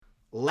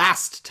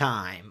Last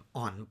time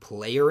on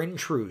Player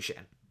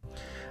Intrusion.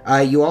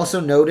 You also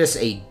notice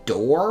a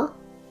door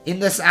in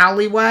this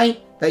alleyway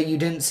that you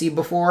didn't see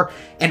before,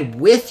 and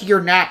with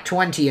your Nat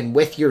 20 and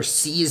with your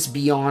Sees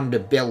Beyond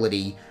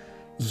ability,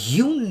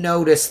 you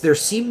notice there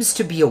seems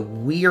to be a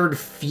weird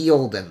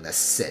field in this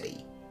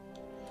city.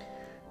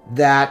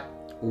 That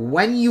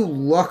when you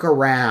look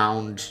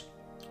around,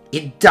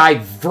 it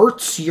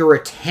diverts your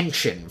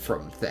attention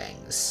from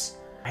things.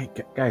 Hey,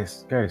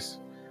 guys.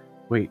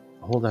 Wait,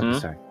 hold up a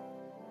sec.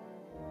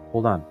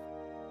 Hold on. Do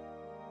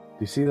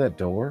you see that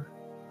door?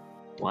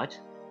 What?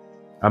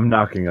 I'm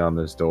knocking on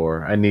this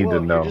door. I need to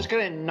know. You're just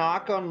gonna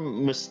knock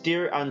on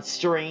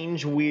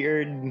strange,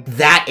 weird...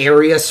 That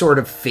area sort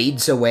of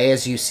fades away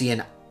as you see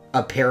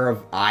a pair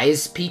of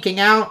eyes peeking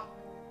out.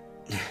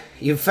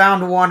 You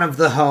found one of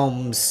the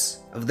homes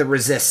of the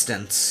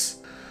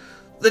Resistance.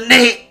 The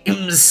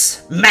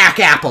name's Mac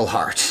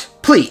Appleheart.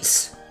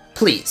 Please,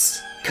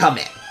 come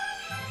in.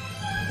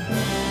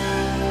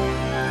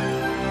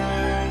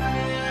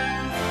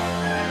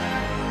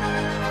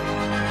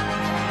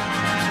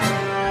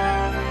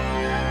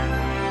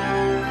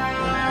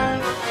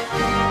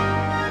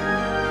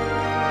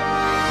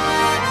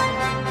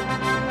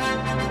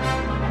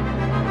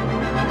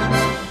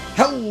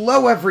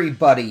 Hello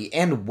everybody,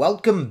 and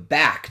welcome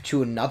back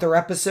to another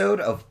episode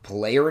of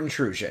Player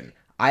Intrusion.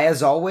 I,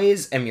 as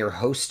always, am your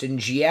host and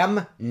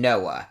GM,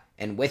 Noah,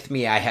 and with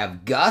me I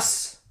have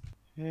Gus.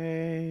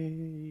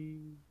 Hey.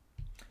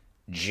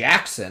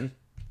 Jackson.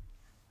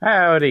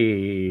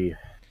 Howdy.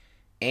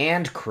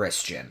 And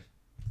Christian.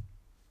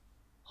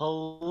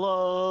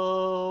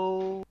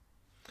 Hello.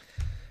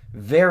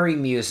 Very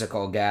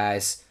musical,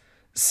 guys.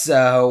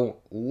 So,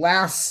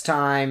 last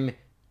time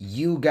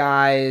you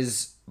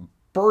guys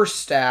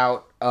burst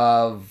out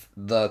of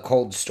the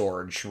cold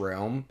storage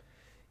room.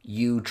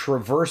 You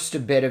traversed a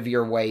bit of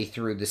your way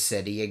through the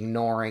city,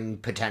 ignoring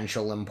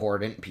potential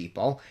important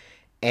people,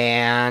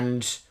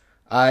 and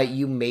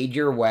you made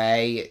your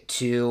way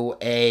to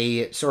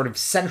a sort of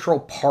Central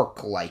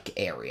Park-like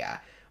area,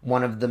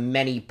 one of the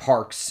many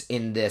parks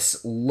in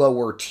this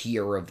lower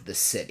tier of the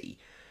city.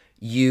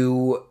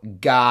 You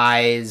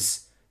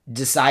guys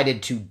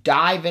decided to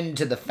dive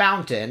into the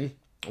fountain,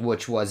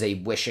 which was a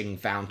wishing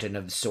fountain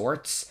of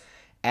sorts,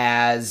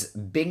 as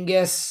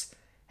Bingus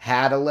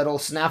had a little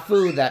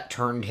snafu that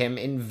turned him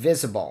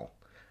invisible.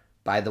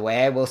 By the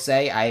way, I will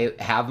say I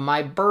have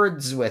my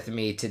birds with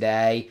me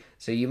today,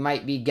 so you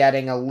might be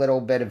getting a little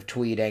bit of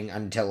tweeting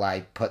until I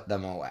put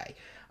them away.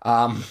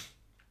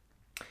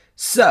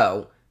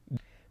 So,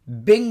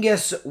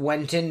 Bingus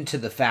went into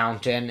the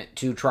fountain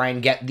to try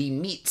and get the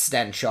meat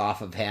stench off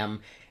of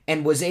him,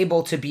 and was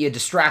able to be a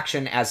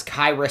distraction as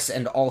Kyrus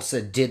and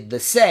Ulsa did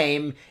the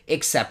same,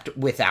 except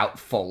without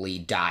fully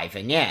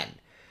diving in.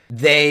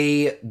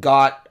 They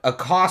got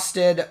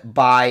accosted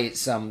by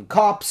some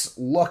cops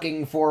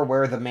looking for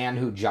where the man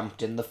who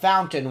jumped in the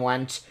fountain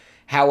went.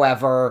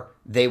 However,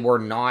 they were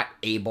not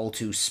able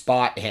to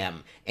spot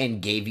him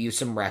and gave you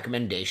some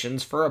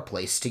recommendations for a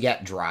place to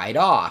get dried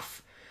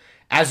off.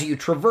 As you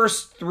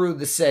traversed through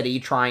the city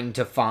trying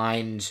to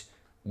find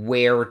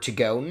where to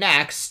go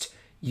next,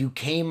 you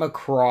came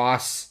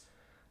across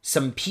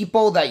some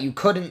people that you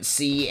couldn't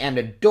see and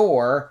a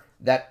door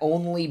that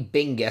only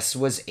Bingus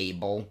was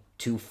able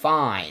to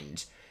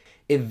find,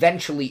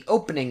 eventually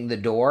opening the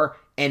door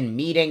and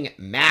meeting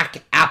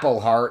Mac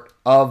Appleheart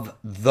of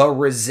the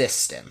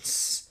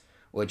Resistance,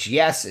 which,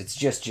 yes, it's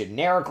just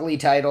generically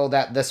titled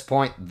at this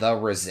point, The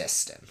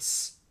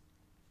Resistance.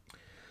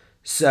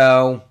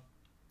 So,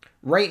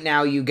 right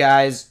now you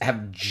guys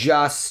have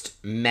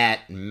just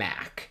met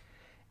Mac,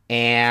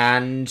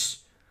 and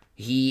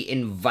he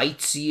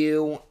invites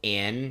you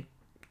in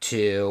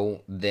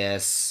to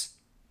this...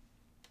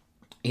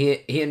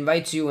 He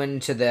invites you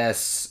into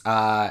this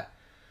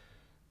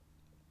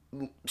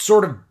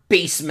sort of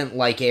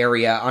basement-like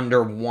area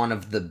under one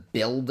of the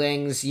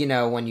buildings. You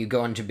know, when you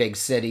go into big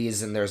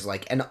cities and there's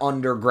like an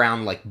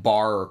underground like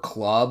bar or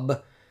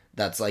club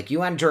that's like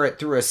you enter it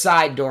through a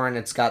side door and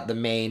it's got the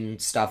main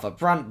stuff up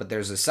front, but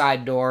there's a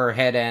side door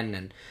hidden,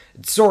 and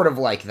it's sort of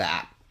like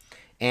that.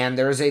 And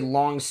there's a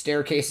long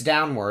staircase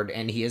downward,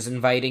 and he is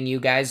inviting you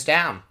guys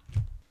down.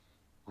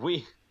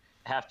 We,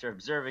 after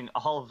observing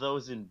all of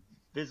those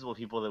invisible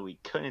people that we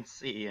couldn't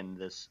see in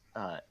this,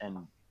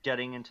 and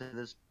getting into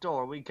this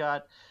door, we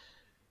got...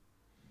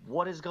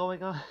 What is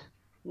going on?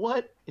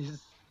 What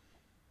is...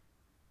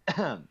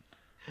 I'm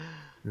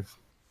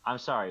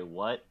sorry,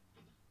 what?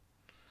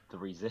 The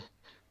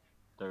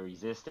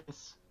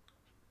Resistance?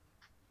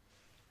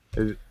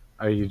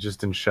 Are you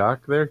just in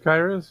shock there,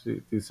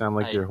 Kyrus? You sound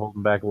like you're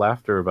holding back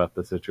laughter about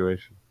the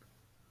situation.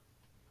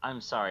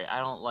 I'm sorry, I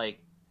don't like...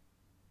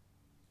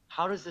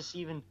 How does this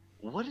even...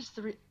 What is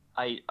the...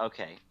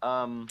 Okay,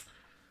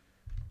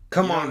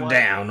 Come on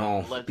down,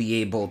 I'll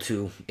be able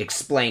to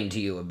explain to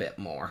you a bit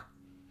more.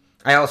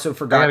 I also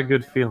forgot... I had a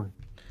good feeling.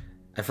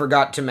 I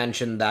forgot to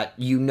mention that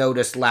you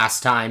noticed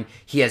last time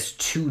he has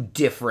two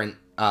different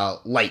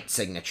light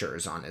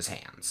signatures on his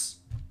hands.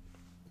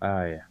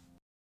 Ah, yeah.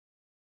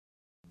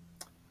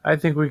 I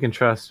think we can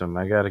trust him.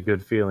 I got a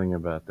good feeling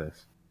about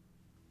this.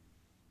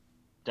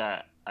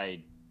 That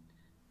I,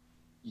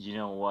 you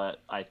know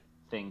what? I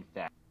think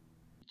that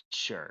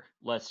sure.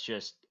 Let's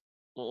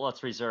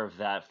reserve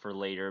that for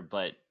later.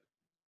 But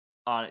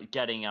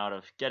getting out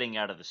of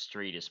the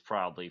street is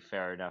probably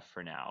fair enough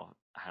for now.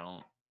 I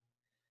don't.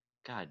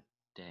 God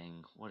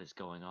dang, what is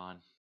going on?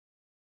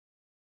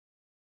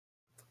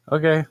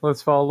 Okay,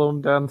 let's follow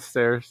him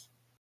downstairs.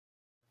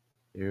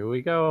 Here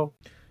we go.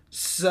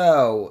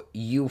 So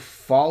you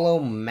follow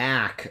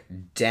Mac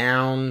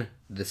down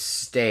the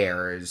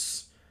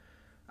stairs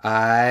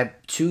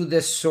to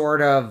this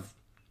sort of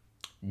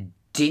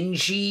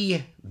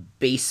dingy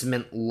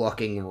basement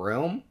looking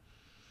room.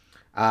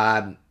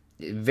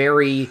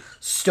 Very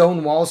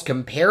stone walls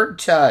compared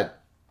to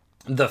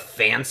the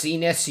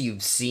fanciness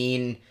you've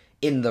seen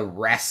in the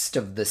rest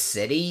of the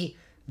city.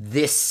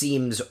 This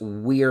seems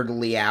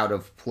weirdly out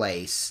of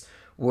place.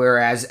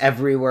 Whereas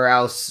everywhere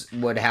else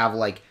would have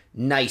like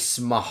nice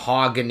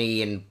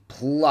mahogany and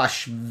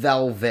plush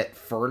velvet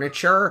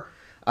furniture.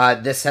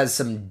 This has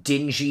some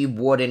dingy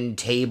wooden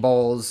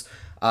tables,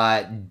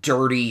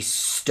 dirty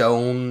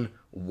stone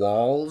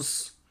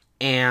walls,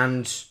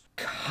 and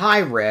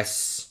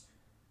Kyrus,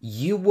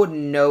 you would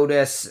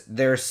notice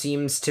there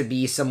seems to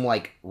be some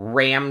like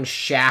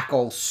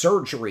ramshackle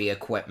surgery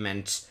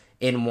equipment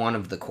in one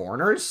of the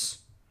corners.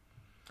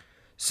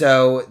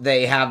 So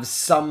they have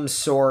some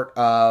sort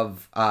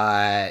of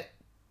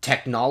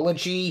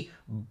technology,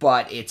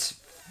 but it's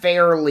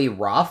fairly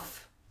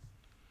rough.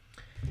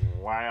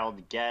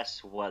 Wild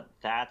guess what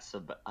that's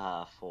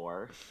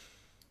for.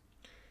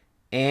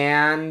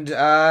 And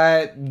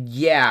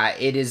yeah,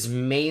 it is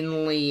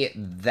mainly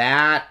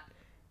that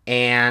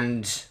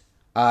and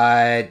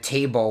a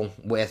table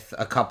with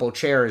a couple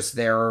chairs.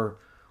 Are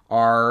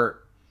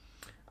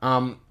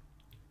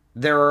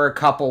there are a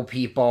couple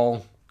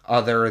people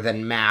other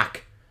than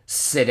Mac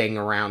sitting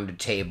around a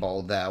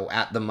table, though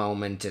at the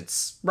moment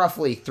it's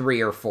roughly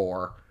 3 or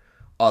 4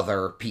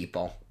 other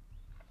people.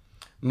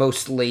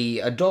 Mostly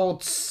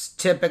adults,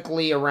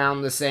 typically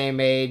around the same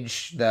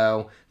age,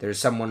 though there's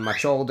someone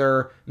much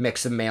older,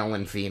 mix of male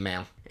and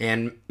female.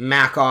 And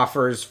Mac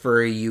offers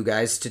for you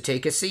guys to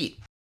take a seat.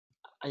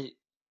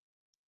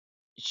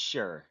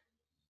 Sure.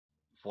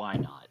 Why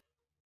not?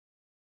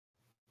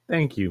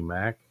 Thank you,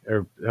 Mac.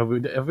 Or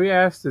have we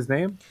asked his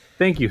name?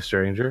 Thank you,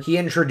 stranger. He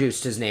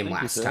introduced his name Thank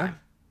you, last sir. time.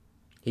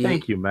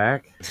 Thank you,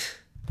 Mac.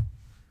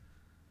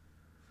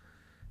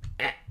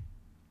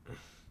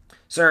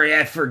 Sorry,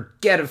 I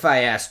forget if I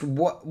asked.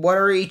 What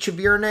are each of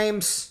your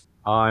names?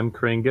 I'm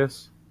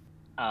Kringus.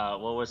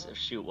 What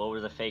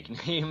were the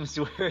fake names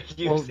we're Well,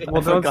 using?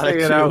 well don't forgot say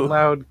it it out too.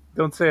 loud.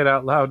 Don't say it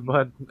out loud,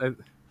 bud.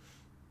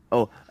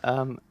 Oh,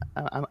 I'm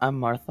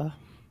Martha.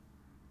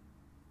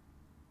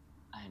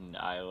 And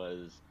I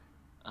was,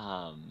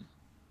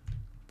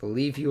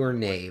 Believe you are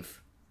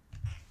Knave.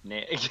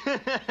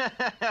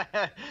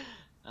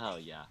 oh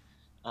yeah.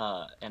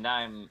 And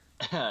I'm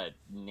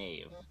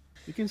Knave.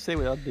 You can say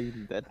without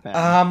being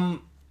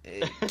deadpan.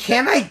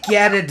 Can I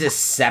get a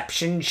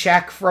deception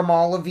check from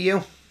all of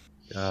you?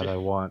 God, I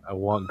want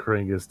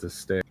Kringus to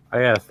stay.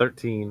 I got a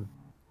 13.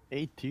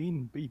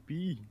 18,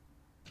 baby.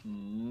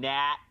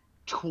 Nat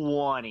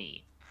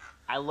 20.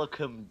 I look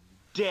him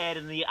dead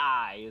in the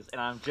eyes,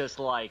 and I'm just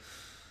like,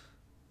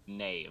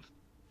 Knave.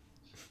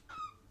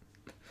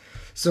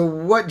 So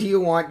what do you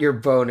want your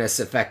bonus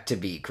effect to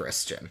be,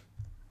 Christian?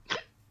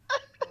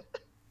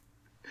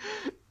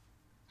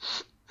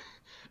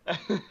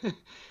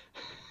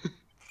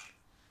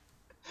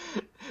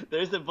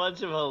 There's a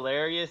bunch of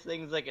hilarious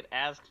things I could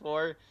ask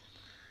for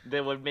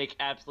that would make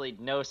absolutely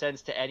no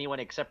sense to anyone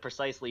except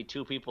precisely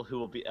 2 people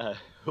who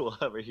will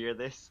ever hear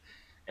this,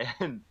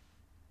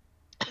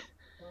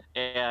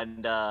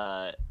 and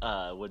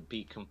would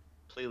be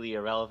completely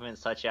irrelevant,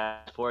 such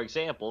as, for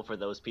example, for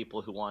those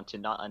people who want to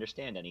not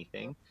understand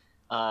anything,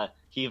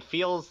 he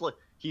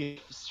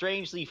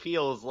strangely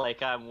feels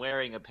like I'm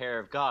wearing a pair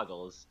of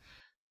goggles.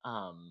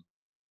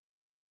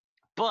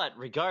 But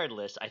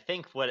regardless, I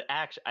think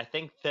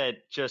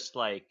that just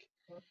like,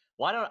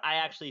 why don't I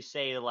actually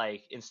say,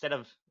 like, instead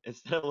of a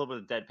little bit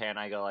of deadpan,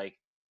 I go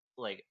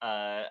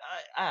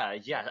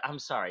yeah, I'm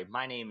sorry,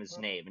 my name is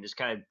Nave, and just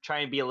kind of try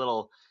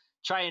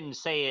and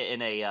say it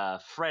in a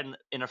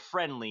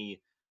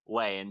friendly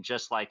way, and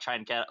just like try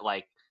and get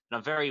like in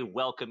a very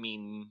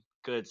welcoming,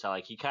 good. So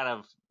like he kind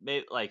of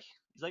like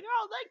he's like,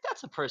 oh, like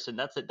that's a person,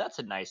 that's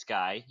a nice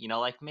guy,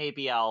 like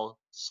maybe I'll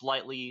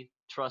slightly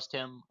trust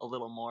him a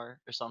little more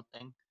or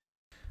something.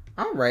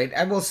 All right,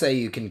 I will say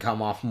you can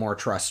come off more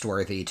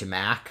trustworthy to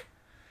Mac.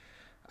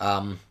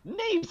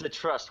 Nave's a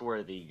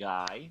trustworthy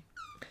guy.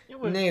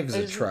 Knave's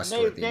a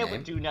trustworthy Nave name.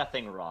 would do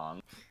nothing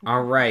wrong.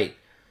 All right.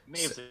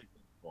 Nave's a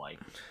boy.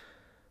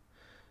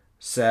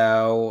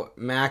 So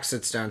Mac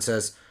sits down and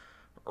says,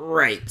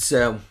 right,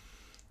 so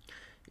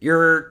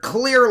you're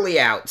clearly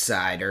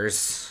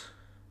outsiders.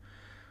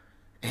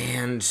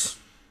 And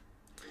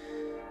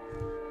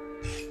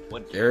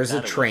there's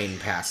a train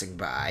passing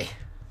by.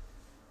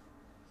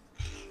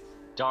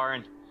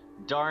 Darn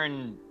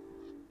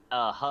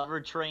hover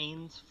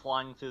trains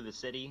flying through the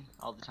city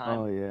all the time.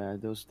 Oh yeah,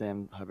 those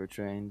damn hover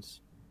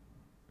trains.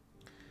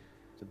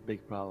 It's a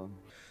big problem.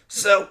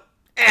 So,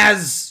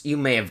 as you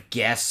may have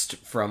guessed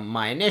from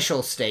my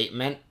initial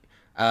statement,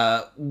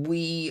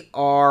 we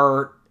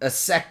are a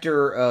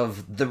sector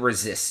of the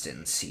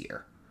resistance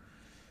here.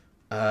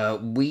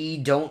 We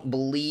don't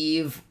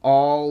believe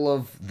all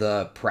of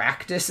the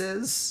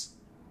practices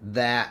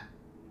that...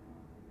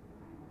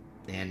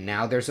 And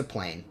now there's a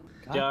plane.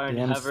 Darn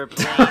Goddamn hover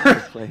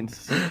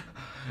planes.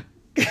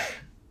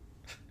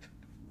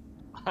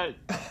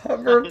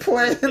 Hover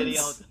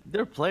planes?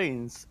 They're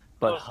planes,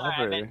 but sorry,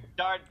 hover. I meant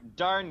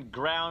darn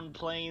ground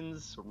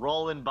planes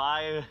rolling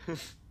by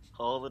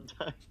all the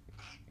time.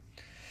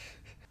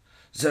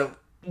 So,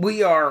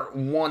 we are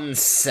one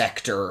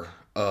sector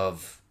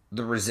of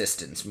the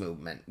resistance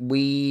movement.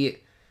 We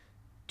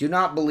do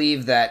not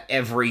believe that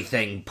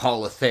everything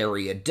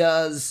Polytheria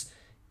does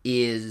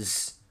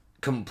is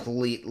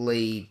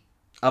completely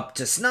up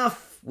to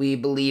snuff. We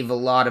believe a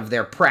lot of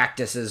their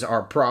practices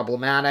are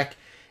problematic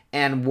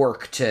and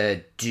work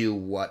to do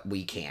what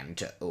we can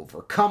to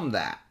overcome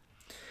that.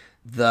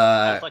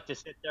 I'd like to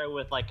sit there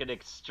with like an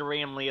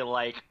extremely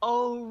like,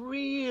 oh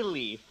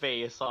really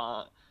face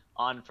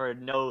on for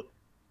no,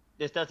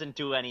 this doesn't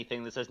do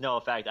anything, this has no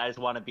effect. I just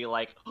want to be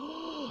like,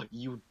 oh,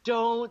 you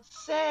don't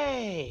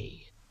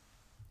say.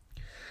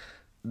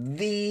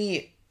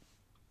 He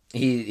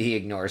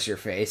ignores your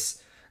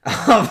face.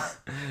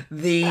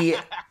 The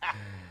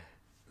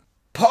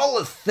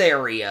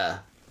Polytheria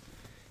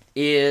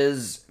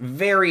is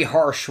very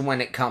harsh when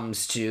it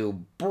comes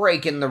to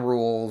breaking the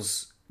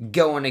rules,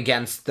 going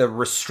against the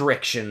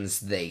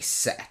restrictions they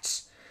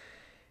set,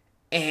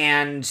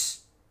 and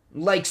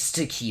likes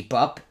to keep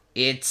up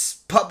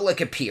its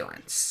public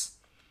appearance.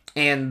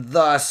 And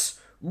thus,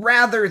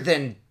 rather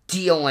than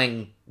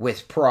dealing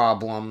with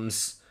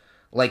problems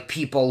like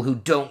people who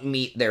don't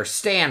meet their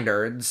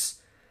standards,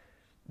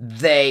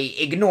 they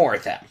ignore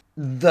them.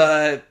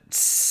 The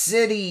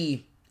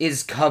city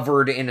is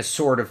covered in a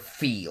sort of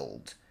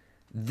field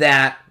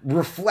that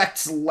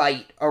reflects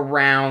light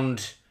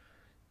around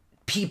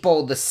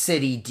people the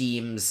city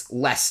deems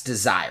less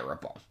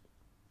desirable.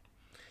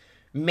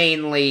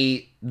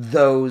 Mainly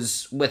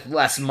those with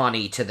less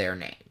money to their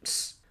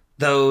names.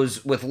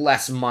 Those with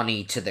less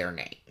money to their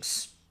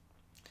names.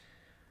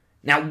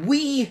 Now,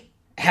 we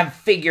have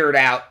figured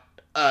out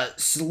a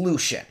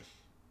solution,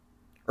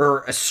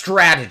 or a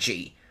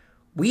strategy.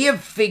 We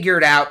have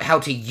figured out how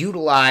to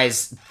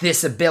utilize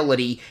this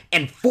ability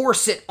and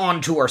force it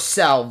onto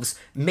ourselves,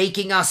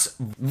 making us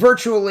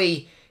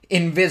virtually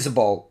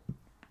invisible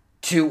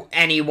to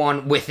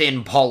anyone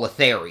within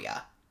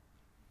Polytheria.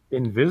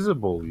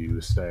 Invisible,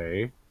 you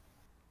say?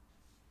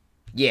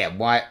 Yeah,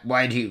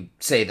 why do you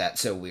say that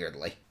so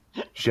weirdly?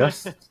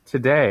 Just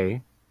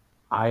today,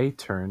 I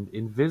turned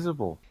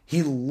invisible.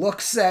 He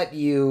looks at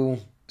you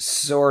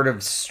sort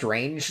of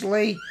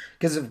strangely,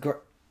 because of course...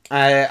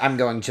 I'm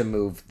going to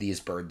move these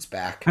birds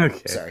back.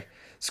 Okay. Sorry.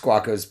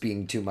 Squawko's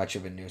being too much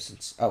of a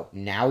nuisance. Oh,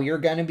 now you're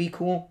gonna be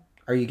cool?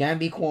 Are you gonna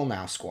be cool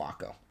now,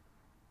 Squawko?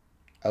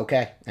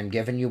 Okay, I'm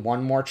giving you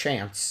one more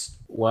chance.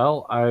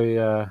 Well,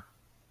 I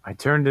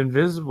turned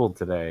invisible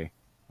today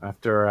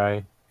after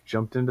I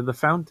jumped into the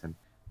fountain.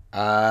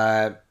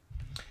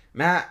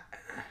 Mac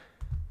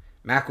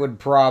would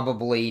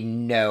probably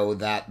know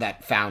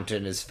that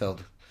fountain is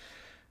filled.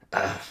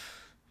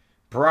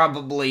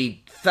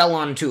 Probably fell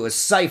onto a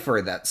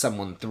cipher that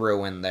someone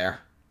threw in there.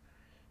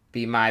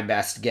 Be my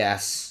best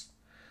guess.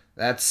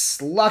 That's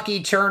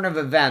lucky turn of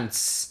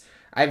events.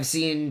 I've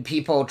seen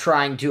people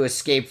trying to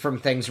escape from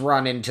things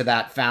run into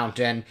that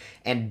fountain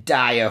and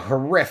die a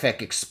horrific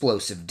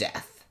explosive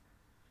death.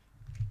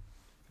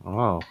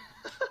 Oh.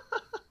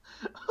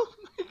 Oh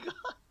my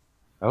god.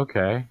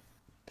 Okay.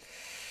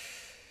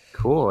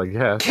 Cool, I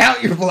guess.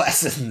 Count your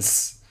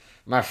blessings,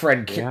 my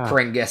friend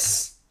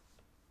Kringus.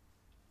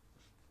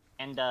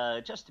 And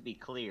just to be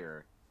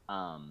clear,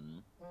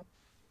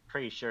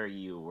 pretty sure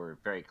you were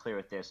very clear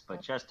with this,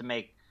 but just to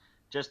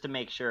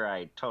make sure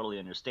I totally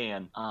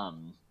understand,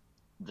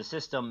 the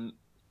system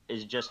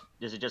does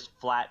it just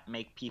flat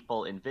make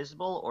people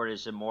invisible, or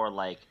is it more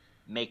like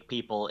make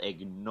people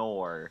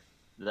ignore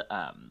the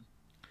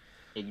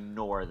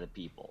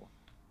people?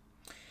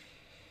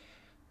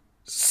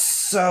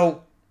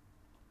 So,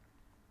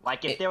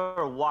 like, if they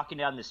were walking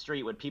down the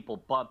street, would people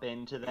bump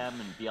into them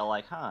and be all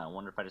like, "Huh, I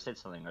wonder if I just said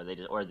something,"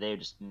 or they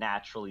just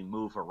naturally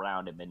move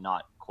around them and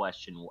not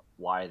question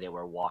why they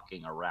were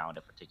walking around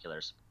a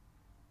particular spot?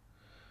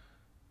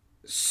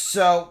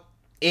 So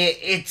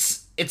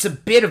it's a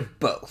bit of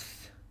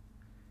both.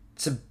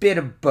 It's a bit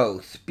of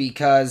both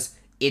because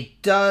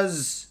it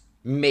does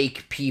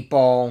make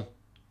people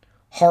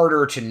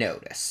harder to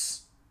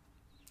notice.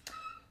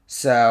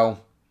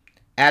 So,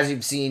 as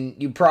you've seen,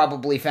 you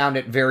probably found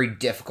it very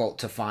difficult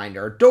to find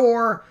our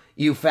door.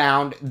 You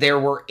found there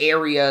were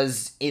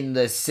areas in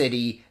the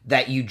city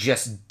that you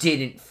just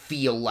didn't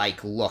feel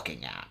like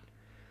looking at.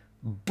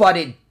 But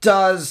it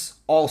does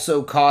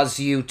also cause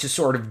you to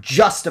sort of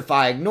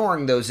justify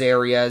ignoring those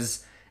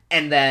areas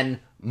and then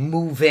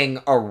moving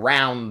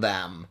around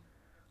them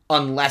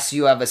unless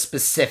you have a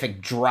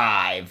specific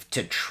drive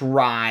to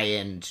try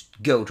and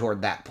go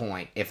toward that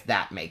point, if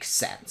that makes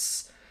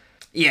sense.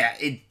 Yeah,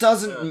 it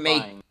doesn't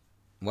make... Clarifying.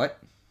 What?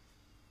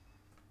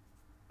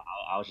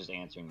 I was just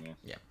answering you.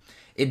 Yeah.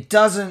 It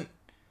doesn't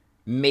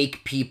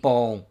make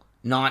people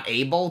not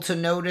able to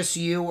notice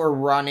you or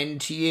run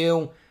into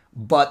you,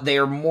 but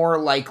they're more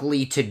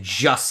likely to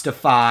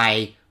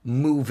justify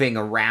moving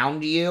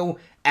around you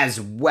as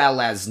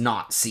well as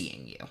not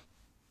seeing you.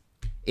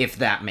 If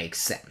that makes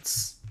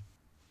sense.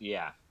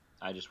 Yeah,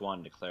 I just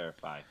wanted to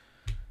clarify.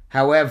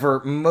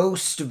 However,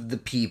 most of the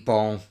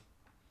people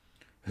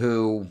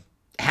who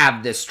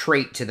have this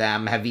trait to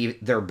them have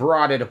either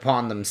brought it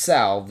upon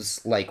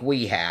themselves, like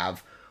we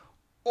have,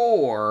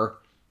 or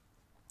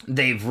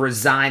they've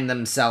resigned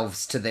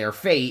themselves to their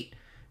fate,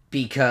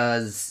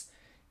 because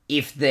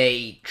if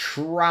they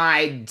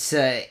tried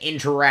to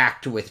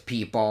interact with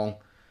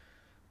people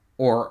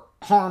or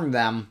harm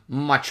them,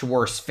 much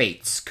worse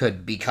fates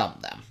could become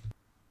them.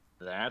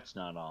 That's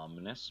not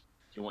ominous.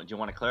 Do you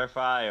want to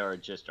clarify, or are we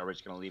just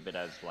gonna leave it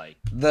as like...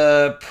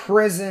 The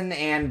prison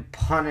and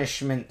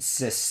punishment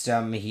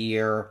system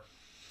here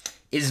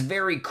is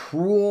very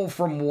cruel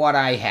from what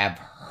I have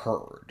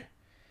heard.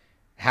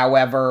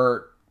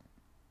 However,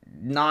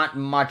 not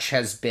much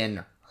has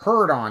been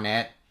heard on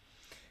it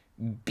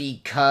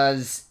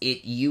because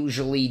it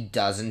usually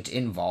doesn't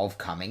involve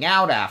coming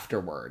out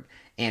afterward.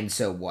 And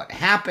so what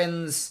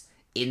happens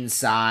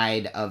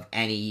inside of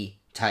any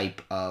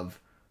type of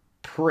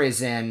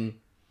prison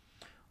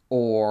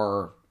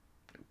or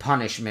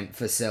punishment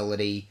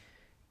facility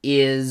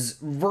is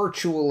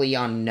virtually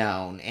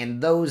unknown, and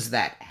those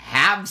that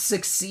have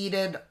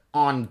succeeded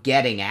on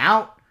getting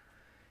out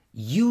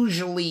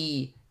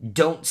usually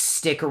don't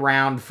stick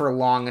around for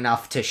long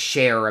enough to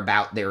share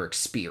about their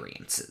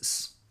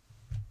experiences.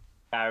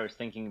 I was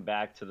thinking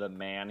back to the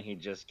man he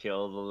just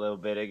killed a little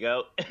bit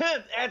ago.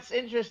 That's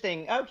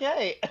interesting.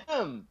 Okay.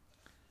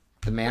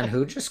 The man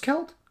who just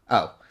killed?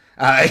 Oh.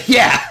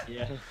 Yeah.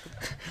 Yeah.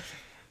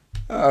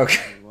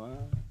 Okay.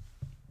 What?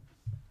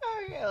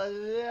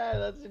 Okay,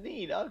 that's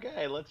neat.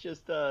 Okay, let's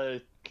just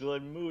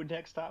move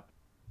next topic.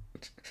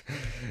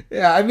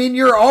 Yeah, I mean,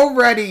 you're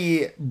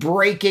already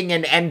breaking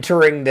and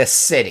entering this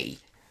city,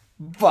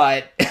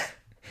 but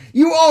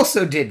you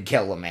also did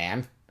kill a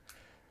man.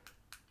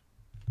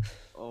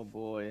 Oh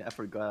boy, I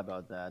forgot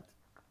about that.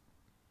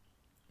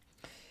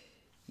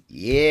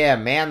 Yeah,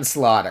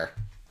 manslaughter.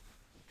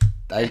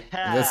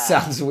 That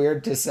sounds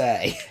weird to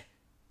say.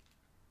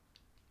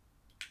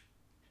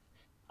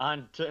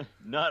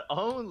 Not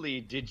only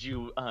did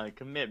you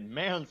commit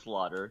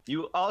manslaughter,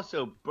 you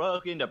also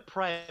broke into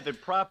private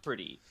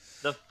property.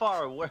 The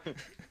far worse,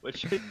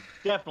 which is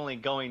definitely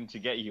going to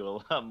get you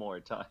a lot more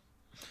time.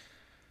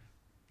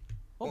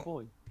 Oh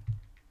boy.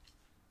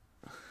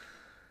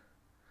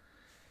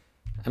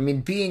 I mean,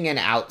 being an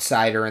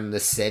outsider in the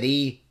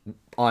city,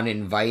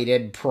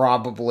 uninvited,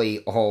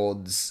 probably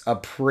holds a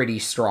pretty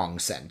strong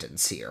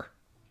sentence here.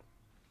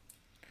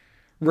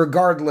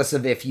 Regardless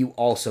of if you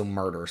also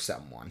murder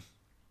someone.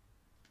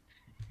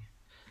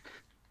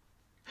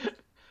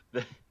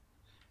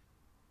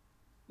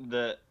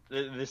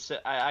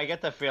 I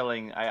get the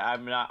feeling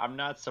I'm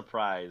not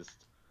surprised.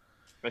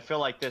 I feel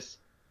like this.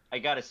 I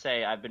gotta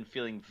say, I've been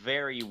feeling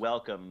very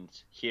welcomed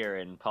here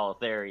in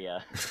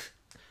Paltheria.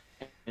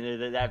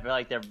 And I feel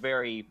like they're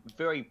very,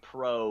 very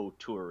pro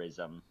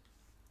tourism.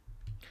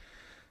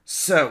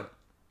 So,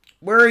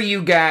 where are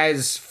you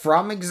guys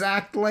from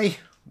exactly?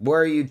 What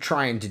are you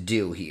trying to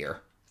do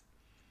here?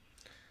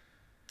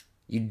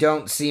 You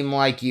don't seem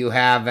like you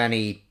have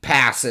any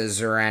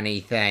passes or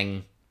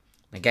anything.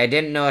 Like, I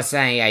didn't notice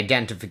any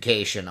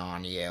identification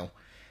on you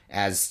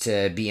as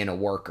to being a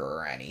worker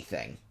or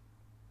anything.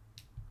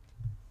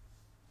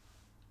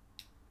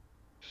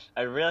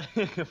 I really,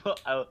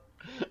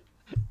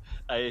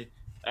 I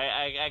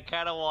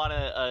kind of want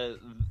to.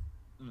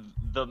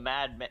 The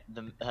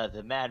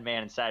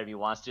madman inside of me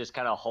wants to just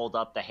kind of hold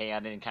up the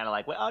hand and kind of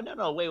like, oh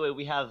no, wait,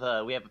 we have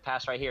a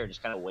pass right here, and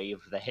just kind of wave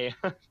the hand.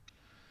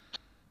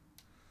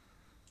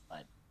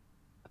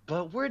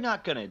 But we're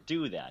not gonna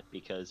do that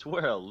because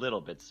we're a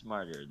little bit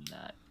smarter than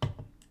that.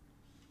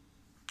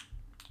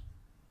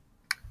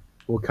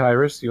 Well,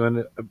 Kyrus, you want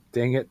to?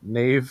 Dang it,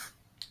 Knave.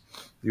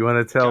 You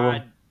want to tell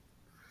him?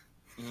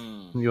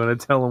 You want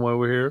to tell him why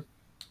we're here?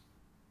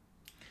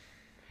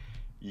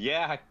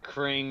 Yeah,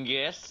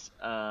 Kringus.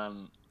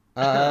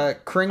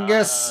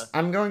 Kringus,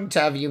 I'm going to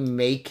have you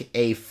make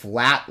a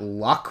flat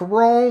luck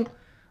roll.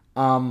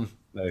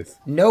 Nice.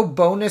 No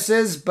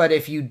bonuses, but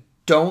if you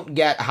don't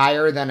get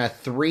higher than a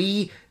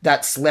 3,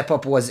 that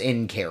slip-up was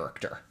in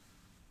character.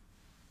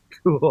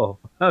 Cool.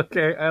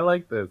 Okay, I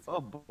like this.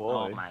 Oh boy.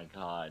 Oh my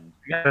god.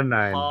 I got a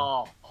 9.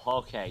 Oh,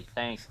 okay,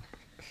 thanks.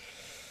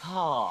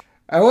 Oh.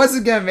 I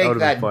wasn't going to make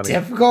That would've been that funny.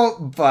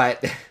 difficult,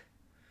 but...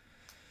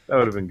 That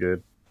would have been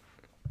good.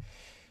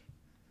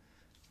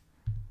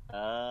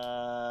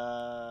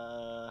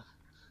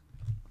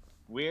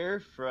 We're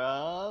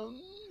from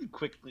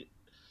quickly.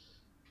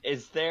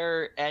 Is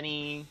there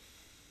any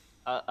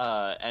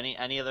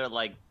Any other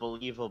like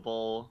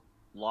believable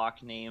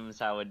lock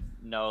names I would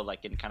know,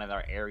 like in kind of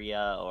our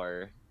area,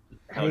 or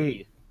that would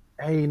be?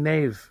 Hey,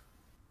 Knave.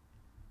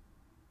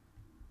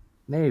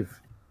 Knave.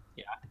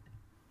 Yeah.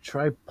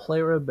 Try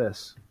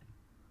Pluribus.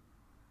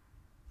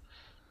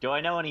 Do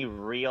I know any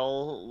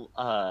real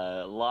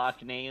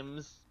lock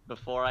names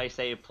before I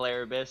say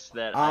Pluribus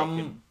that I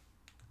could?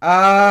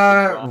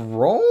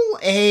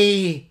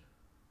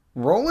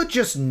 Roll a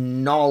just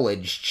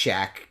knowledge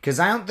check, because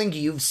I don't think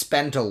you've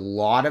spent a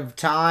lot of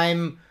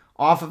time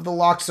off of the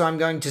lock, so I'm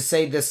going to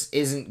say this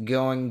isn't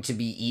going to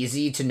be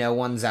easy to know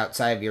ones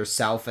outside of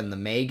yourself and the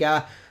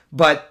Mega,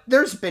 but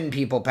there's been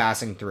people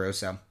passing through,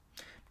 so I'm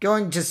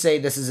going to say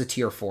this is a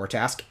tier 4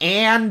 task,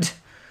 and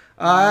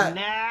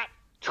Nat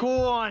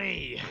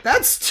 20!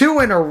 That's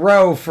 2 in a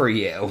row for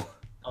you.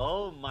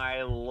 Oh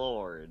my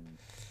lord.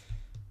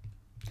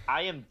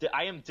 I am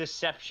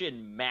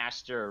deception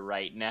master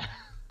right now.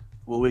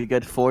 Will we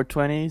get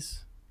 420s?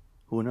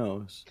 Who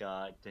knows?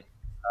 God.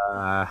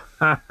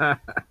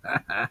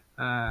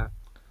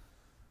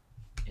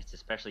 It's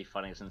especially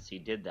funny since he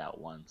did that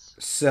once.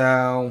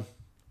 So,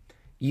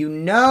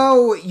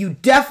 you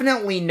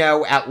definitely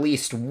know at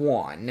least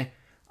one.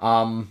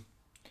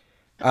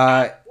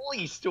 At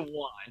least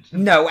one.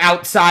 No,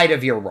 outside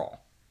of your roll.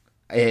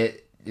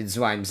 It is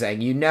what I'm saying.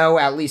 You know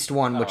at least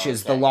one, which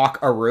is the lock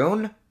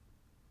Arun.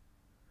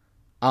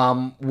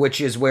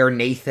 Which is where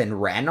Nathan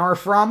Wren are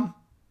from.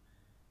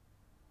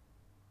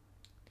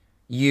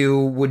 You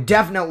would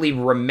definitely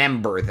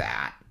remember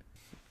that.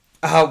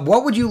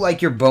 What would you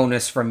like your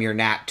bonus from your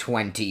Nat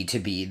 20 to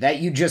be? That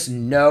you just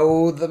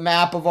know the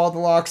map of all the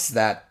locks?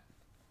 That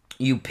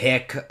you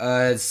pick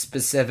a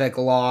specific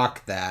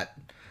lock? That...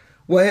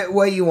 What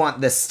do you want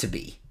this to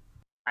be?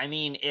 I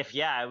mean,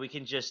 we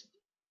can just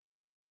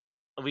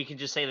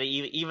say that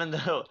even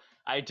though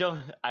I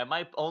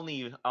might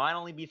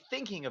only be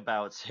thinking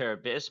about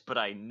Cerebus, but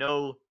I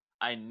know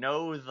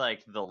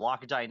like the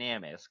lock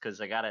dynamics, because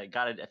I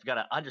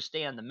gotta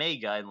understand the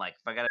Mega, and like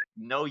if I gotta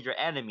know your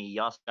enemy,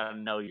 you also gotta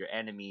know your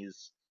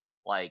enemy's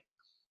like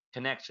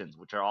connections,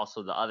 which are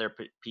also the other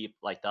people,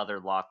 like the other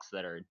locks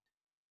that are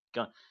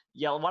going.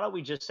 Yeah, why don't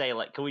we just say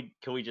like can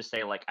we just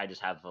say like I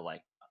just have the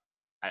like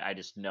I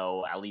just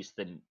know at least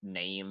the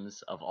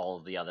names of all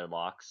of the other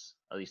locks,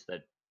 at least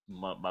the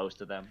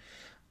most of them.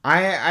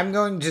 I'm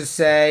going to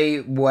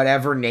say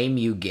whatever name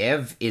you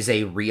give is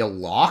a real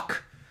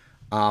lock.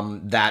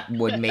 That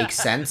would make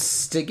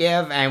sense to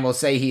give, and we'll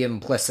say he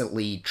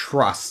implicitly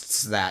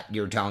trusts that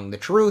you're telling the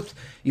truth.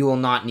 You will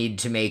not need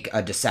to make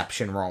a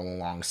deception roll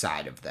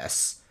alongside of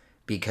this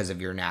because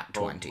of your Nat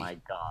 20. Oh my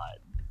god.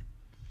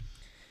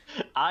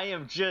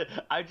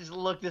 I just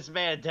look this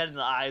man dead in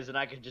the eyes, and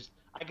I could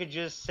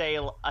just say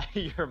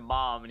your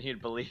mom, and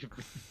he'd believe me.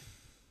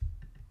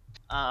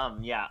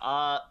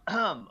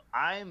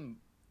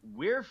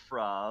 We're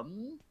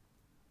from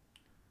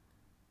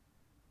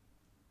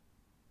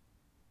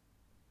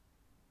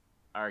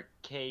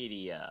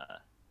Arcadia.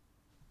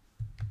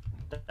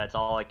 That's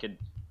all I could.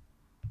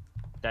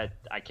 That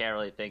I can't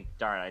really think.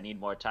 Darn, I need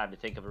more time to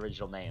think of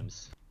original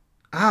names.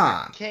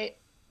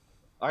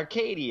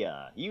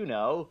 Arcadia, you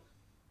know,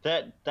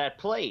 that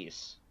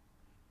place.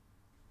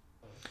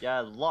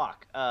 Yeah,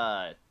 Lock.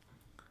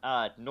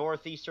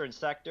 Northeastern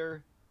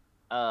sector.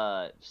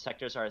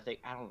 Sectors are, I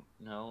think, I don't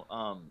know.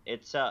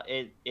 It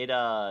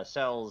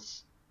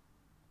sells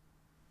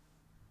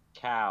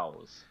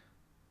cows.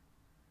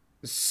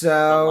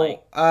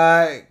 So,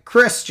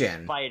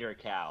 Christian. Fighter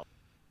cow.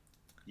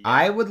 Yeah.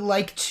 I would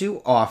like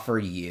to offer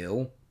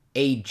you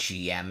a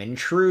GM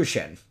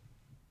intrusion.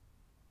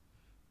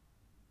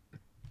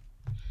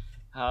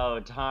 Oh,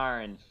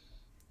 darn.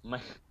 My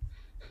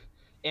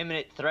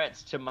imminent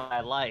threats to my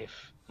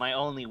life. My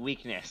only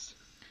weakness.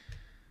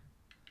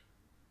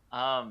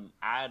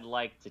 I'd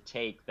like to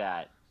take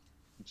that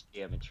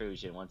GM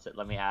intrusion.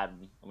 Let me add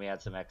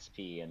some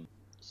XP, and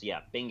so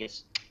yeah,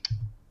 Bingus,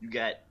 you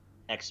got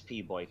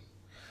XP, boy.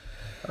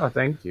 Oh,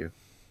 thank you.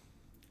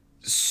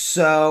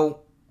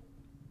 So,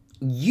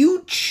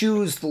 you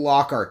choose the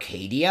lock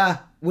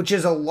Arcadia, which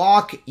is a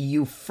lock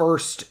you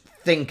first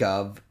think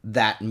of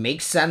that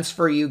makes sense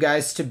for you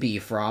guys to be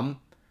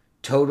from.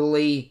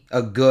 Totally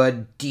a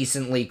good,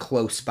 decently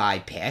close by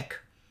pick.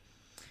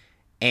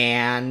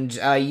 And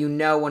you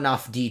know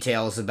enough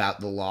details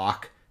about the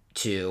lock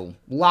to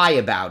lie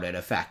about it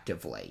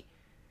effectively.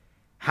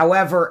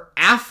 However,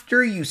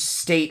 after you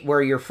state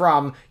where you're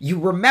from, you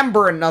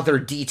remember another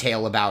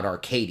detail about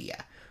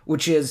Arcadia,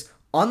 which is,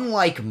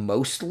 unlike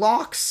most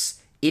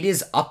locks, it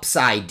is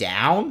upside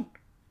down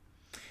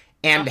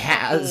and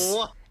has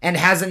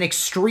an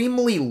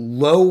extremely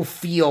low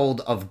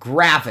field of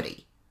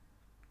gravity.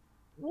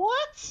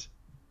 What?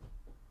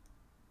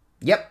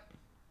 Yep.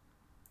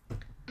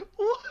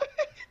 What?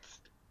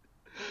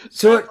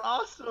 So That's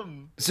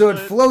awesome. So it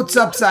floats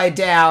upside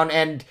down,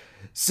 and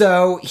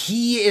so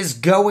he is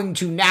going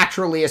to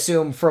naturally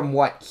assume from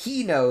what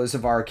he knows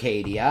of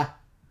Arcadia,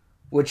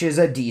 which is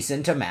a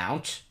decent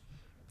amount,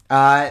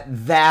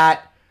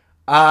 that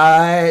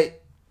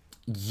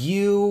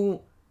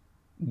you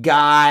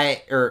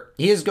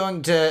he is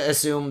going to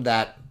assume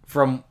that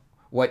from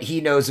what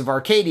he knows of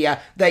Arcadia,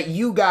 that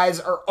you guys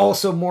are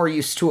also more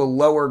used to a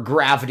lower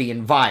gravity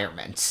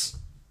environment.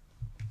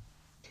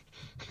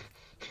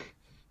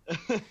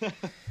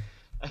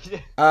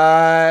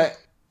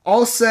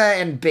 Ulsa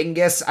and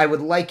Bingus, I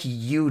would like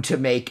you to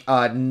make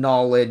a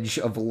knowledge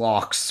of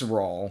locks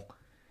roll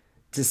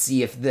to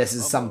see if this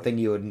is something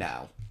you would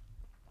know.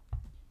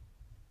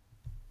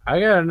 I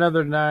got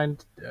another 9.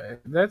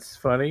 That's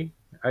funny.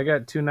 I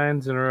got 2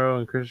 9s in a row,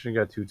 and Christian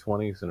got 2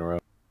 20s in a row.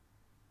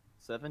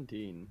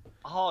 17.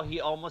 Oh,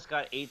 he almost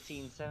got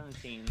 18,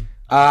 17. He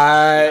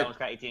almost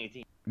got 18,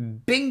 18.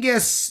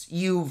 Bingus,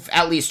 you've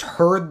at least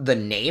heard the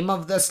name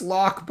of this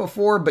lock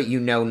before, but you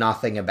know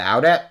nothing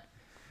about it.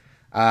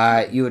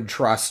 You would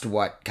trust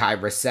what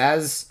Kyra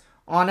says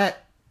on it.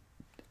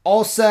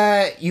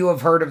 Also, you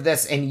have heard of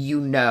this, and you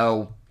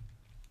know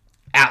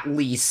at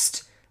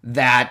least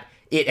that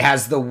it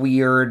has the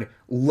weird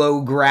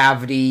low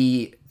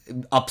gravity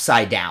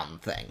upside down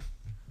thing.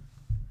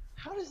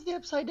 How does the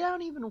upside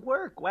down even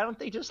work? Why don't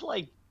they just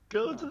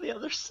go to the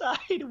other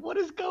side? What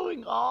is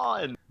going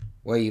on?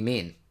 What do you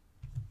mean?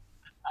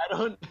 I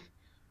don't.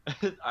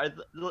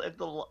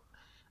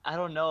 I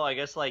don't know. I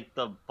guess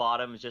the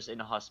bottom is just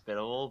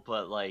inhospitable,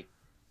 but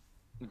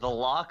the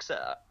locks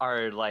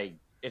are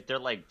if they're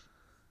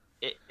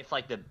if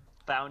the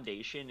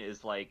foundation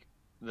is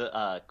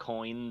the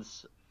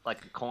coins, a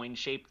coin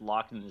shaped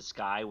locked in the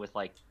sky with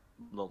the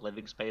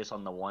living space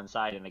on the one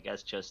side, and I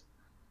guess just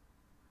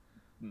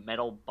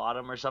metal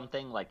bottom or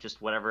something,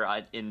 just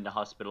whatever in the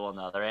hospital on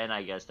the other end.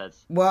 I guess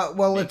that's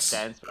makes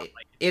sense.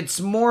 It's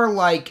more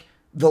like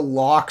the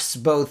locks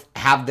both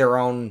have their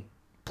own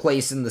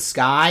place in the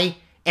sky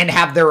and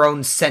have their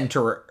own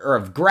center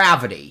of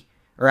gravity,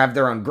 or have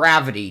their own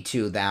gravity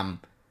to them.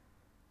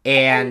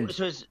 And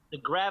so the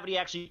gravity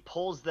actually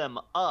pulls them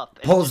up.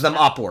 Pulls them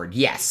upward,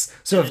 yes.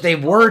 So if they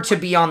were to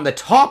be on the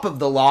top of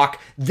the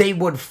lock, they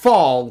would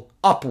fall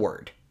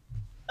upward.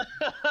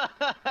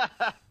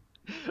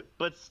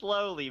 But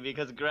slowly,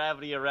 because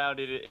gravity around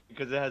it,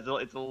 because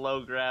it's a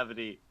low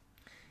gravity.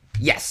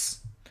 Yes.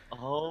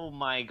 Oh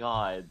my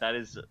god, that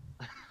is...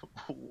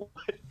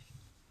 what?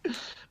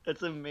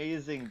 That's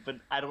amazing, but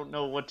I don't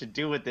know what to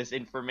do with this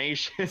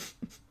information.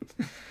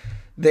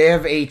 They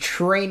have a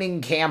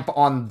training camp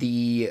on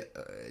the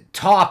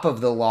top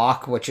of the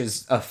lock, which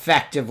is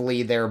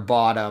effectively their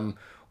bottom,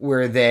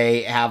 where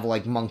they have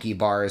monkey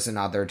bars and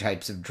other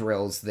types of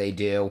drills they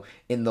do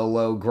in the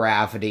low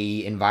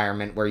gravity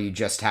environment where you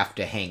just have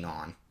to hang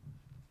on.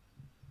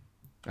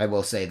 I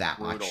will say that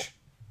Brutal. much.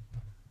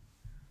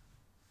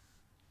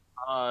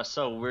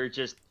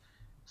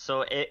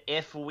 So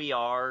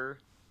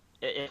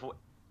if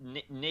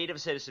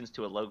native citizens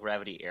to a low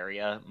gravity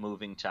area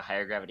moving to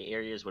higher gravity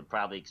areas would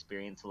probably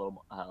experience a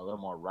little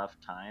more rough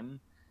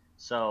time.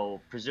 So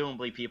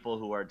presumably people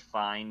who are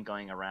fine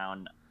going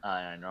around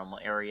a normal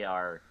area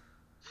are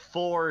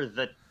for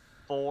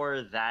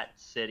that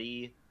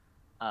city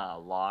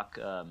lock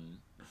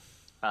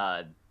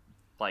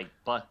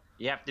but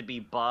you have to be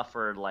buff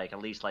or at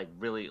least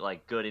really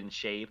good in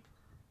shape.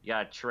 You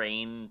gotta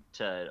train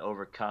to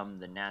overcome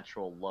the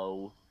natural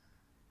low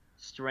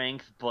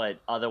strength,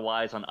 but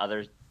otherwise on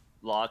other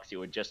locks it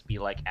would just be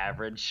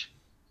average.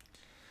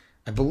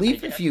 I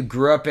believe if you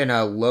grew up in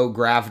a low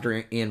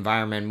gravity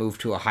environment,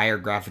 moved to a higher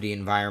gravity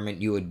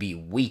environment, you would be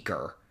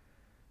weaker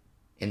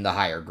in the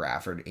higher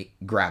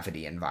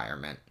gravity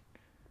environment.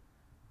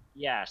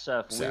 Yeah,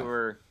 so if we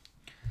were...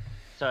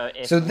 So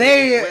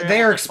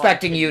they're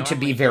expecting you to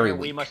be very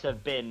weak. We must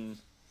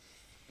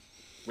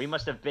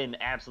have been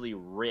absolutely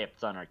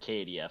ripped on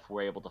Arcadia if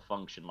we're able to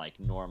function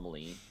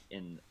normally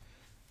in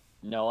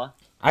Noah.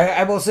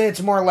 I will say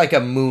it's more like a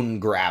moon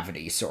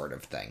gravity sort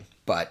of thing.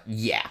 But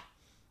yeah.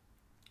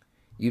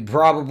 You'd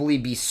probably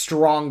be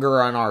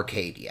stronger on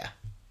Arcadia.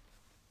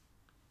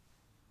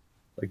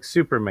 Like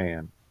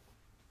Superman.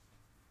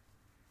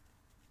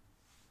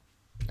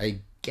 I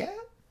get?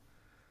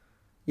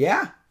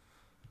 Yeah.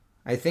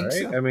 I think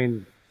so. I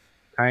mean,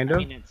 kind of. I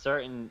mean,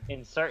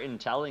 in certain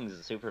tellings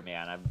of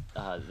Superman,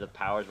 the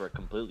powers were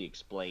completely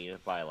explained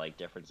by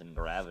difference in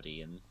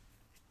gravity and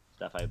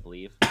stuff. I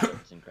believe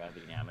difference in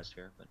gravity and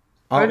atmosphere. But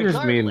I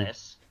just mean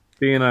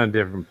being on a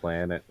different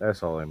planet.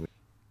 That's all I mean.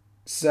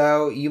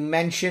 So you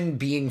mentioned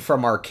being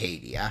from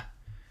Arcadia,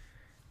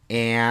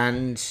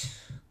 and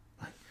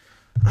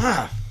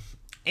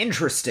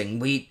interesting.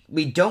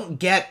 We don't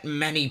get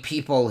many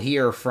people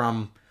here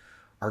from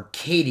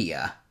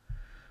Arcadia.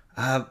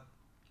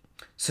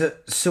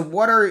 So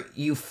what are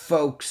you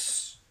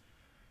folks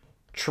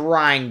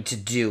trying to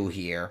do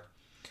here?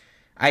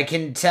 I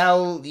can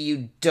tell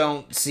you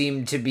don't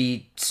seem to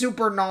be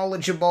super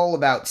knowledgeable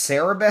about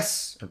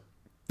Cerebus.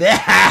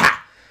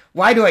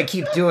 Why do I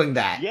keep doing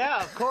that?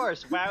 Yeah, of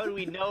course. Why would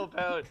we know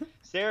about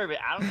Cerebus?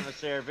 I don't know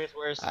Cerebus.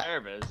 Where's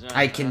Cerebus?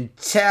 I can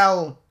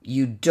tell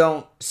you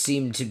don't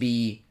seem to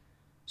be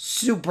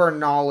super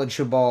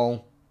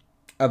knowledgeable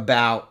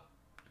about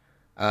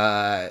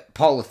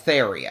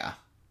Polytheria.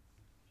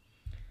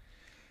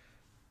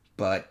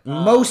 But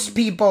most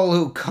people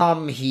who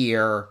come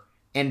here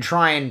and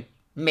try and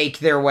make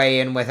their way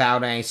in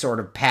without any sort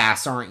of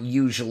pass aren't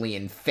usually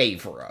in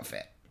favor of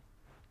it.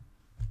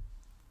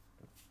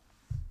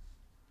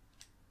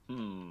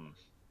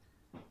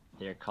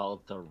 They're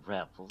called the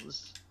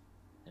Rebels.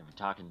 They were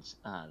talking,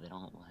 they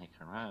don't like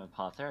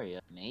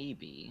Apotheria.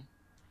 Maybe.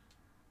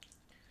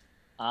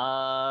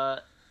 Yeah.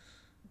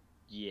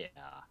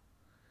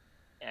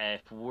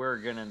 If we're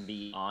gonna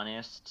be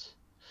honest,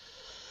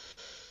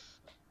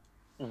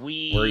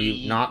 Were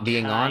you not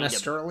being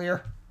honest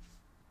earlier?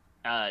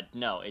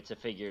 No, it's a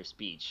figure of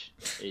speech.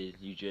 If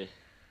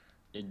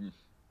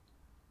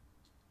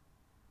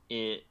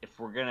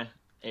we're gonna,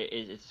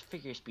 it's a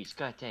figure of speech.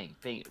 God dang,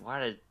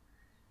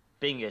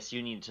 Bingus,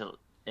 you need to,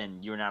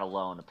 and you're not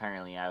alone.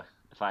 Apparently,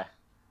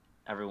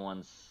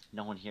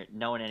 no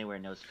one anywhere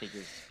knows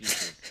figure of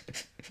speeches.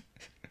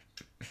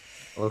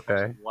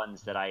 Okay.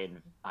 Ones that I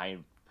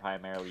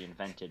primarily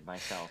invented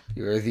myself.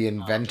 You're the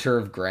inventor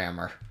of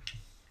grammar.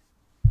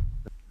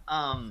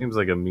 Seems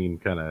like a mean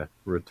kind of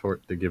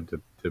retort to give to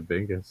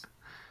Bingus.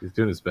 He's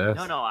doing his best.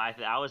 No,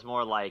 I was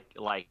more like,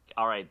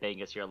 all right,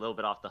 Bingus, you're a little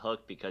bit off the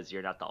hook because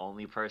you're not the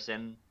only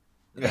person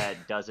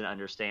that doesn't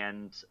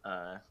understand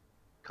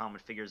common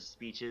figures of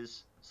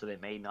speeches. So they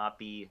may not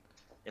be.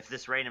 If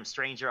this random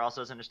stranger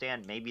also doesn't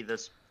understand, maybe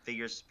this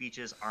figures of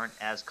speeches aren't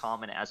as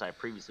common as I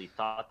previously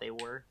thought they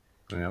were.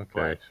 Yeah, okay,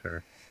 but,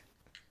 sure.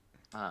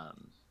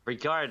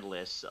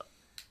 Regardless,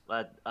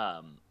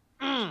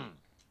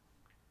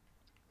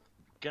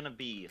 gonna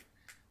be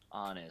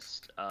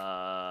honest,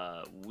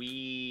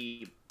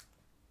 we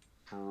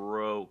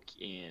broke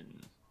in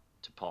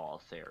to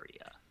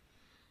Pautheria.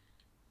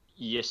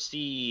 You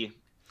see,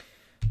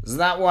 Is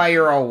that why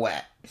you're all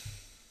wet?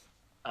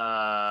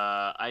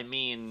 I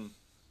mean,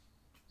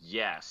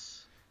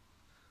 yes.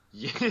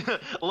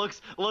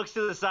 looks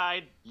to the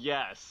side.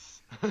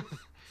 Yes,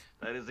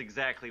 that is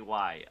exactly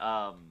why.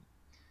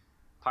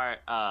 Part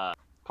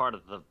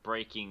of the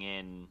breaking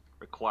in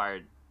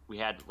required. We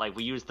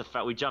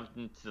jumped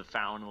into the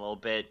fountain a little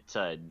bit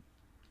to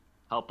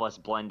help us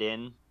blend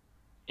in.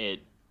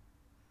 It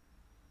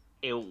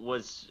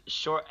was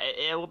short.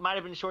 It might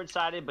have been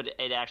short-sighted, but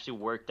it actually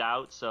worked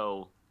out.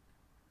 So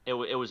it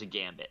was a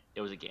gambit.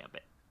 It was a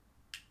gambit.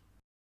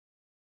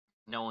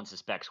 No one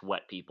suspects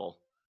wet people.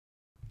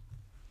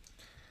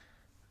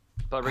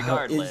 But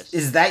regardless,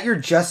 Is that your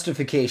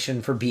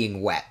justification for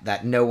being wet?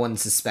 That no one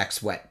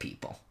suspects wet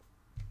people?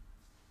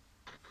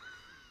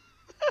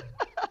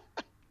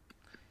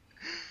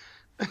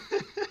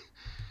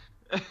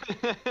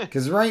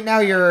 Because right now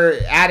you're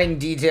adding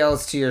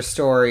details to your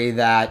story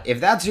that, if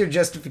that's your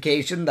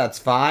justification, that's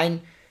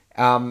fine.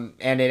 And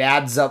it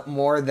adds up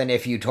more than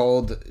if you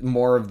told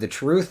more of the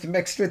truth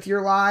mixed with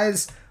your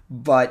lies.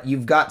 But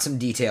you've got some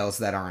details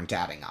that aren't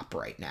adding up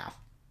right now.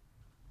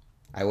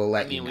 I will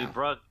let you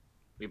know.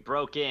 We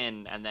broke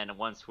in, and then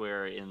once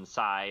we're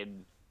inside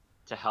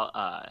to help,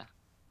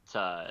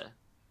 to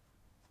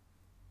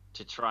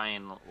try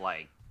and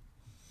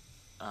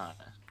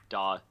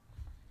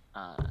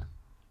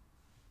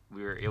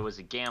it was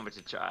a gambit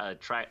to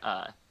try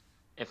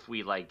if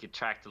we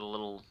attracted a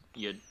little,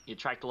 you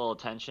attract a little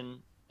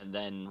attention, and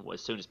then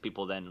as soon as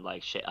people then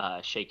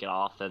shake it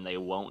off, then they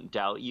won't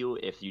doubt you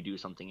if you do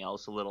something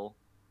else a little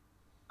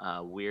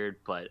weird.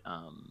 But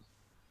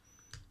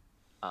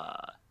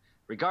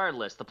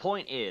regardless, the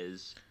point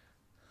is,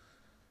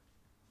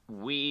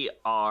 we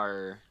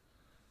are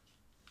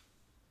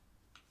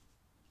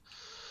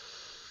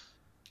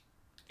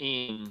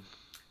in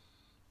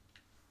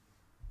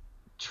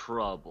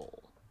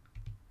trouble.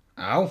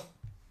 Oh?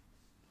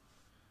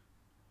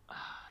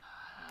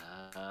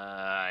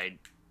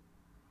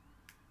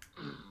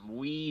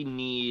 We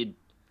need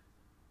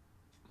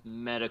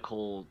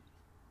medical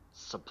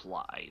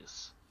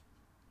supplies,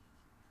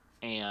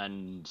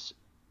 and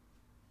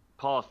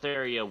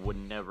Pautheria would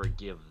never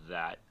give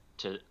that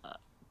to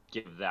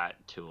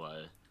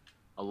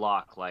a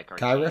lock like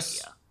Arcadia.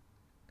 Kyrus?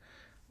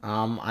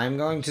 I'm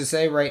going to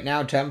say right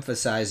now, to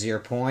emphasize your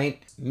point,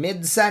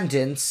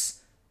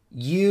 mid-sentence,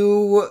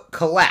 you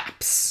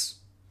collapse.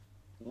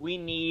 We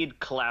need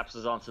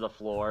collapses onto the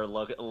floor.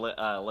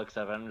 Looks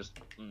at him, just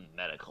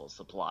medical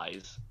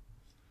supplies.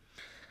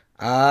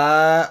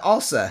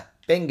 Also,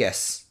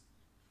 Bingus.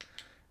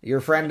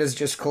 Your friend has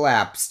just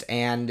collapsed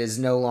and is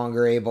no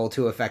longer able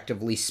to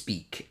effectively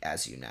speak,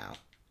 as you know,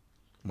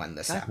 when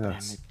this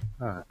happens.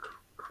 Oh,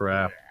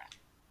 crap.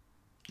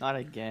 Not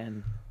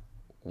again.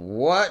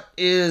 What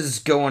is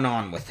going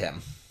on with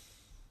him?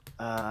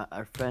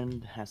 Our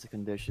friend has a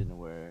condition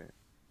where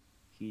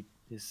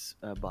his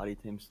body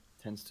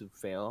tends to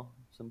fail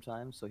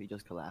sometimes, so he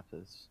just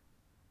collapses.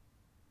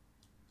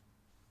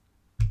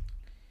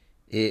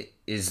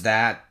 Is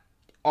that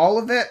all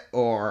of it,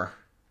 or?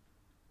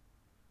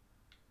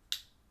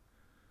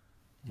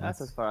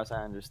 That's as far as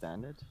I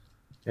understand it.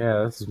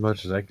 Yeah, that's as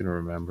much as I can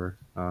remember,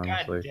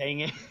 honestly. God dang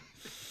it.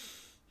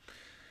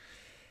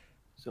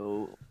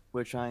 So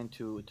we're trying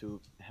to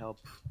help,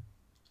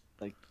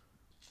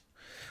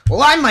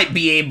 Well, I might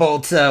be able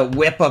to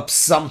whip up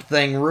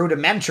something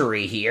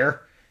rudimentary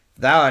here.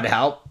 That would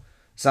help.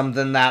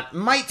 Something that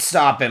might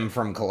stop him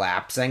from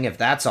collapsing, if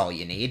that's all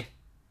you need.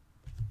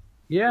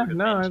 Yeah,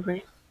 no, I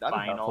think That'd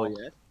be Final.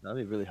 helpful, yeah. That'd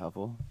be really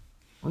helpful.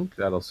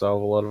 that'll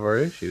solve a lot of our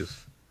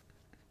issues.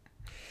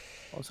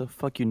 Also,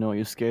 fuck you, no,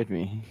 you scared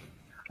me.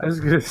 I was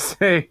gonna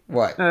say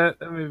What? that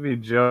made me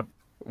jump.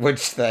 Which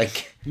thing?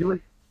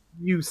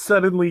 You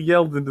suddenly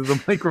yelled into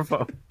the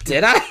microphone.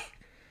 Did I?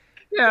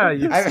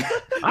 Yeah,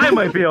 I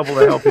might be able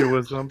to help you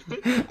with something.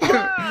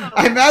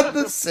 I'm at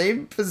the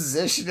same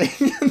positioning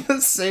and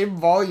the same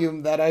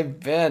volume that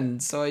I've been,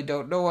 so I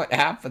don't know what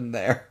happened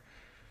there.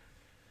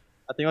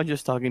 I think I was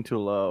just talking too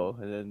low,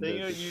 and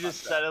then You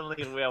just suddenly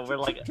we're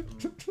like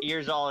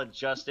ears all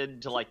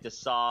adjusted to like the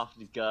soft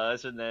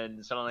Gus, and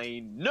then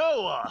suddenly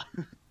Noah.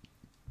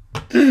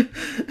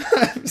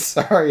 I'm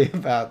sorry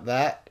about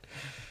that.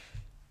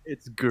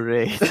 it's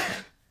great.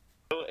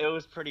 It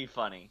was pretty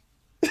funny.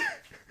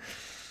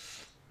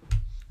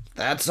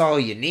 That's all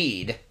you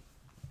need.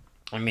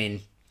 I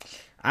mean,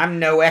 I'm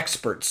no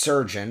expert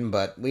surgeon,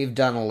 but we've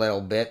done a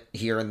little bit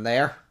here and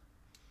there.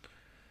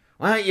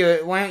 Why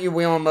don't you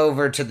wheel him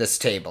over to this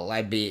table?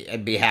 I'd be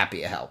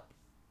happy to help.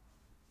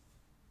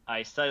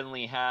 I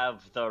suddenly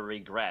have the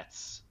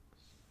regrets.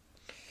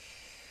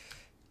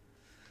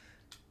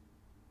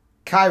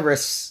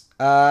 Kyrus,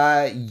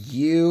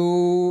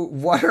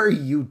 what are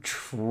you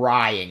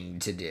trying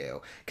to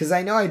do? Because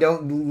I know I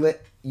don't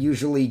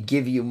usually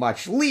give you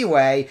much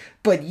leeway,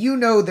 but you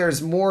know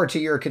there's more to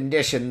your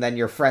condition than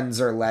your friends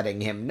are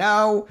letting him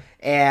know,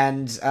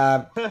 and,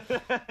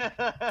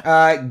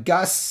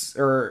 Gus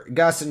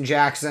and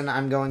Jackson,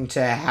 I'm going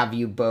to have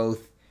you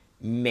both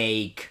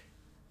make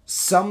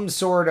some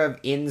sort of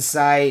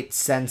insight,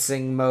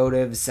 sensing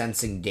motive,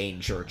 sensing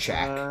danger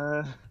check.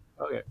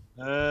 Okay.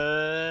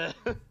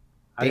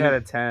 I Bing- got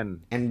a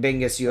 10. And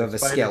Bingus, you have a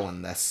Spider- skill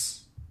in this.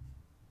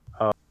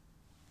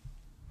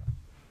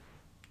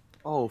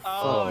 Oh, fuck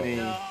Oh me.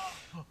 no!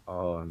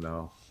 Oh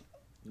no.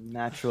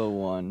 Natural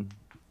one.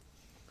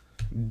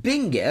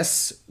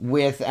 Bingus,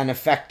 with an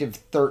effective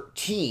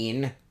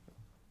 13,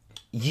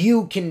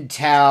 you can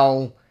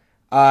tell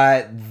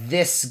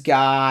this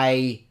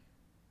guy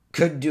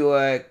could do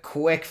a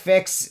quick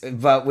fix,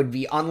 but would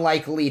be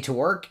unlikely to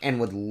work and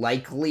would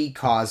likely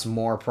cause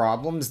more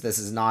problems. This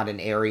is not an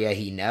area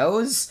he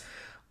knows.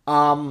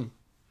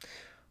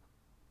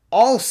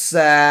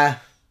 Also,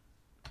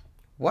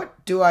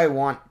 what do I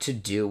want to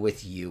do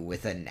with you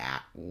with a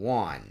nat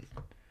 1?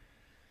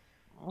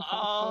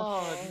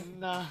 Oh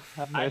no!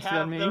 Have I mercy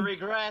have on me. the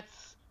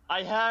regrets.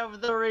 I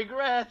have the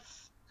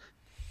regrets.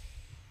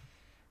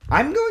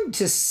 I'm going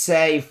to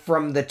say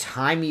from the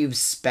time you've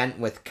spent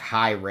with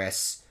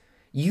Kyrus,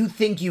 you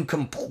think you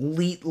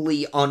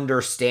completely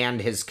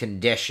understand his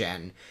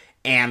condition,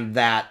 and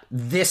that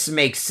this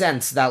makes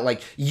sense that,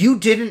 like, you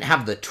didn't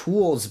have the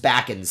tools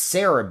back in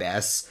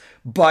Cerebus,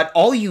 but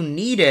all you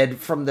needed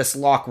from this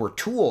lock were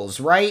tools,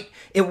 right?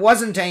 It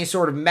wasn't any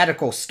sort of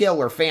medical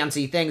skill or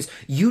fancy things.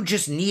 You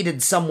just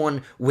needed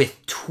someone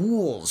with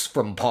tools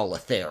from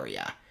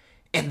Polytheria.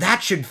 And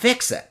that should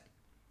fix it.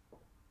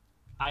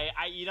 I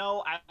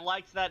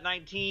liked that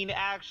 19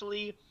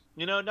 actually.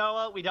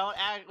 Noah, we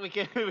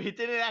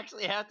didn't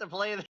actually have to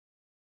play the.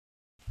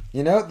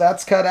 You know,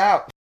 that's cut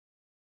out.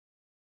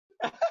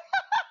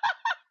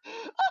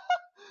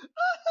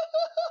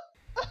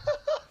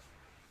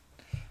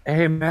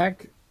 Hey,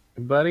 Mac,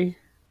 buddy.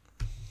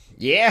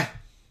 Yeah.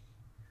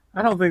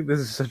 I don't think this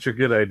is such a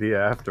good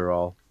idea after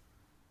all.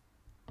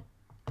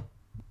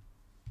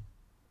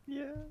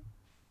 Yeah.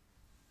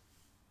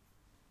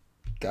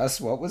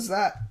 Gus, what was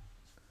that?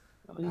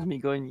 That was just me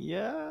going,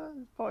 yeah,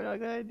 it's probably not a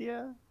good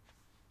idea.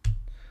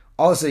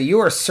 Also, you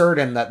are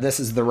certain that this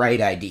is the right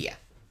idea.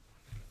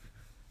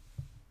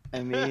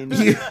 I mean,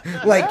 You,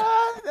 like,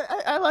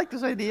 I like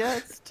this idea.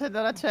 It's 10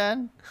 out of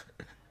 10.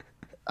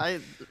 I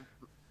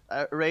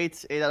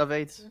rate 8 out of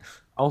 8.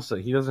 Also,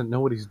 he doesn't know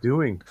what he's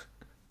doing.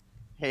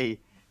 Hey,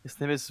 his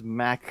name is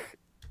Mac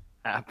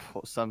App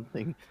or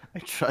something. I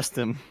trust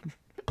him.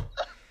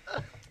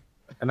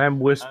 And I'm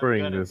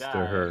whispering I'm gonna this to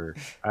die. her.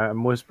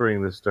 I'm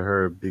whispering this to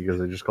her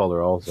because I just called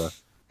her Elsa.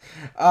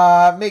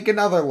 make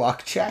another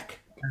luck check.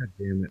 God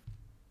damn it.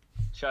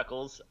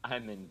 Chuckles,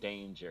 I'm in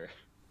danger.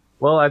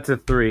 Well, that's a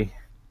 3.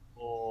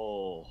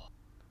 Oh.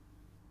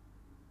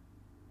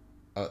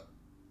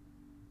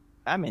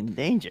 I'm in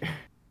danger.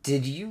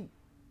 Did you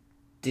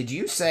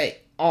say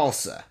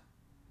Alsa?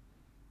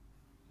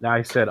 Now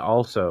I said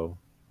also.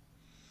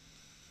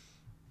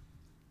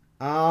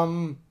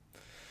 Um,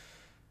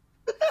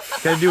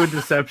 Can I do a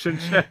deception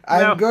check?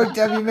 I'm now? going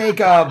to have you make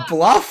a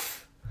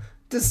bluff.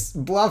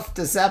 Bluff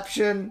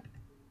deception.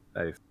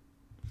 Nice.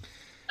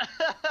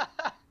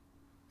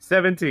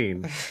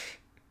 17.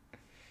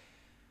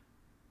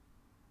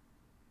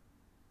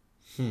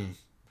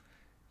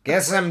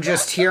 Guess I'm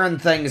just hearing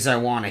things I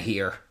want to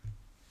hear.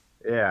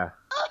 Yeah.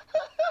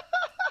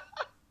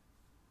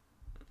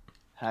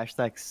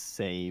 Hashtag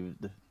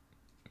saved.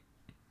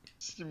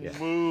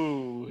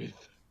 Smooth.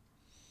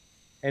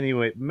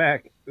 Anyway,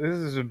 Mac, this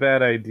is a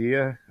bad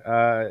idea.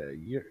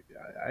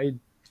 I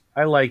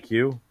like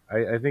you.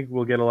 I think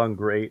we'll get along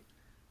great,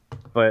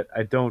 but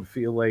I don't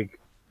feel like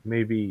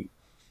maybe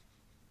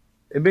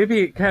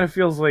maybe it kind of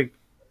feels like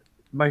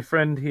my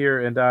friend here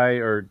and I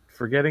are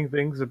forgetting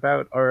things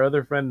about our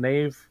other friend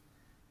Nave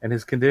and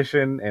his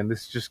condition, and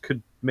this just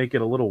could make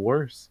it a little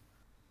worse.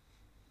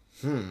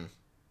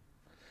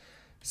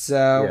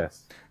 So,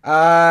 Yes.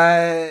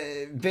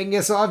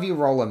 Bingus, I'll have you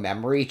roll a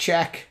memory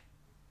check.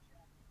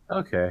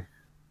 Okay.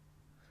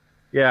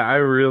 Yeah, I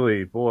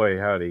really, boy,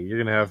 howdy, you're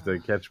gonna have to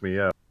catch me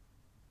up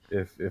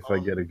if I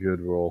get a good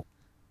roll.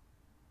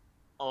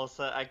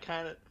 Also, I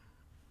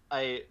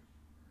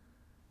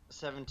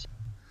 17.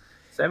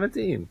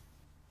 17.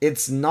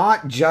 It's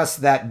not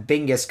just that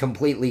Bingus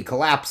completely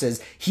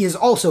collapses, he is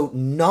also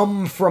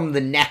numb from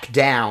the neck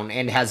down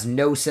and has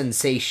no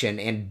sensation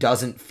and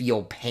doesn't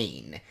feel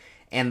pain,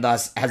 and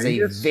thus has a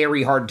Bingus?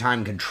 very hard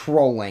time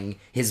controlling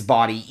his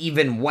body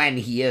even when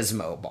he is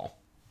mobile.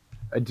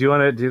 Do you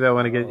want to do that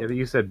one again?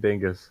 You said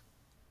Bingus.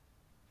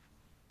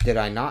 Did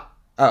I not?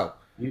 Oh.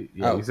 You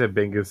said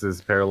Bingus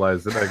is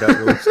paralyzed, and I got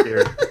really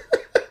scared.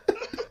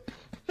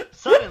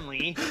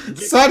 Suddenly,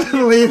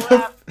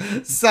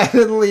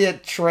 suddenly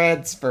it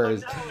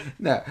transfers.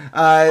 No.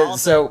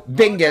 So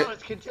Bingus.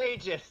 it's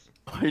contagious.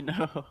 I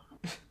know.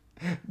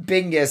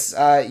 Bingus,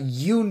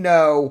 you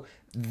know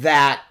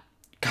that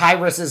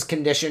Kyrus's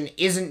condition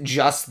isn't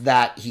just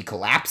that he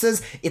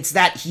collapses, it's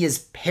that he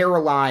is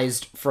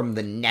paralyzed from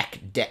the neck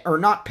down. Or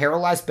not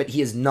paralyzed, but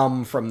he is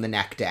numb from the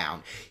neck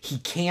down. He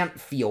can't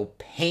feel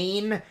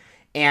pain,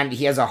 and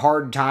he has a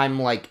hard time,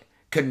 like,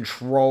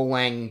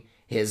 controlling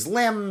his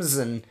limbs,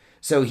 and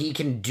so he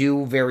can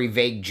do very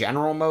vague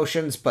general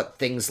motions, but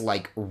things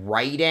like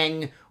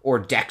writing or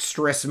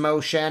dexterous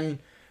motion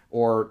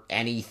or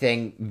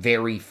anything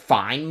very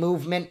fine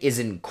movement is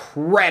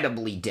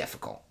incredibly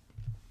difficult.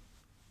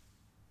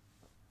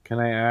 Can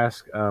I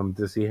ask,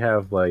 does he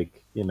have,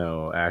 like,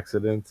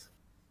 accidents?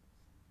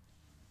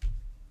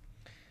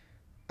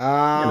 You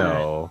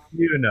know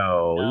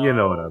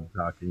what I'm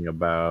talking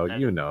about.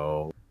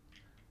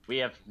 We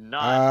have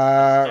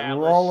not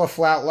Roll a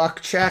flat luck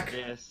check.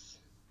 this.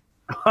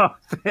 Oh,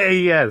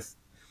 hey, yes.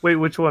 Wait,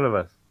 which one of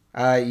us?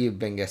 You,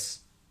 Bingus.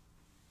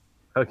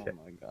 Okay, Oh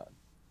my god.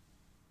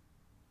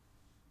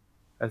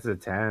 that's a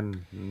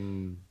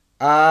 10.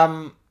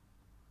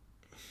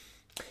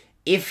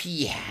 If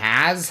he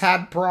has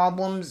had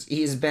problems,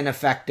 he's been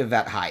effective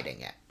at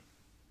hiding it.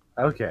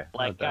 Okay.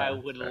 Like I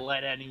would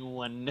let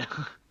anyone know.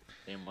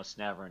 They must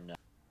never know.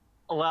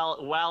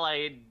 Well, while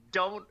I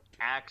don't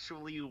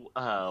actually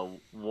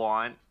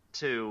want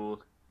to,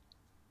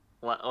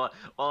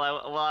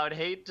 I would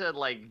hate to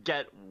like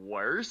get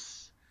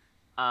worse.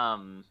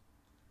 I'm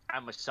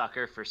a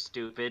sucker for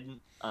stupid.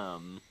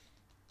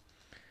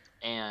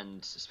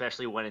 And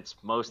especially when it's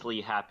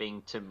mostly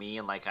happening to me,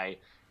 and like when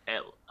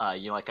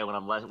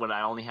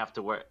I only have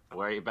to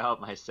worry about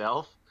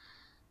myself.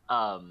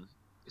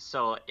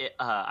 So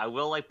I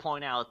will like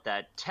point out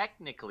that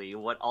technically,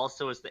 what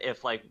also is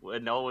if like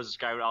when Noah was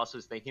describing, also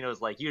was thinking it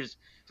was like you just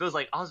feels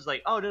like I was just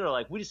like, oh no,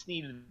 like we just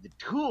needed the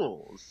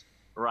tools,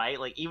 right?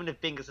 Like even if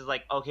Bingus is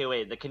like, okay,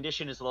 wait, the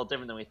condition is a little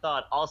different than we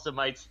thought, also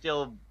might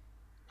still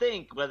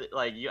think whether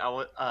like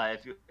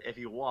if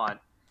you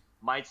want,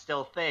 might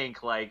still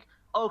think like,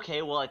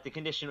 okay, well like the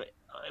condition.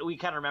 We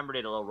kind of remembered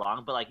it a little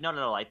wrong, but like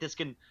no, like this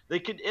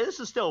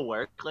will still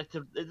work. Like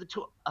the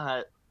tool,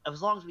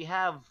 as long as we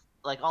have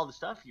like all the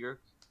stuff here,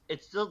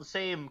 it's still the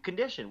same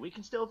condition. We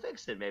can still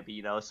fix it,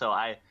 maybe, So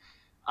I'd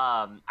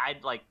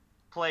like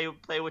play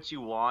what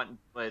you want,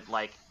 but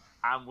like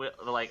I'm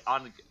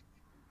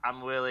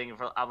willing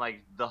for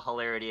like the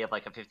hilarity of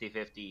like a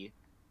 50-50,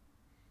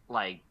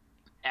 like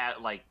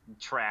like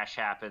trash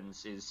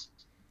happens is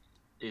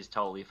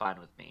totally fine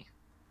with me.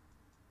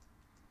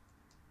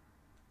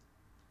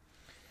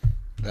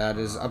 That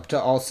is up to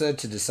Elsa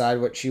to decide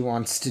what she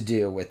wants to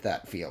do with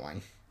that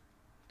feeling.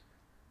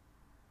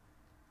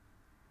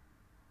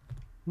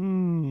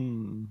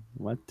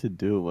 What to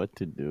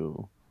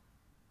do?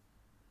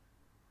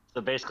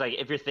 So basically, like,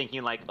 if you're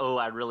thinking like, oh,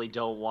 I really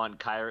don't want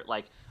Kyra,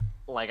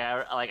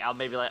 I'll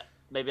maybe I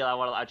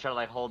try to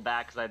like hold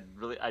back because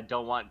I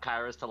don't want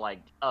Kyrus to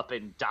like up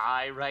and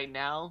die right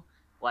now.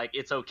 Like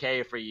it's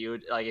okay for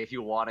you, like if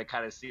you want to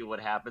kind of see what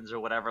happens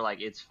or whatever,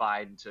 like it's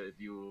fine to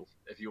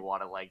if you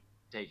want to like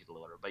take it a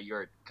little bit, but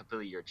you're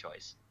completely your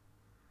choice.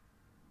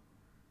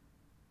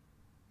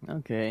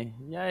 Okay.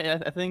 Yeah,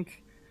 I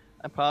think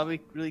I'm probably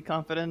really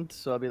confident,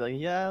 so I'll be like,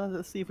 yeah,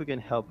 let's see if we can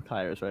help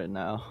Kyrus right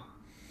now.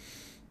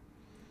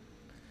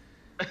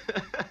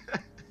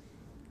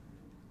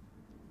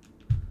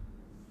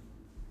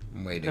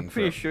 I'm waiting. I'm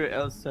pretty sure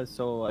Elsa's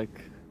so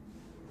like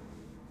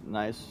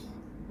nice,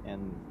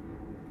 and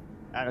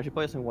I don't know, she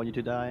probably doesn't want you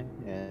to die,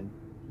 and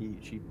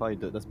she probably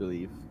does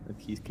believe that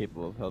he's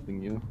capable of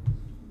helping you.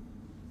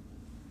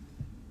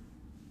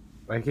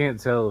 I can't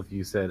tell if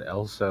you said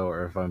Elsa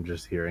or if I'm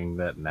just hearing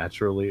that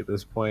naturally at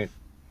this point.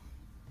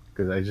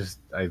 Because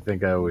I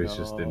think I always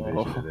just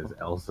envision it as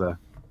Elsa.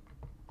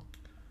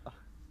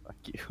 Fuck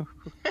you.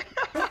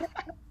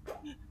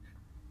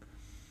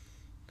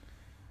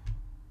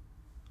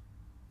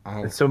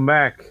 Oh, So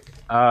Mac,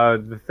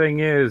 the thing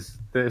is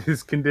that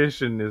his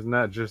condition is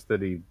not just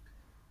that he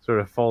sort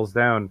of falls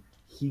down.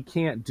 He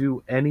can't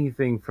do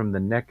anything from the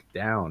neck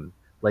down,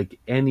 like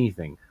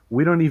anything.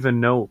 We don't even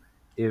know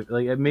if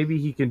like maybe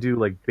he can do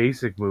like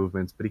basic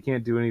movements, but he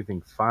can't do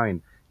anything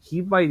fine.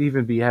 He might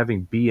even be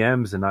having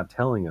BMs and not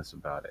telling us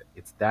about it.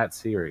 It's that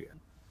serious.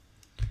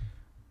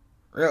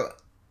 really?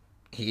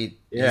 He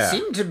Yeah.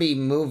 seemed to be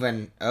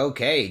moving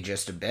okay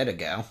just a bit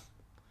ago.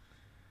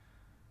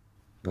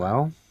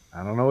 Well,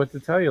 I don't know what to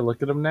tell you.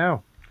 Look at him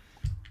now.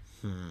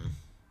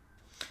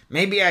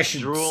 Maybe I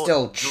should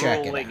still check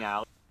it drooling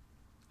out.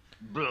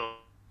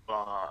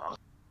 out.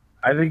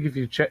 I think if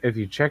you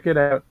check it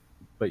out,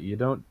 but you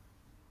don't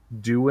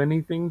do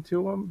anything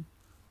to him,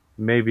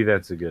 maybe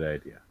that's a good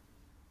idea.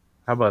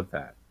 How about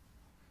that?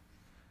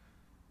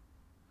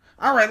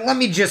 All right, let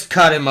me just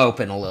cut him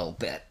open a little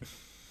bit.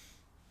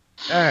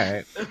 All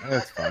right,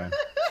 that's fine.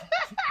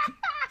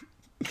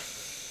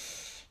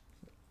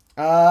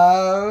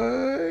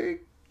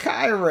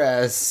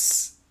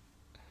 Kyrus.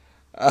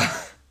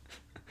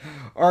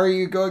 Are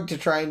you going to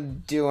try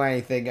and do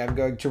anything? I'm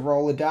going to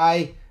roll a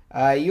die.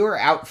 You are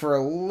out for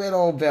a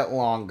little bit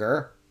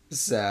longer,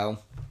 so.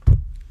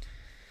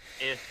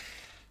 If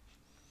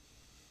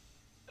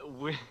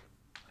we,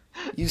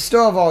 You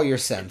still have all your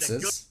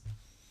senses.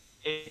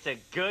 it's a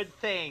good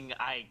thing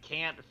I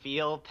can't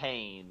feel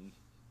pain.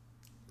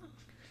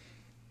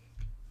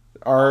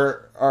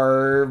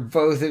 Are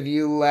both of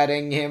you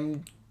letting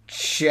him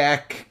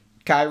check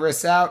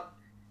Kyrus out?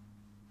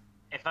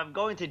 If I'm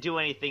going to do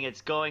anything,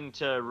 it's going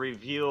to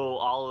review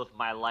all of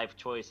my life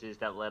choices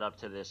that led up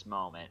to this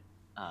moment.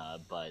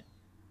 But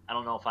I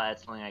don't know if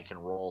that's something I can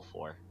roll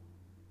for.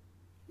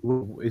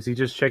 Is he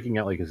just checking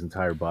out like his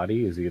entire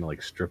body? Is he gonna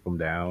like strip him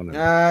down?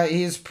 And...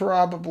 He's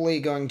probably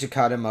going to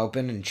cut him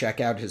open and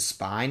check out his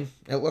spine,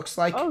 it looks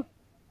like. Oh,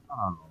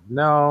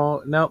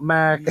 No,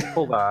 Mac,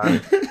 hold on.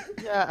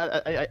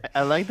 yeah,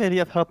 I like the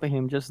idea of helping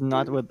him, just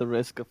not with the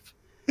risk of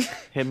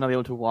him not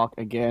able to walk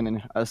again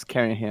and us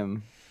carrying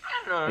him.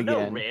 No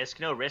Again. risk.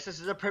 This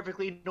is a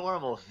perfectly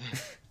normal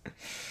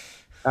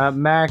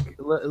thing. Mac,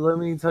 let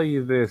me tell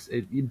you this: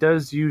 it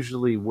does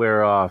usually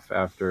wear off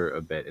after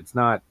a bit. It's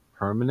not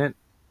permanent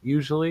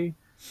usually,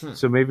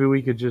 so maybe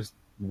we could just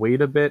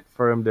wait a bit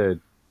for him to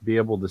be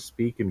able to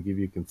speak and give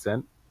you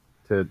consent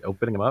to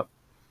opening him up.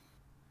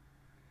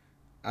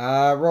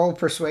 Roll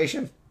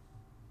persuasion.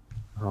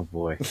 Oh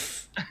boy,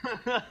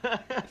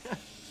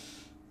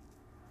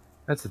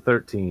 that's a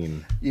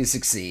 13. You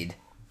succeed.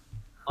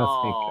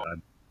 Oh, thank Oh.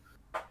 God.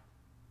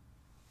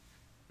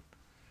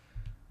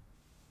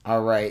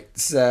 All right,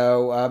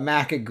 so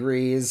Mac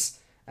agrees,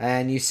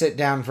 and you sit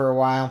down for a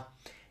while,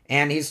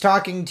 and he's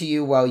talking to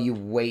you while you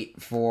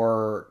wait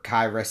for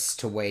Kyrus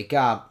to wake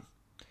up.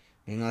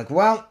 And you're like,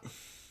 well,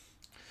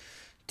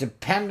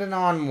 depending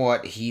on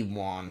what he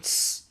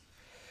wants.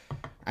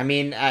 I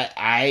mean,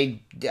 I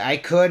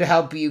could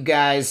help you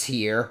guys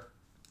here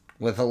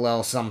with a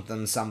little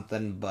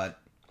something, but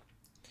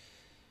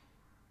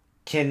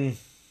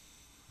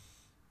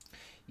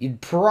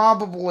you'd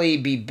probably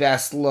be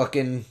best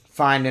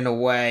finding a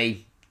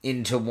way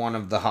into one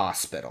of the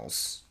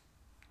hospitals.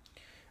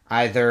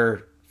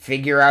 Either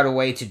figure out a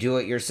way to do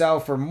it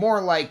yourself, or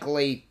more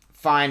likely,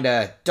 find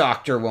a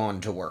doctor willing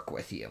to work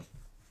with you.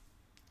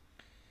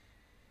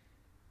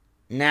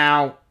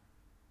 Now,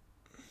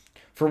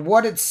 for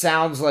what it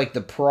sounds like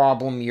the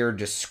problem you're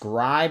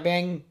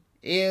describing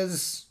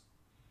is,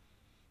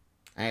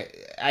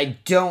 I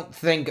don't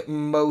think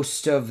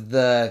most of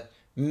the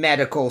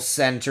medical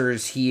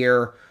centers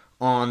here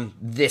on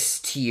this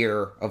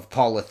tier of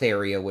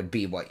Polytheria would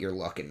be what you're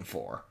looking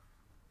for.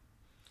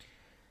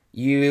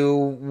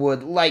 You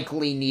would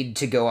likely need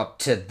to go up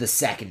to the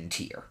second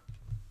tier.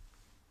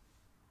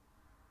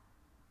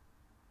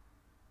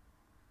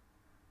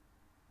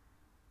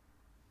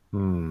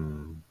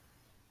 Do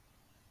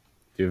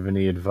you have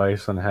any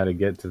advice on how to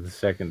get to the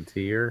second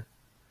tier?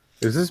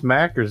 Is this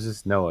Mac or is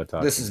this Noah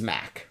talking? This is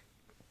Mac.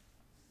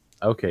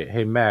 Okay,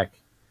 hey Mac,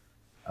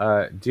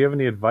 do you have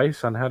any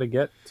advice on how to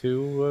get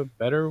to a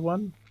better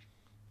one?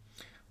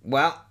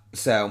 Well,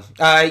 so,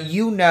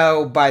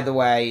 by the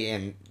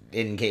way,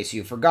 in case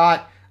you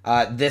forgot,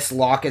 this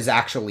lock is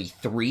actually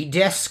 3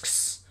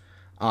 discs.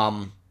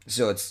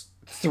 So it's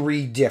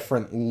 3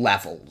 different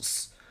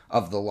levels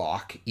of the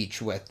lock,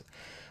 each with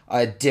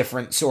a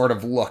different sort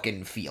of look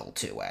and feel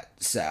to it.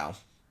 So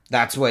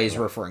that's what he's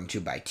referring to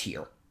by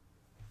tier.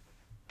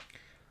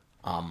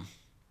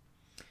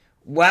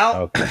 Well,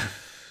 Okay.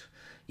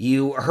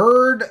 you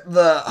heard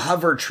the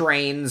hover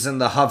trains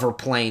and the hover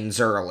planes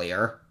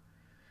earlier.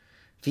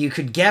 If you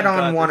could get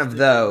on one of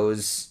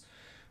those,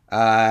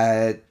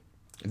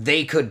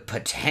 they could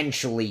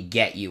potentially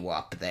get you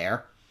up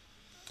there.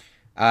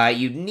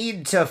 You'd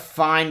need to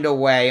find a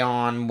way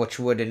on, which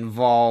would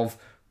involve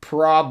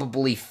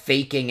probably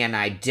faking an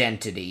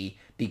identity,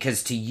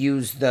 because to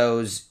use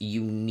those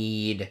you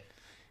need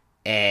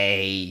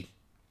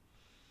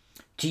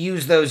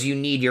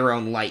your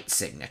own light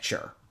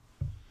signature.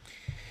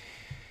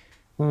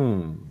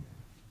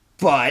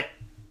 But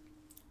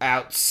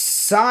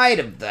outside outside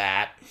of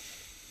that,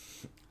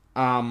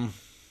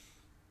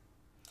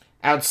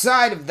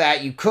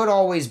 you could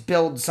always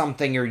build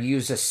something or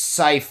use a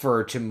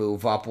cipher to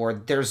move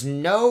upward. There's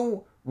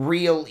no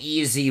real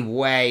easy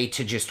way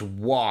to just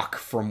walk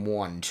from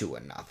one to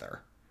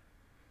another.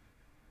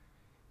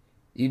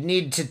 You'd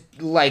need to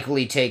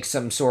likely take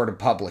some sort of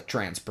public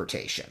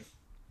transportation.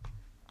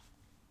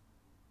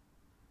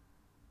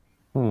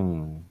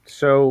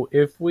 So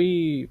if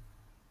we,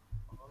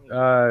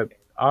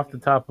 off the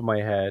top of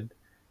my head,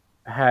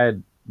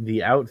 had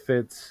the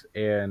outfits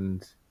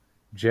and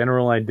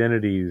general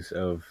identities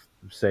of,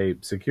 say,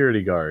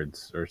 security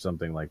guards or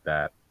something like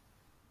that,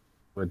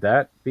 would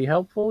that be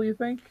helpful, you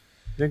think?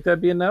 Think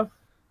that'd be enough?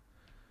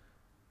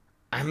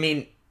 I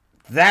mean,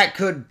 that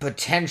could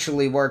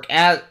potentially work.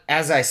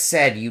 As I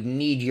said, you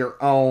need your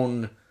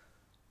own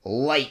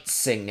light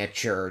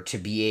signature to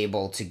be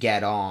able to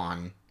get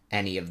on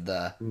any of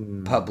the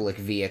public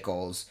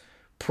vehicles,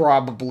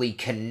 probably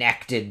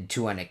connected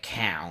to an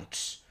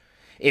account.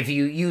 If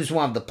you use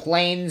one of the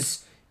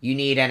planes, you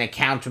need an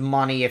account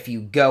money. If you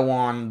go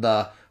on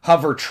the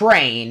hover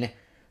train,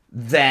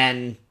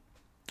 then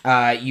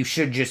you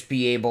should just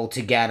be able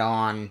to get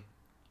on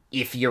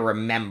if you're a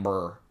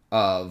member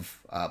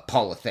of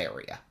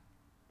Polytheria.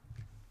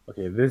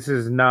 Okay, this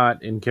is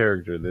not in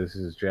character. This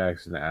is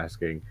Jackson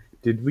asking,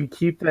 did we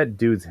keep that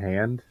dude's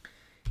hand?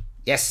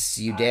 Yes,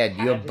 you did.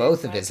 You have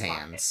both of his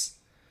hands.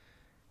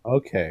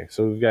 Okay,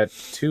 so we've got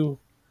two.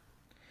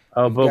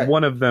 Oh, but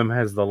one of them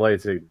has the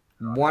light signature.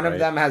 One of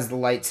them has the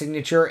light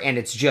signature, and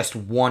it's just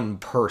one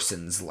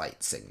person's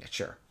light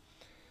signature.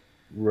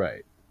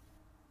 Right.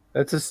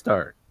 That's a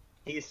start.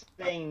 He's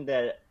saying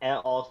that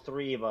all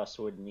three of us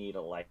would need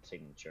a light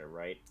signature,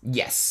 right?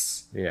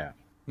 Yes. Yeah.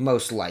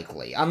 Most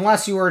likely.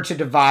 Unless you were to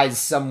devise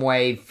some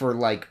way for,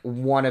 like,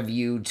 one of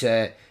you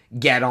to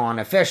get on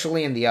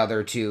officially and the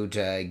other two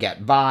to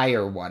get by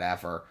or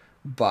whatever.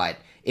 But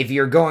if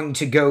you're going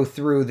to go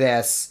through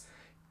this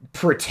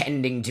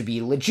pretending to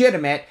be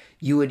legitimate,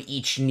 you would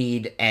each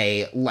need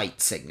a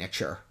light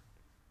signature.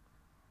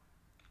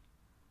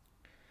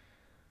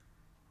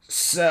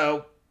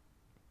 So,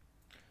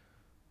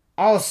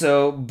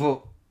 also,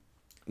 but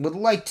would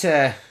like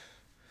to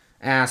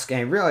ask, and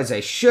I realize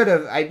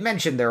I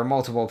mentioned there are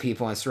multiple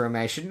people in this room,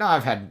 and I should not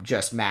have had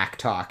just Mac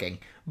talking,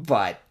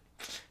 but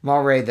I'm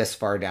already this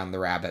far down the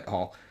rabbit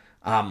hole.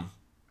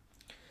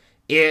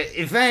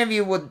 If any of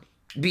you would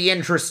be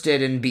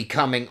interested in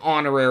becoming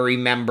honorary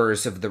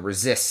members of the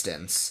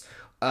Resistance,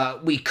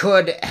 we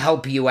could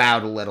help you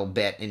out a little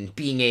bit in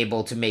being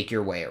able to make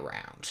your way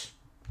around.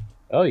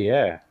 Oh,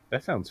 yeah.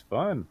 That sounds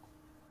fun.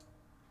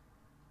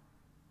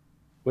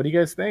 What do you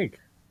guys think?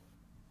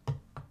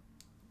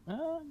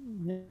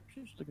 Yeah,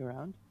 just look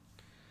around.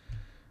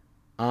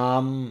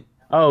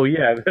 Oh,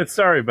 yeah.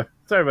 Sorry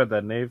about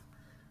that, Nave.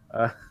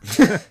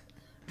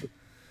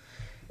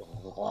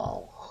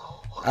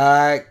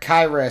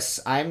 Kyrus,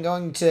 I'm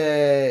going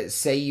to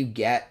say you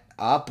get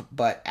up,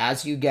 but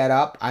as you get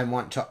up, I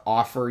want to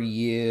offer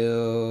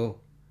you...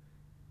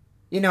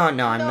 You know what?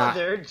 No, I'm not.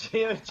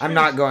 I'm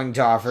not going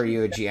to offer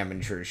you a GM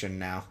intrusion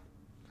now.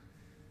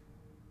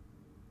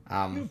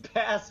 You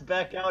pass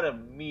back out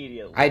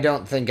immediately. I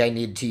don't think I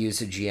need to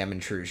use a GM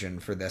intrusion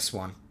for this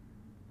one.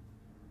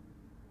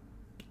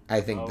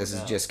 I think this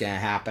is just going to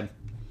happen.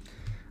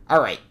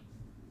 Alright.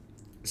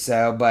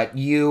 So, but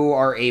you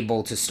are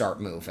able to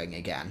start moving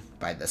again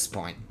by this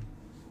point.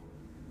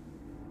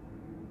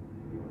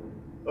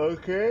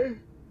 Okay.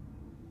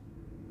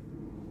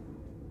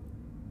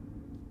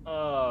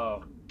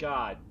 Oh,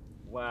 God.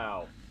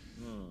 Wow.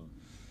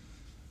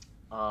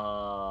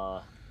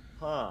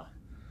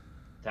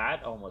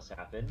 That almost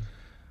happened.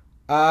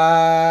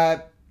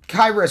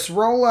 Kyrus,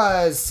 roll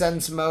a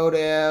sense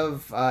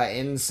motive,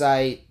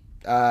 insight,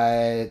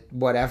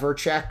 whatever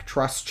check,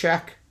 trust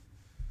check.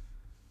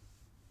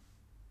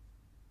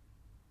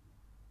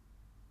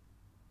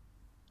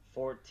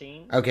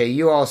 14. Okay,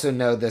 you also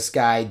know this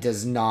guy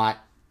does not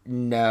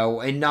know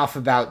enough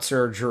about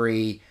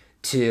surgery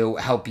to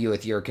help you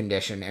with your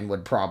condition and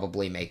would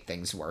probably make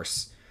things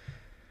worse.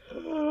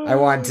 I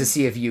wanted to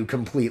see if you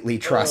completely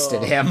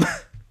trusted him.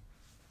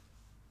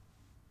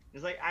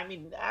 It's like, I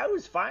mean, I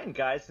was fine,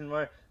 guys, and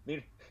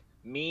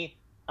me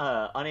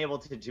unable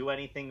to do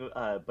anything,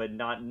 but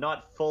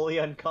not fully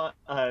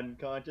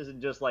unconscious,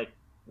 and just like,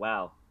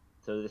 wow.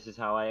 So that's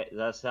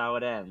how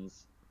it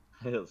ends.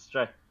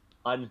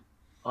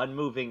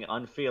 Unmoving,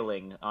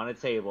 unfeeling, on a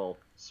table,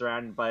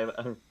 surrounded by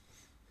the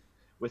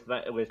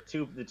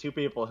two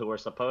people who were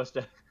supposed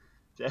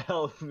to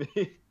help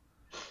me,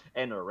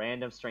 and a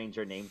random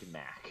stranger named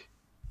Mac.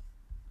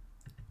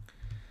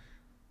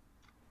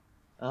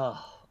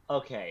 Oh,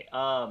 okay.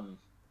 God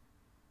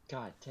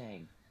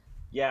dang.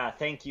 Yeah,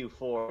 thank you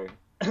for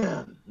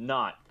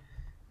not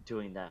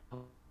doing that.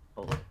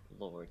 Oh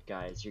Lord,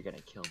 guys, you're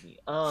gonna kill me.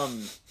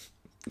 I'm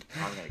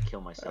gonna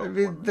kill myself. I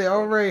mean, they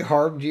already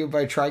harmed you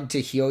by trying to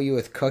heal you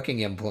with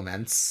cooking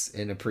implements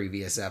in a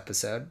previous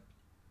episode.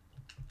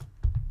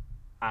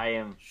 I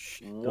am.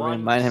 Don't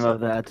remind him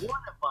of that.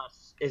 One of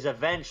us is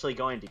eventually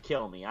going to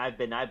kill me. I've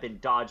been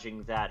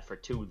dodging that for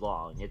too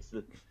long.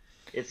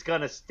 It's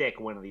gonna stick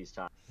one of these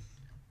times.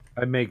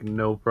 I make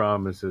no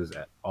promises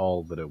at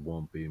all that it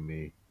won't be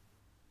me.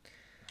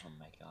 Oh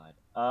my god.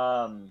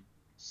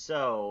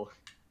 So,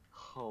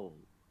 oh,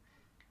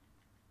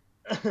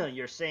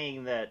 you're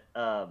saying that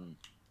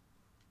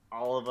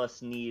all of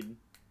us need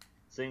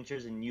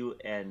signatures, and you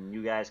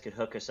guys could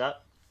hook us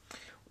up.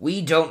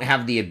 We don't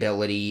have the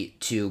ability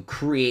to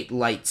create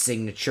light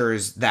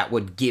signatures that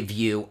would give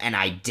you an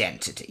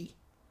identity,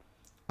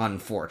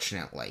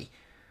 unfortunately.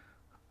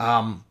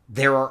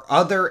 There are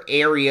other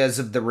areas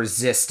of the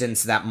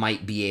resistance that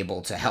might be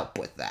able to help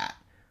with that.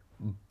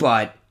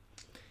 But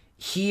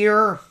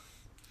here,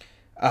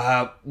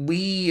 our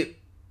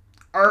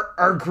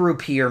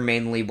group here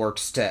mainly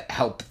works to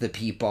help the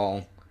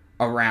people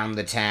around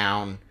the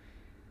town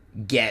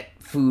get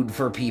food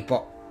for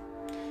people.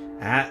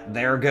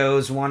 There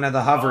goes one of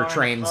the hover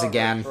trains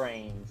again.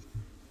 Trains.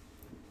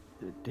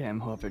 The damn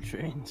hover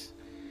trains.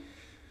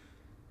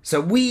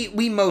 So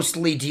we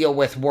mostly deal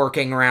with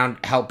working around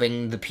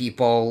helping the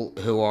people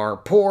who are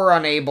poor,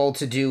 unable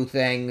to do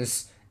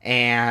things,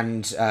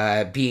 and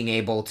being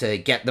able to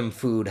get them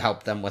food,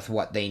 help them with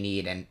what they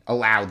need, and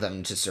allow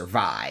them to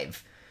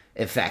survive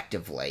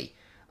effectively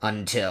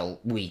until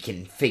we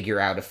can figure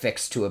out a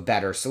fix to a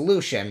better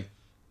solution.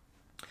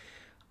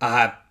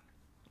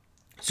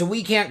 So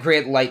we can't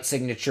create light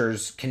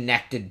signatures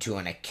connected to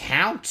an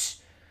account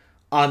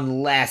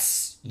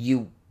unless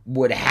you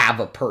would have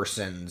a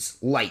person's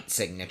light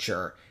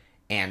signature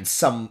and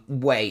some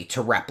way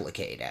to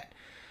replicate it.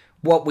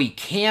 What we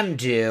can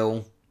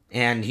do,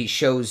 and he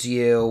shows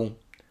you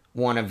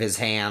one of his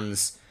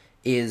hands,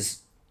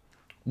 is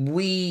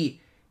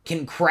we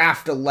can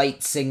craft a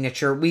light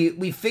signature.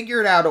 We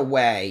figured out a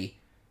way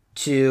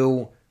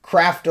to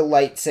craft a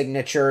light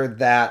signature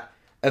that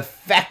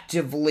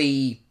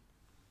effectively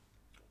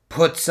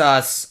puts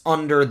us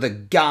under the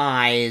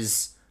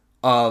guise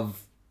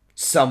of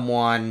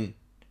someone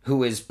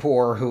who is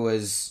poor, who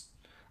is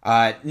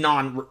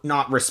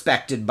not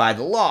respected by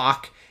the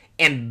lock,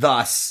 and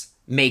thus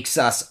makes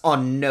us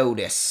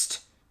unnoticed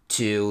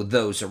to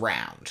those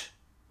around.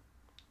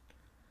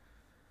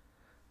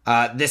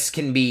 This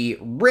can be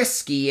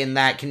risky, and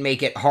that can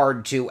make it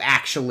hard to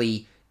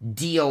actually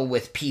deal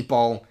with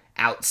people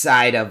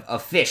outside of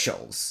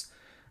officials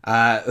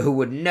who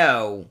would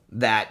know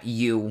that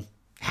you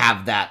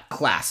have that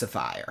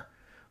classifier.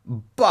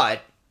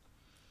 But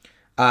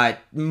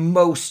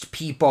most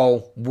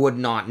people would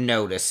not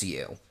notice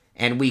you,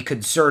 and we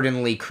could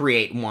certainly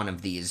create one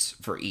of these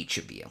for each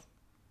of you.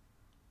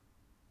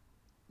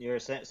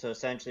 So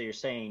essentially, you're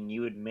saying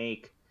you would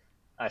make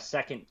a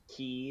second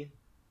key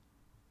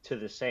to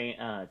the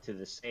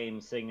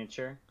same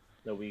signature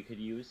that we could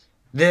use.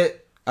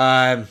 What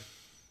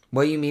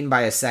do you mean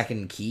by a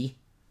second key?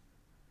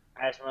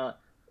 I just want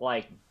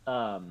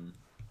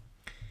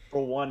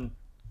for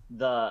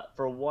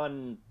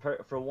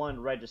one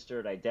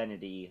registered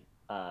identity,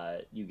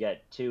 you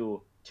get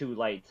two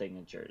light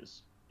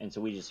signatures, and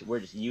so we're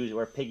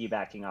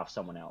piggybacking off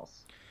someone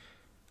else.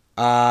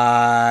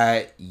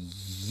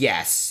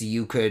 Yes,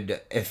 you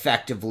could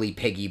effectively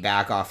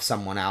piggyback off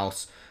someone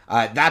else.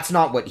 That's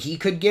not what he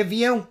could give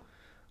you,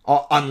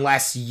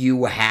 unless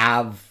you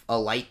have a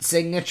light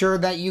signature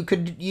that you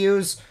could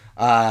use.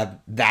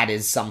 That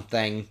is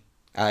something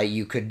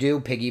you could do,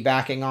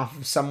 piggybacking off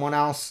of someone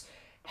else.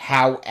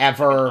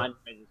 However,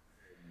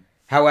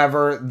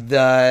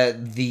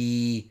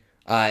 the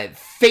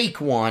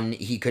fake one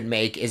he could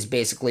make is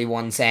basically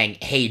one saying,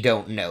 "Hey,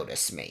 don't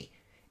notice me."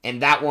 And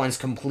that one's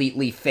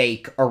completely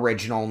fake,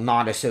 original,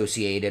 not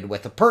associated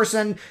with a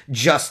person,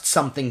 just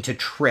something to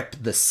trip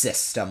the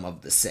system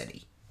of the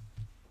city.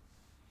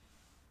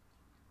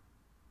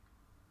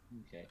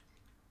 Okay.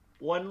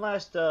 One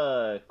last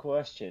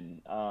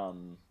question.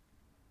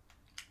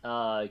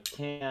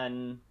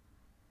 Can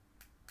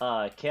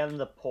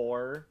the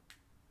poor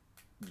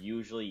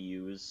usually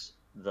use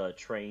the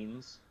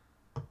trains?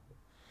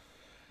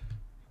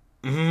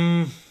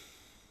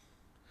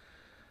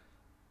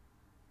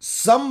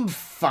 Some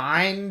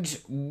find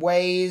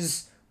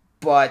ways,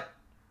 but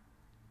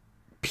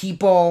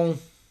people...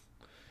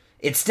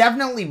 It's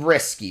definitely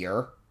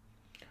riskier.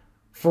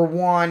 For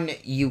one,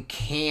 you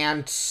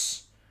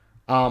can't...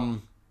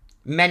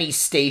 many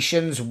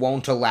stations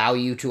won't allow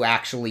you to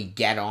actually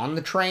get on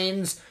the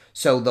trains,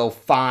 so they'll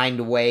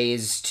find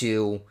ways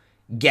to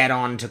get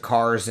onto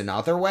cars in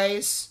other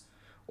ways,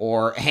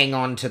 or hang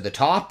on to the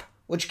top,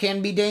 which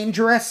can be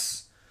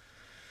dangerous.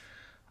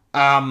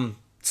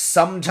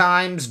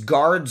 Sometimes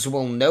guards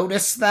will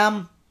notice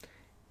them,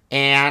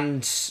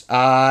 and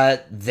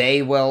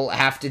they will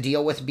have to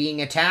deal with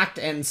being attacked,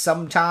 and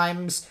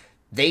sometimes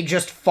they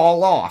just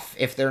fall off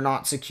if they're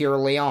not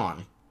securely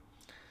on.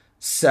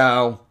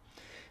 So,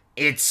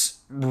 it's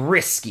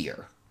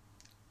riskier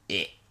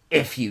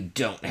if you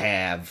don't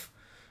have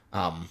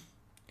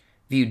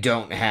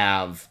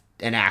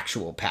an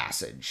actual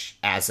passage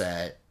as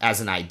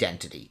an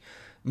identity.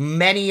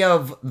 Many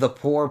of the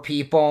poor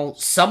people,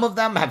 some of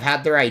them have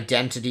had their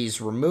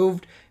identities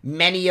removed,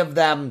 many of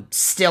them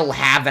still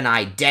have an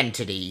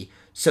identity,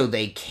 so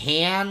they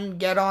can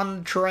get on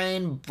the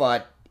train,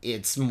 but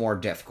it's more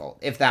difficult,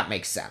 if that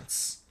makes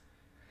sense.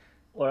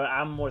 What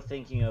I'm more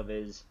thinking of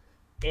is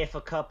if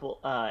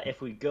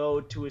if we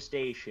go to a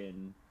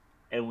station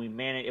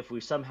and if we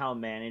somehow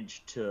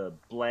manage to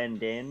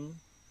blend in,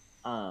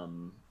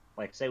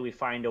 like say we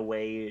find a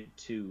way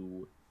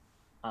to,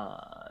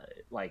 uh,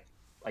 like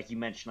you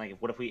mentioned, like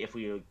what if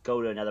we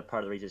go to another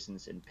part of the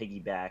resistance and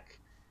piggyback,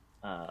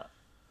 uh,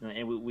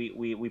 and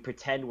we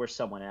pretend we're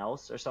someone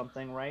else or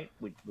something, right?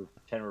 We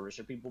pretend we're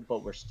richer people,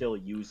 but we're still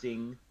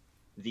using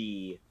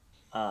the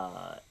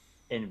uh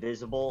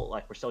invisible,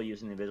 like we're still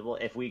using the invisible.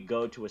 If we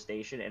go to a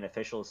station and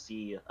officials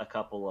see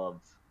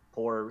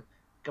poor a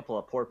couple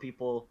of poor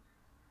people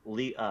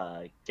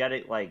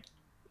getting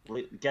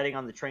getting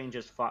on the train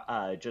just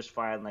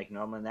fine, like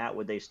normal, and that,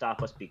 would they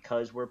stop us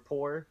because we're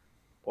poor,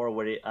 or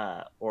would it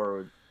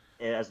or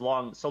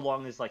so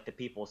long as like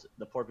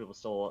the poor people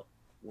still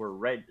were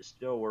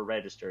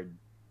registered,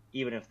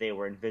 even if they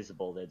were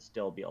invisible, they'd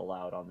still be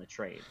allowed on the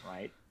train,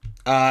 right?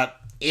 Uh,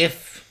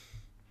 if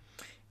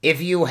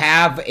you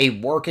have a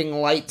working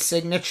light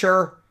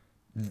signature,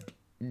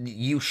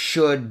 you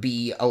should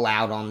be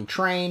allowed on the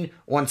train.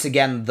 Once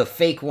again, the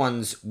fake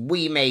ones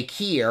we make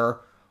here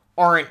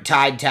aren't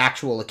tied to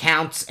actual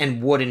accounts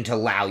and wouldn't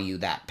allow you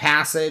that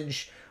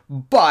passage,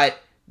 but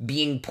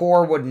being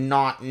poor would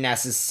not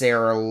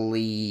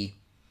necessarily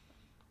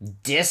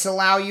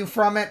disallow you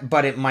from it,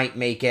 but it might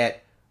make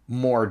it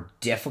more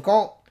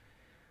difficult.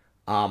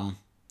 Um,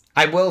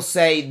 I will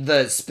say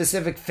the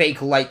specific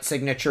fake light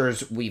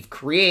signatures we've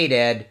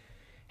created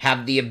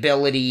have the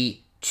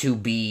ability to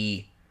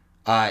be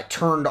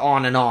turned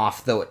on and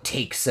off, though it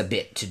takes a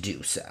bit to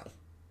do so.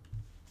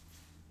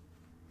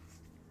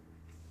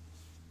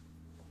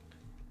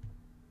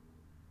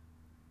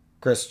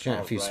 Christian,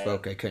 if you Alright.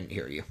 spoke, I couldn't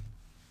hear you.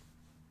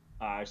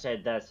 I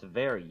said that's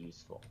very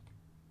useful.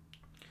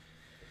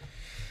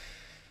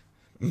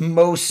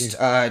 Most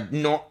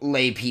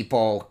lay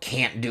people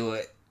can't do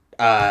it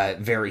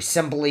very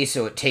simply,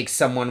 so it takes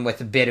someone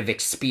with a bit of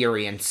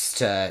experience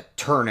to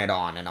turn it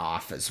on and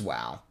off as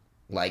well.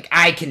 Like,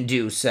 I can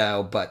do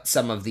so, but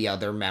some of the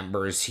other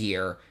members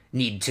here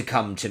need to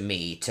come to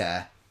me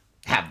to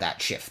have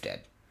that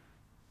shifted.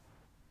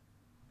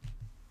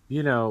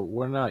 You know,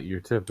 we're not your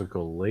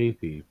typical lay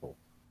people.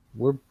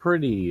 We're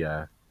pretty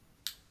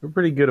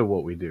good at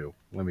what we do.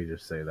 Let me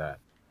just say that.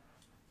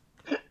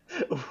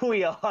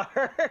 We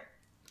are.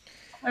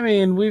 I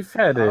mean, we've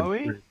had Are a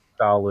we? pretty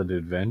solid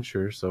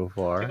adventure so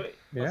far.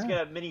 Let's Yeah.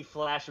 get a mini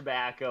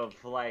flashback of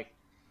like,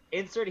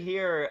 insert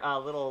here a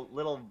little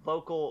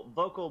vocal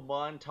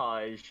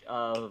montage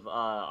of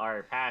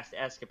our past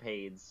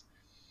escapades,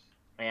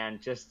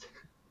 and just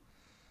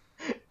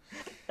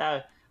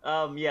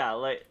yeah,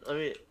 like let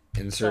me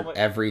Insert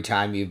every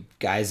time you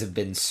guys have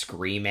been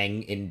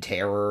screaming in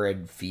terror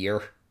and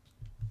fear.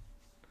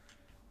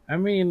 I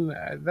mean,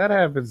 that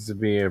happens to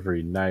me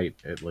every night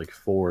at like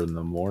 4 in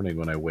the morning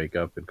when I wake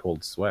up in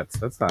cold sweats.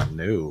 That's not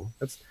new.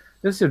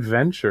 This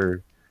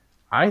adventure,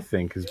 I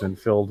think, has been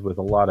filled with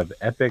a lot of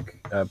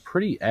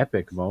pretty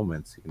epic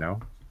moments. You know.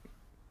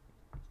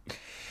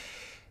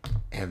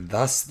 And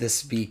thus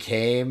this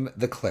became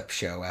the Clip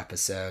Show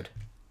episode.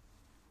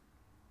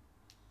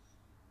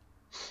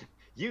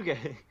 you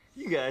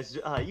guys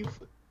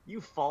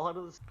you fall out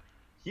of this.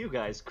 You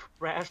guys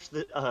crash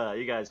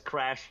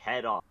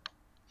head on.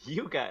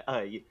 You guys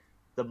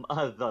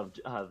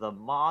the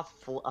moth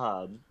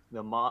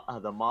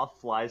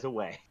flies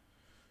away.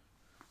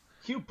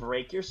 You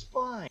break your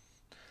spine.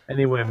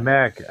 Anyway,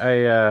 Mac,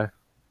 I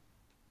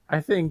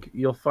think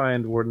you'll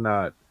find we're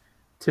not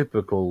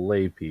typical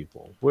lay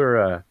people.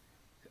 We're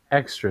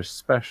extra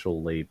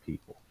special lay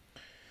people.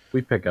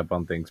 We pick up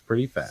on things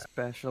pretty fast.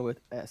 Special with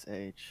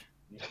SH.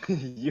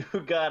 You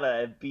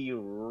gotta be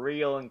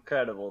real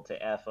incredible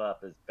to F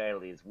up as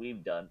badly as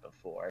we've done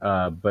before.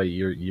 But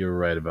you're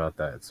right about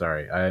that.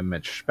 Sorry, I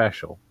meant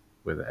special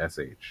with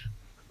sh.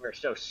 We're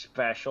so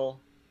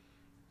special.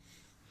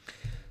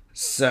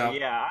 So,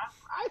 Yeah,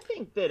 I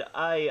think that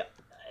why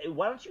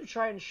don't you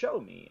try and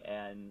show me?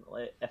 And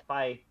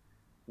why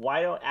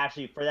don't,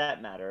 actually, for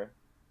that matter,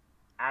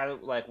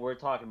 we're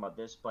talking about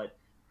this, but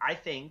I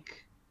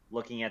think,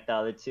 looking at the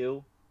other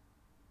two,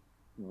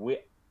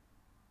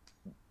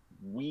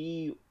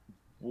 we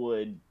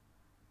would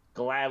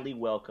gladly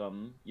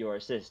welcome your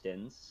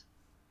assistance,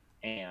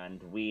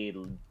 and we'd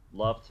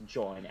love to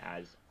join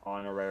as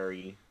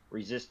honorary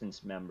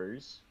resistance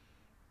members.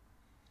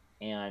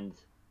 And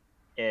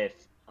if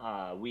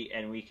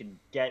we could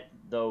get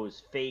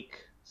those fake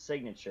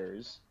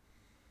signatures,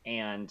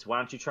 and why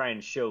don't you try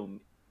and show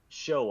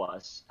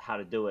us how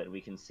to do it?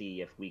 We can see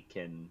if we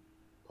can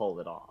pull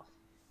it off.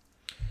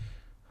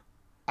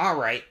 all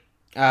right.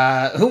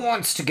 Who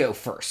wants to go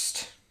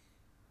first?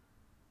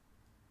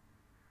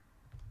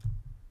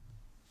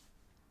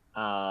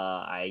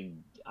 I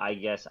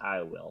guess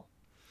I will.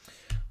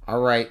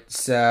 All right.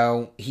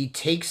 So he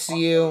takes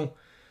you.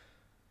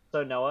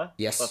 So Noah,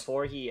 Yes.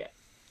 before he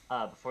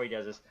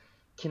does this,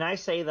 can I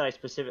say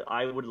that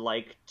I would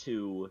like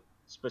to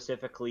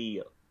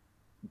specifically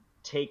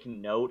take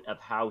note of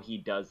how he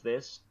does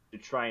this to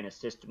try and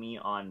assist me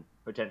on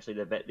potentially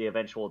the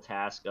eventual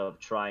task of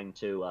trying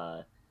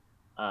to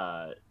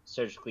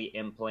surgically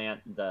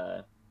implant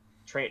the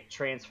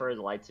transfer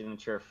the light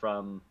signature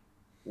from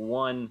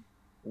one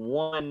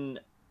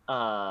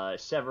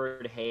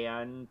severed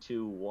hand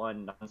to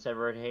one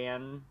non-severed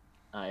hand,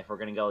 if we're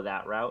gonna go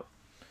that route.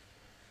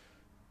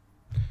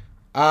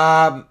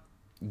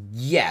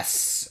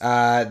 Yes,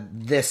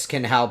 this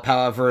can help.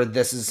 However,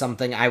 this is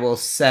something I will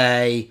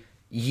say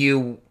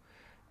you,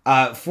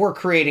 for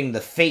creating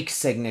the fake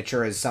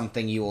signature is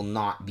something you will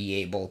not be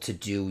able to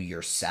do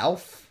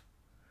yourself.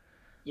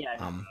 Yeah,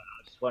 I was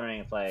just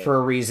wondering if for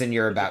a reason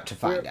you're about to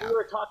find out.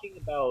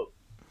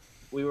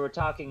 We were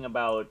talking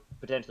about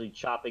potentially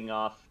chopping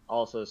off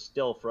also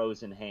still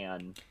frozen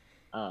hand.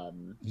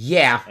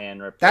 Yeah,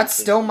 and that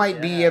still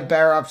might be a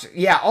better option.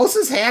 Yeah,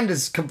 Ulsa's hand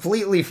is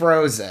completely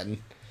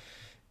frozen.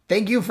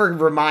 Thank you for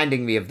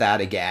reminding me of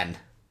that again.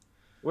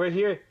 We're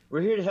here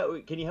to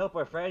help. Can you help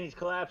our friend? He's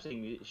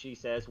collapsing, she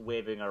says,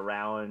 waving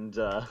around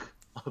a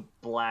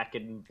black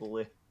and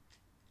blue.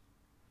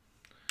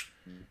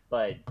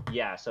 But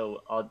yeah,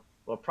 so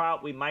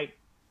we might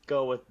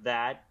go with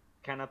that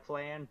kind of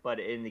plan.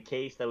 But in the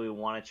case that we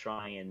want to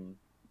try and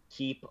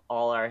keep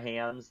all our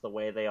hands the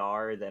way they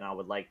are, then I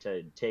would like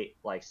to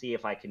see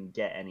if I can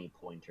get any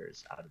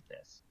pointers out of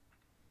this.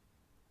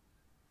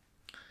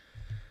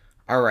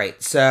 All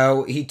right,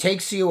 so he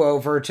takes you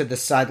over to the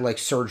side,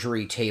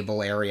 surgery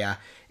table area,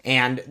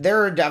 and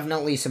there are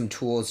definitely some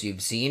tools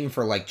you've seen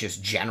for,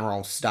 just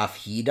general stuff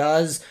he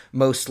does,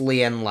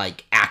 mostly in,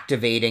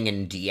 activating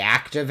and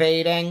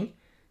deactivating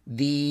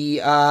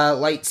the,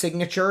 light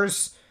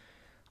signatures,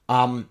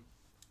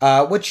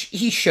 which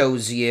he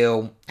shows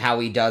you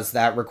how he does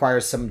that.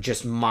 Requires some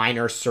just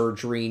minor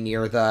surgery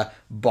near the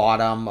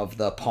bottom of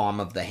the palm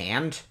of the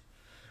hand.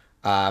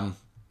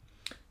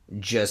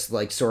 Just,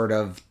 sort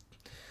of...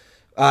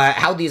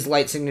 how these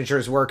light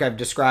signatures work, I've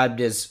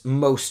described as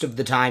most of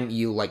the time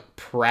you,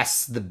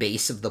 press the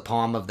base of the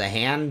palm of the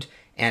hand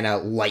and a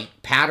light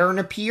pattern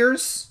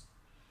appears.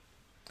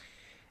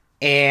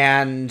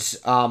 And,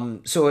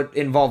 so it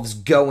involves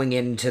going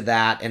into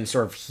that and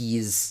sort of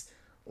he's,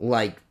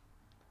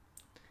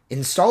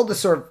 installed a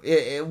sort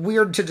of,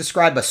 weird to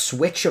describe, a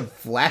switch of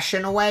flesh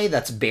in a way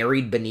that's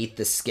buried beneath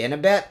the skin a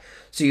bit.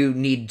 So you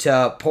need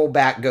to pull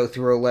back, go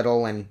through a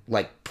little, and,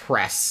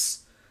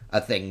 press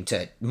a thing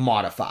to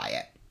modify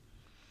it.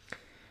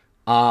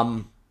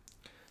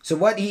 So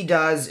what he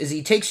does is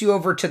he takes you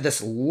over to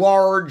this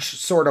large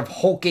sort of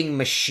hulking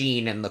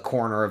machine in the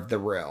corner of the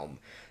room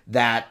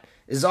that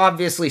is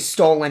obviously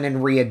stolen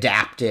and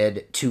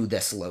readapted to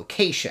this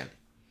location.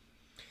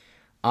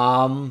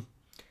 And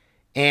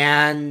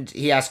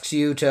he asks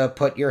you to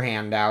put your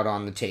hand out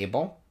on the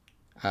table.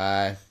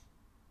 How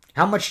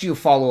much do you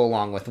follow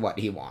along with what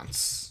he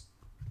wants?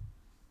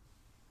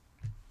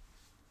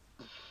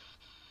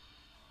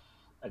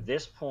 At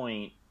this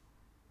point,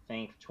 I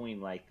think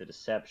between the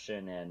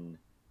deception and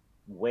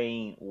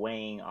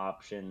weighing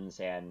options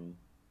and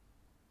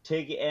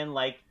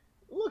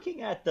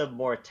looking at the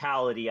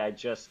mortality I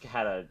just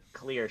had a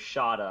clear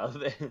shot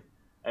of,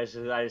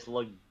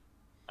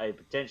 I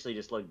potentially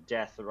just looked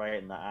death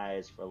right in the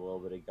eyes for a little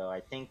bit ago.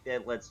 I think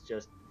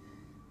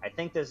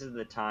this is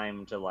the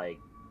time to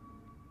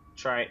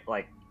try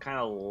kind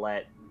of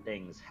let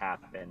things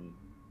happen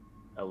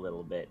a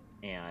little bit,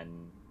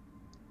 and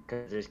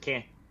because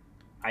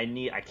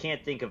I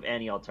can't think of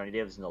any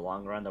alternatives in the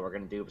long run that we're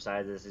going to do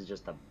besides this is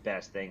just the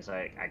best thing, so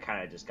I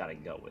kind of just got to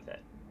go with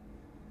it.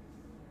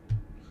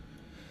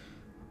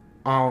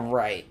 All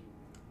right.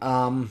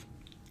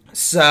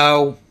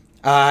 So,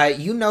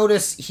 you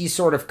notice he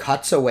sort of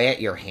cuts away at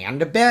your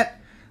hand a bit,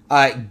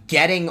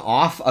 getting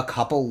off a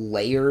couple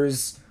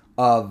layers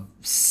of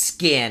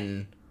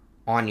skin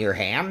on your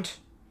hand.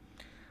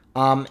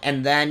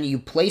 And then you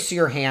place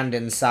your hand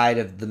inside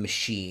of the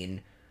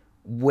machine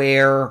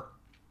where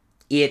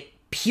it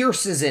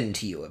pierces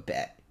into you a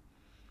bit.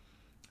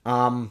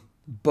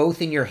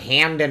 Both in your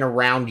hand and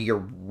around your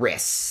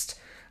wrist.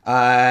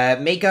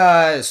 Make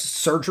a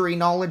surgery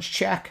knowledge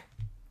check.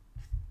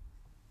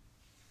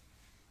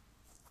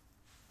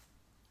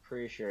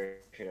 Pretty sure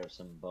I should have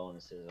some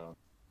bonuses on.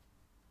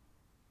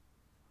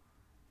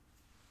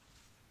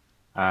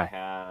 I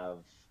have,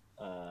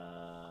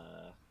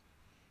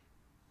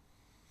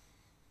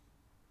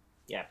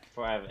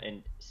 before I have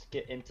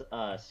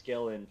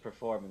skill in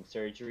performing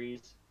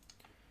surgeries.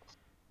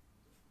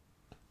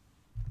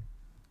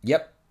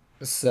 Yep.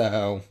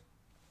 So,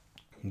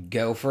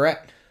 go for it.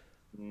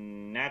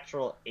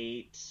 Natural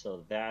 8,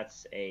 so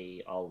that's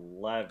a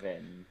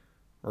 11.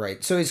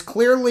 Right. So he's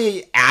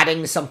clearly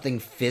adding something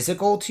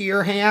physical to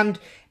your hand,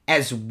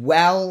 as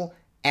well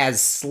as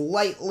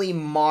slightly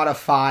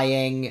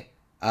modifying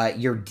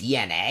your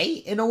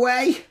DNA in a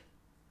way.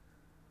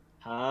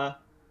 Huh?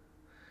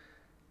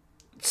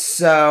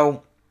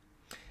 So,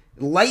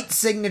 light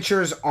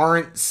signatures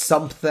aren't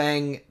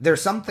something... They're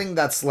something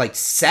that's,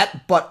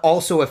 set, but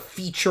also a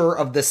feature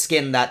of the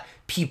skin that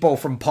people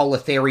from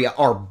Polytheria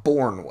are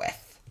born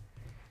with.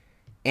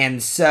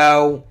 And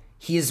so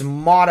he's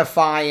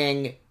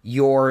modifying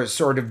your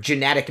sort of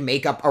genetic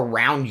makeup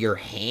around your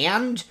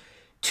hand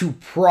to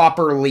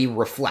properly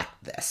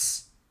reflect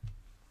this.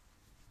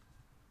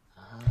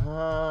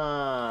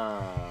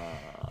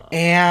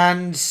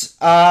 And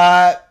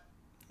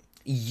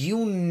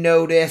you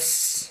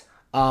notice,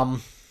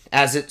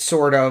 as it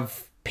sort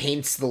of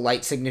paints the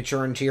light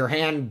signature into your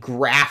hand,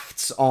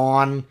 grafts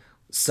on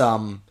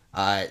some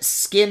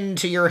skin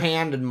to your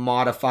hand and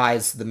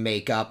modifies the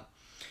makeup.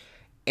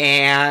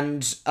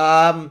 And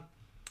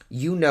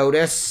you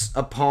notice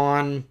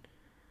upon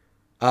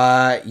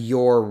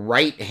your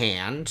right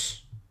hand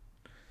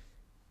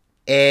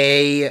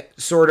a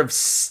sort of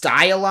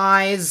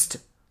stylized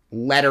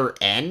letter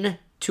N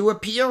to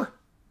appear,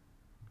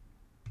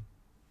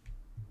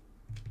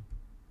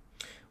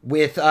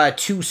 with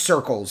 2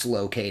 circles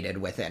located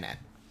within it,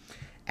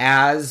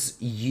 as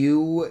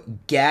you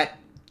get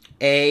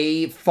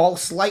a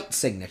false light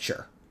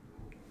signature.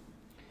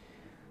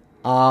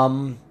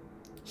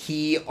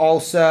 He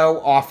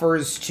also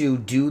offers to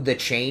do the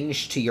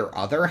change to your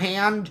other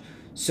hand,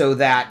 so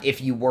that if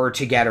you were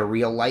to get a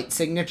real light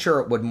signature,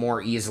 it would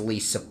more easily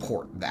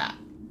support that.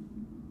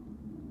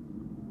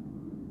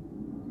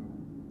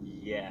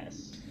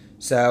 Yes.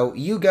 So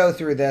you go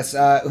through this.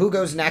 Who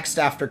goes next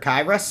after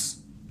Kairos?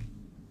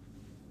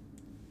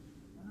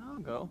 I'll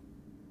go.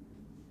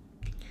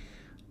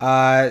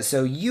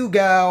 So you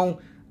go.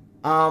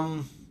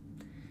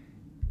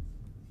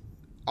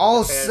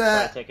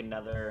 Also, Take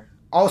another.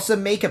 also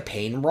make a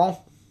pain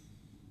roll.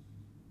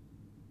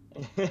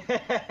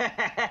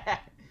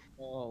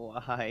 Oh,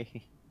 why?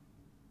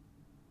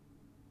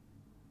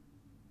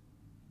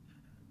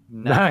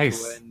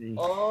 Nice. 20.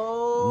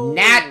 Oh.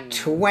 Nat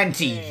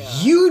 20. Man.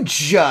 You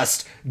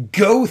just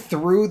go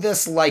through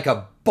this like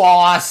a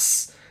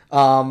boss.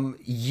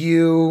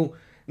 You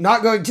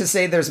not going to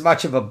say there's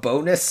much of a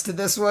bonus to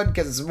this one,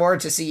 because it's more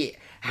to see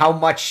how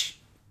much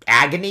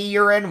agony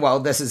you're in while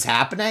this is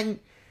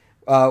happening,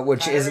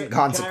 which isn't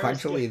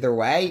consequential either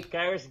way.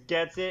 Kairos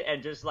gets it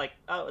and just like,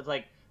 oh, it's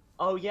like,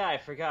 oh yeah, I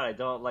forgot. I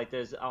don't like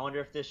this. I wonder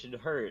if this should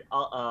hurt.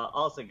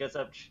 Also gets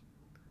up.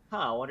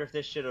 I wonder if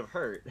this should have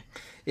hurt.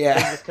 Yeah.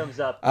 It just comes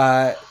up.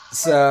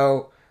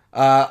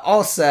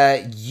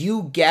 Also,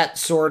 you get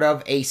sort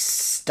of a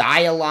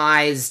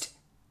stylized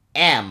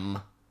M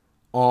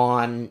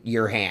on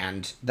your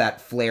hand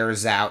that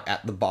flares out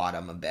at the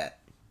bottom a bit.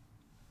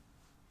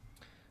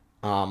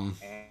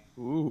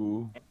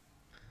 Ooh.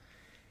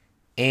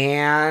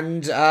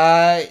 And,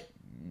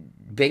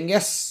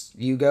 Bingus,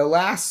 you go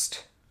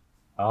last.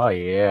 Oh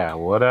yeah,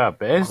 what up?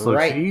 This looks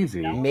Right.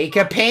 easy. Make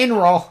a pain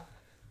roll.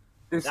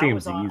 This That seems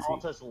was on easy.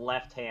 Alta's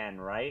left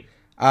hand, right?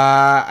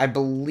 I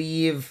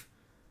believe...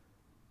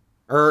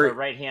 The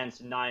right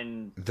hand's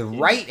nine. The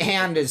right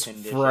hand is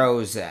condition.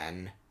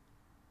 frozen.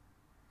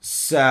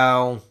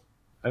 So...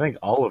 I think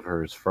all of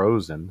her is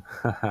frozen.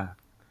 My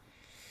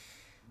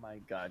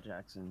God,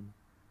 Jackson.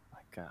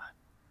 My God.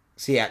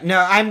 So yeah,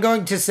 no, I'm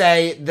going to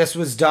say this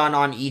was done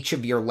on each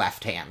of your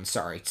left hands,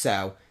 sorry.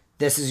 So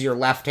this is your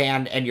left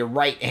hand, and your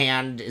right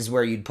hand is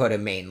where you'd put a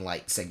main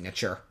light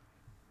signature.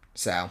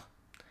 So,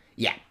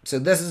 yeah. So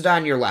this is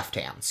done on your left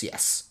hands,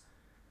 yes.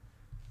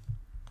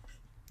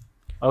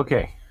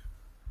 Okay.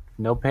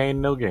 No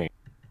pain, no gain.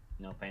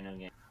 No pain, no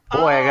gain.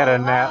 Boy, I got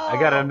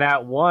a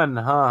nat 1,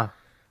 huh?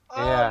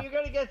 Oh, Yeah. you're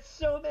gonna get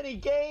so many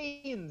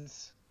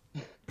gains.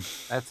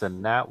 That's a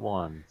nat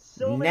 1.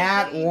 So many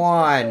Nat gains for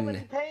 1. So many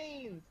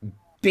pains.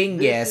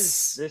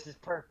 Bingus. This is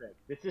perfect.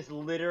 This is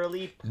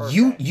literally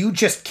perfect. You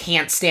just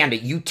can't stand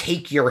it. You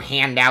take your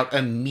hand out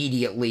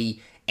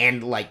immediately,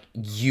 and like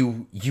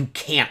you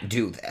can't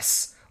do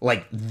this.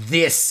 Like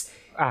this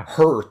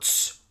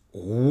hurts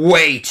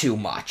way too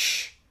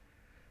much.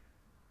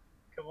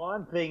 Come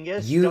on,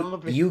 Bingus.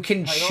 You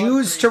can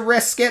choose to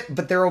risk it,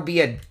 but there will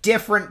be a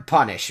different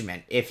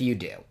punishment if you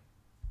do.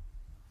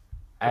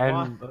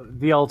 And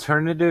the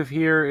alternative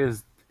here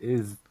is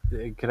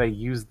could I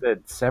use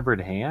the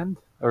severed hand?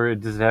 Or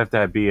does it have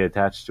to be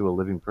attached to a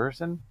living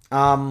person?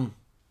 So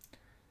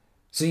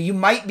you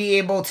might be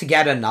able to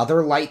get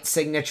another light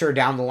signature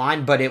down the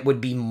line, but it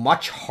would be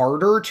much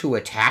harder to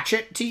attach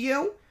it to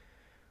you.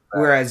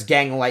 Whereas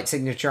getting a light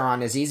signature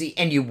on is easy,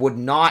 and you would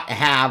not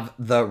have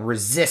the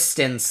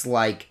resistance,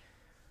 like,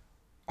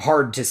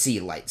 hard to see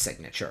light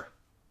signature.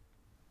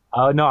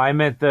 Oh, no, I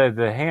meant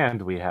the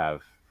hand we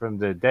have from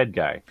the dead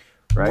guy,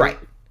 right? Right.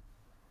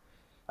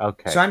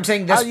 Okay. So I'm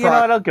saying this you know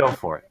what? I'll go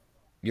for it.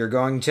 You're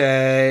going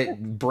to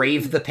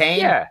brave the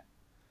pain? Yeah.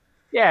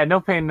 Yeah, no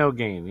pain, no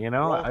gain, you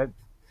know? Well,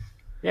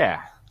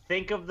 yeah.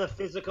 Think of the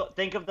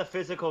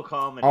physical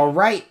comedy. All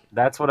right.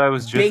 That's what I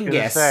was just going to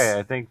Bingus. say.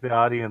 I think the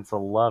audience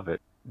will love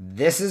it.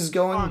 This is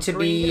going to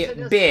be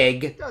It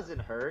big.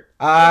 doesn't hurt.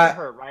 It doesn't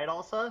hurt, right,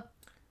 Elsa?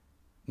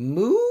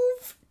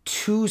 Move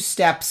 2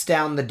 steps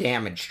down the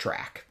damage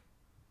track.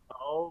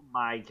 Oh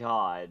my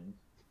god.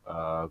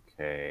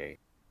 Okay.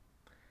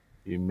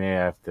 You may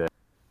have to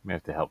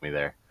help me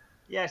there.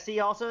 Yeah, see,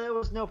 also, it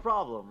was no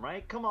problem,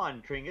 right? Come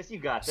on, Kringus, you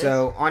got this.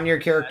 So on your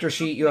character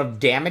sheet, you have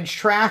damage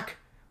track,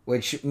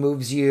 which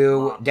moves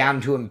you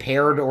down to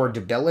impaired or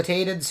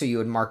debilitated. So you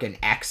would mark an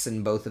X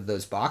in both of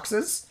those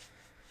boxes.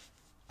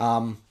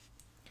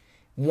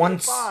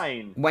 Once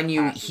Fine. when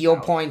you Passes heal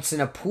out. points in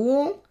a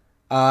pool,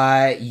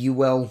 you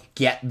will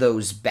get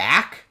those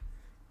back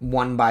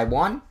one by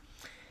one.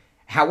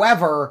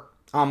 However,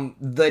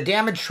 the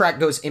damage track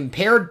goes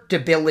impaired,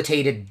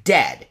 debilitated,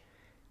 dead.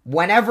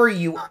 Whenever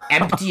you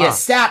empty a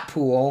stat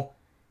pool,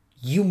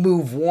 you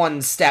move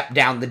one step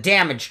down the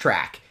damage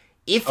track.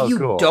 If you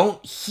cool.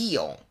 don't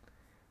heal,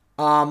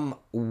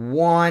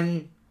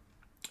 one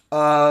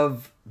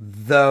of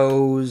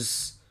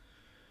those,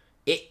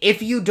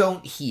 if you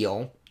don't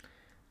heal,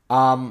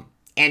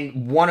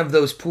 and one of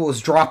those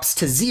pools drops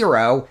to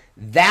 0,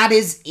 that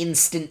is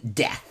instant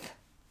death.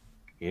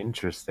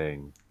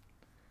 Interesting.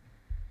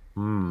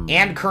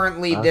 And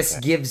currently, this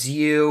gives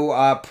you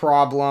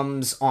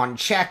problems on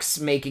checks,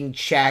 making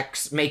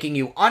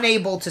you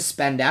unable to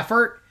spend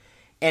effort,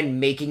 and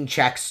making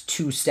checks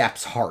 2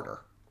 steps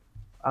harder.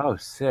 Oh,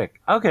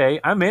 sick. Okay,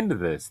 I'm into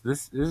this.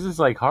 This is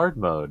like hard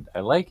mode.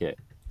 I like it.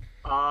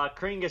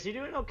 Kringus, you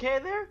doing okay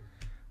there?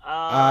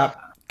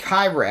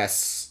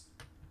 Kyrus.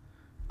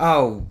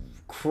 Oh,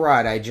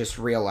 crud, I just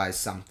realized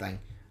something.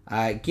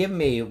 Give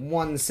me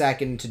 1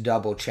 second to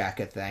double check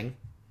a thing.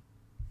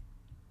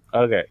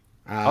 Okay.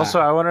 Also,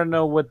 I want to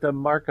know what the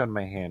mark on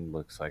my hand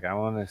looks like. I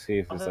want to see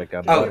if it's like a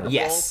Oh, button.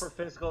 yes. Roll for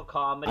physical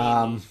comedy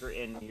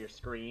in your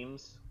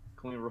screams.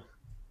 Can we?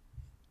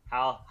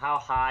 How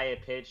high a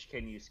pitch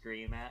can you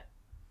scream at?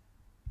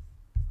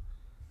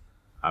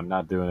 I'm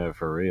not doing it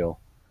for real.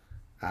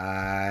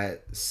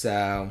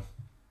 So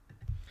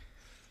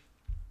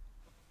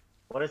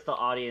what does the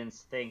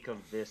audience think of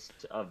this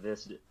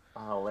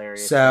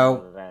hilarious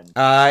event?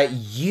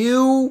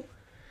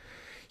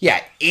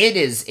 It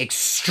is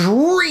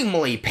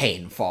extremely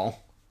painful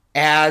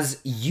as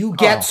you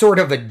get sort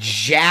of a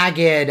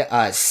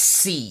jagged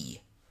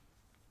C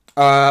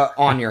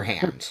on your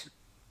hand.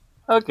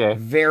 Okay.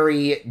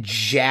 Very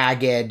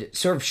jagged,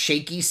 sort of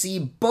shaky C,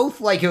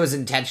 both like it was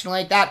intentional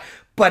like that,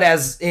 but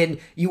as in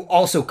you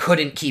also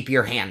couldn't keep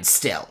your hand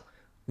still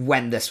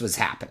when this was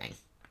happening.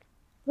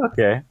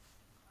 Okay.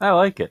 I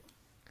like it.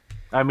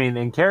 I mean,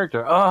 in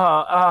character,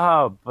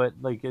 but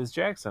like as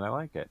Jackson, I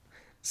like it.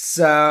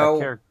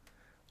 So,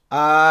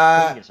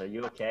 Kringus, are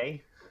you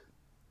okay?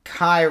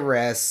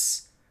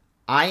 Kyrus,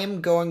 I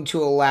am going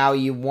to allow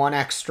you one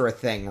extra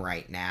thing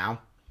right now.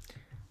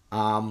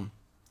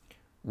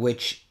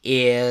 Which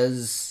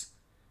is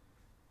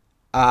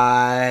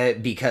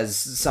because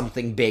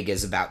something big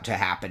is about to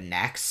happen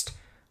next.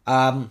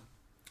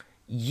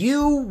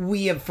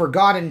 We have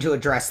forgotten to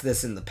address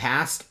this in the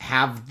past,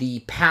 have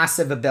the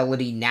passive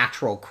ability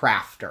Natural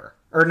Crafter.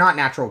 Or not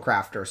Natural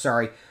Crafter,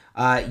 sorry.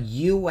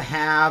 You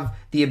have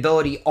the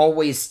ability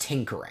Always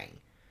Tinkering,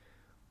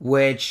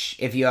 which,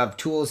 if you have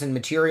tools and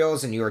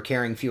materials and you are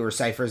carrying fewer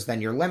ciphers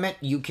than your limit,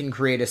 you can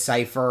create a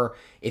cipher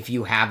if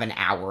you have an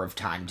hour of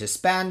time to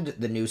spend.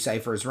 The new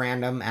cipher is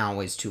random and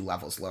always 2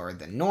 levels lower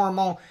than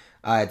normal.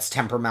 It's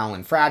temperamental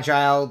and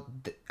fragile,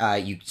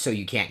 so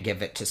you can't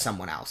give it to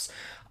someone else.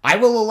 I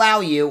will allow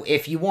you,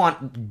 if you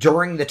want,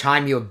 during the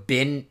time you have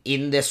been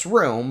in this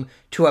room,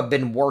 to have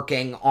been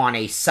working on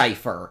a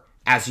cipher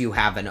as you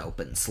have an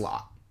open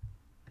slot,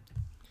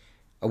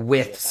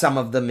 with some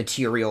of the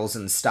materials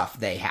and stuff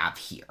they have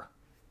here.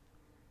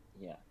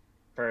 Yeah.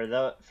 For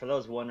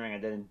those wondering, I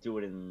didn't do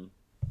it in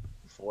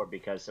before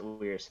because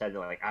we were said that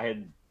like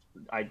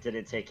I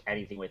didn't take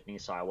anything with me,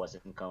 so I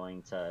wasn't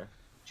going to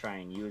try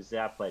and use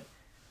that. But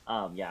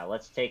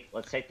let's take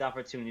the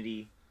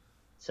opportunity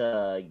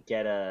to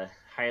get a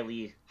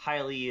highly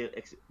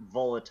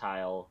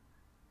volatile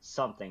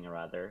something or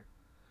other.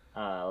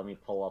 Let me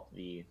pull up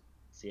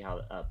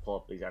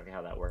exactly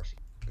how that works.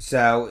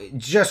 So,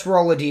 just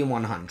roll a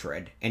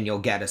D100, and you'll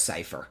get a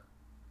cipher.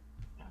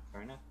 Yeah,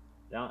 fair enough.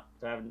 Do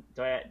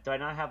I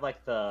not have,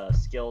 like, the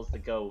skills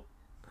that go,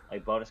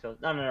 like, bonus skills?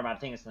 No, never mind. I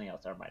think it's something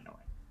else. Never mind, no way.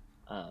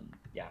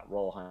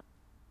 Roll 100.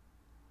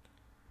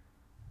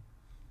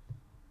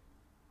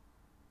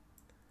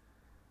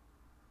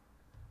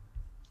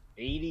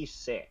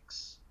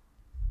 $86.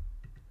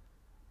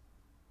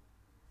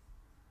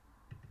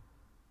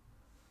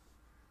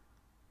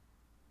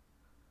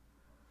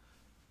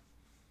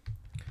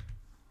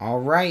 All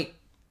right.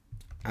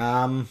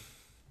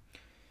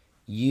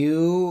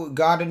 You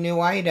got a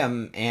new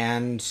item,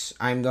 and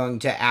I'm going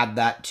to add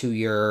that to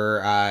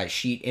your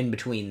sheet in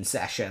between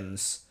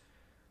sessions.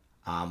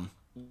 So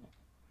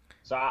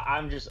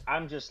I'm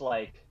just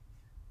like,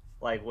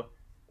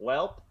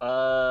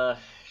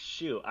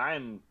 shoot,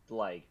 I'm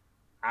like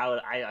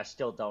out. I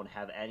still don't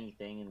have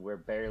anything, and we're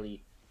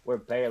barely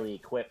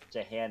equipped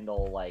to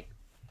handle like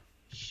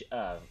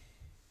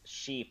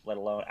sheep, let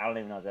alone I don't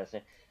even know what that's.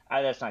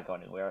 That's not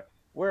going anywhere.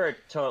 We're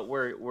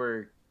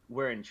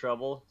in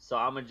trouble, so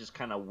I'm gonna just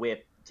kind of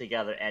whip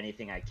together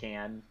anything I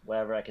can,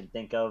 whatever I can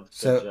think of.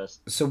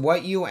 So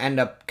what you end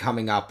up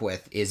coming up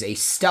with is a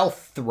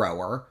stealth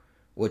thrower,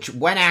 which,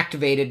 when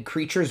activated,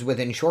 creatures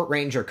within short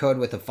range are coated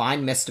with a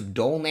fine mist of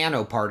dull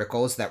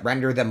nanoparticles that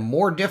render them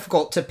more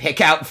difficult to pick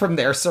out from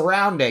their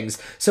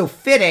surroundings, so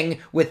fitting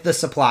with the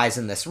supplies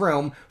in this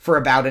room for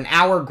about an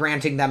hour,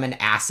 granting them an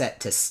asset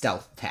to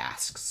stealth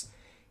tasks.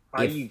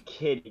 Are you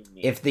kidding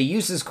me? If the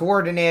use is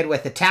coordinated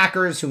with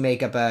attackers who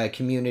make up a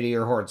community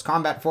or horde's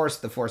combat force,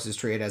 the force is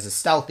treated as a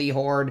stealthy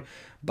horde,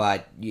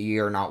 but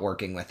you're not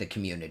working with a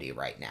community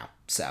right now,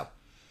 so...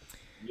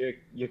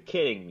 You're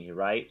kidding me,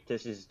 right?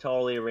 This is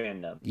totally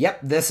random. Yep,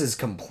 this is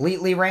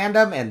completely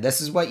random, and this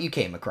is what you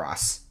came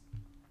across.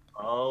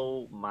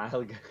 Oh my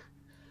god.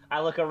 I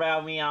look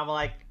around me, I'm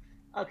like,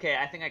 okay,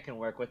 I think I can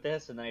work with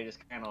this, and then I just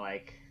kind of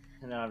like,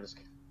 and then I'm just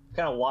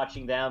kind of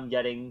watching them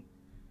getting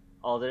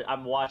all the,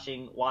 I'm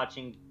watching,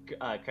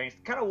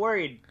 Kringus, kind of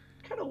worried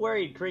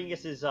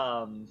Kringus is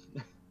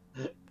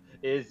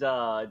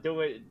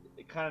doing,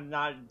 kind of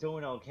not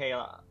doing okay,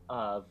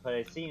 but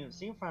it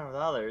seems fine with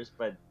others,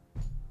 but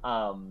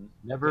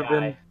Never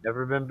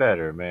been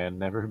better, man.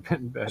 Never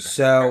been better.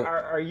 So,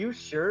 are you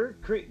sure,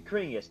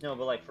 Kringus? No,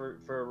 but like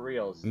for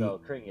reals though,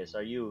 Kringus,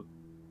 are you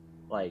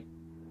like,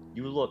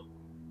 you look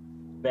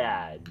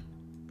bad?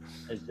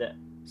 Is that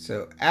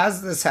so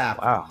as this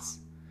happens, Wow.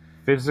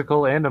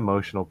 Physical and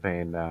emotional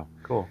pain now.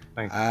 Cool.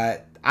 Thanks.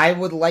 I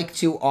would like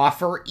to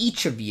offer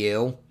each of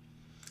you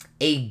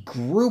a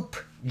group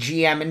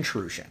GM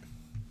intrusion.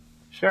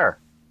 Sure.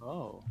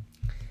 Oh.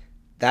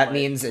 That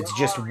means it's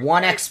just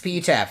 1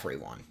 XP to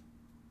everyone.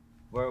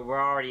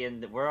 we're already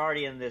in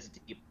this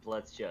deep?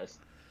 Let's just.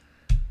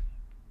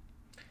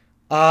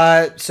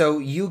 So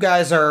you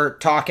guys are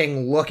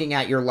talking, looking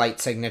at your light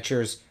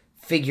signatures,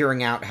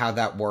 figuring out how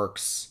that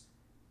works.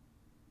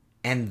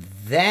 And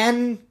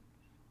then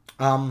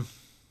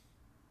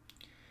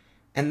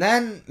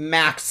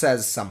Mac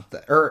says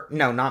something. Or,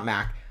 no, not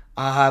Mac.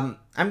 I'm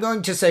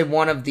going to say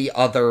one of the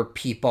other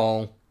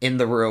people in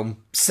the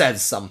room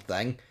says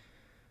something.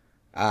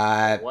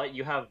 What?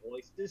 You have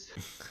voices?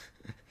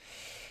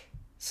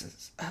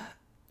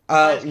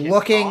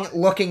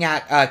 Looking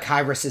at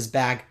Kyrus's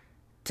bag.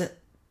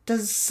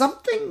 Does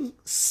something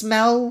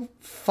smell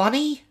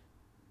funny?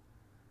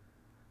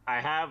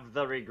 I have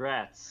the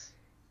regrets.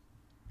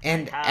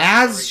 And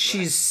as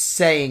she's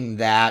saying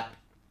that,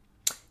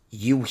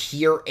 you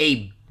hear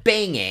a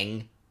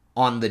banging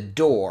on the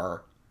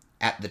door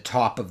at the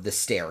top of the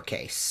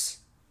staircase.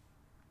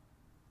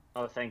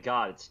 Oh, thank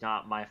God, it's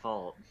not my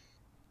fault.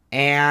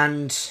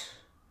 And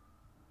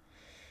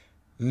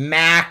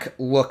Mac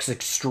looks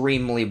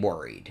extremely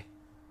worried.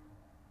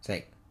 It's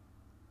like,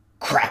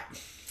 crap.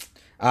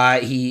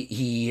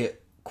 He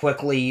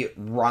quickly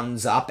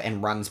runs up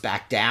and runs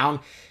back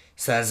down.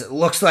 Says, it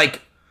looks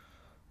like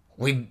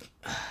I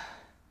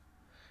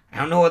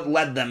don't know what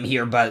led them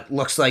here, but it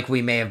looks like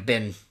we may have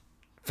been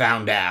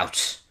found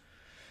out.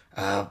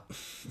 I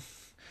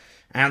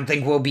don't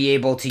think we'll be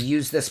able to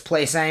use this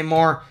place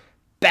anymore.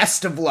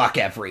 Best of luck,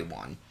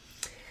 everyone.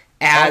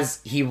 As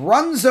he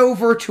runs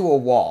over to a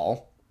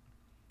wall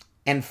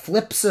and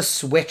flips a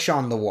switch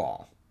on the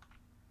wall.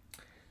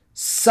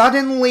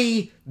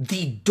 Suddenly,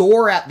 the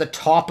door at the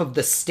top of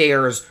the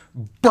stairs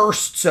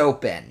bursts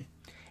open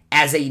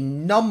as a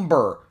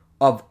number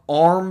of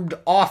armed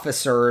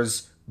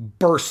officers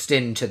burst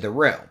into the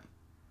room.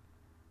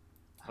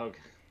 Okay.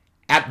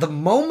 At the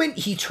moment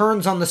he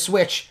turns on the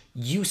switch,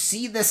 you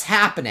see this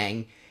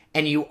happening,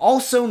 and you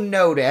also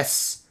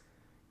notice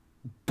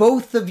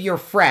both of your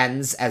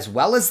friends, as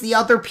well as the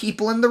other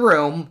people in the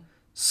room,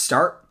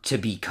 start to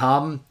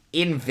become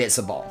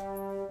invisible.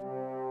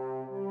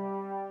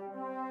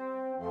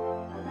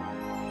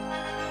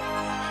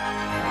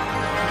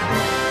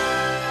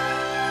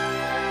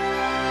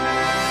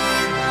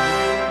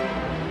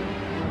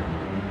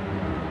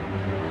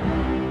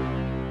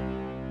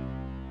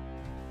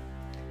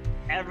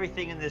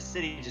 Everything in this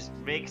city just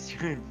makes you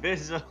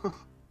invisible.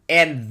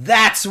 And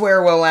that's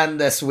where we'll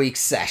end this week's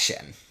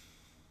session.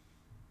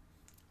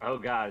 Oh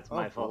God, it's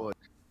my fault.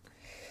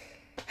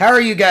 How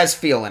are you guys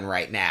feeling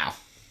right now?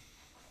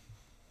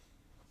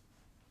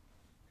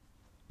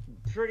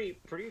 Pretty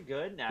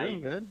good. Now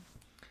Doing good.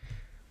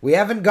 We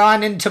haven't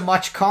gone into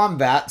much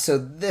combat, so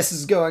this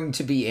is going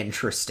to be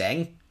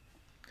interesting.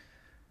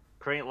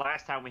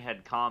 Last time we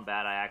had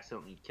combat, I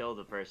accidentally killed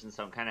a person,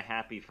 so I'm kind of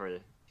happy for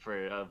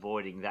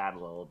avoiding that a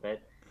little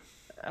bit.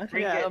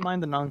 Actually, yeah, I don't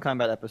mind the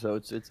non-combat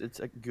episodes. It's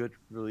a good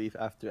relief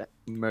after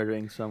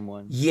murdering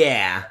someone.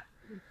 Yeah.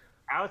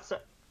 Outside,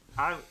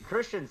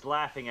 Christian's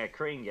laughing at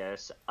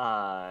Kringus.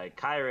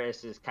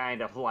 Kyrus is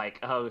kind of like,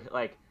 oh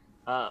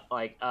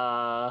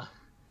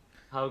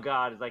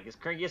God, like, is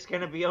Kringus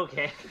gonna be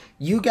okay?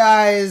 You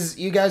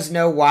guys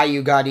know why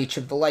you got each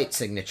of the light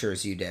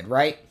signatures you did,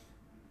 right?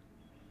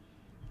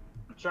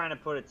 I'm trying to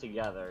put it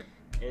together.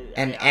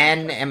 An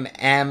N, an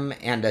M,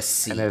 and a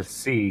C. And a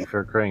C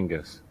for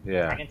Kringus. I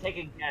Yeah. can take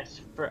a guess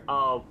for.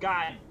 Oh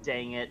God,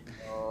 dang it!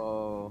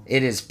 Oh.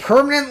 It is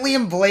permanently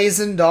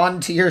emblazoned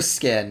onto your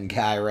skin,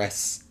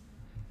 Kyrus.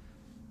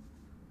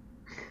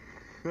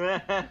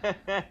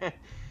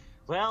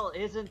 Well,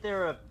 isn't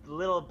there a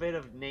little bit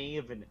of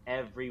knave in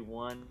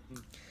everyone?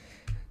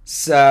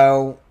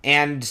 So,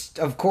 and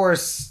of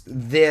course,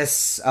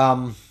 this,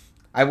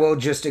 I will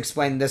just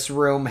explain this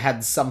room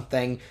had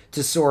something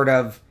to sort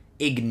of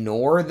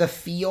ignore the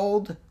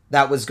field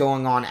that was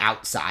going on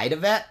outside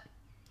of it.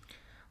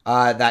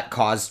 That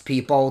caused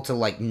people to,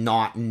 like,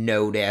 not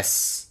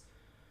notice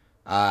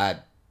uh,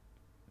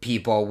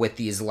 people with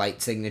these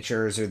light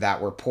signatures or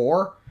that were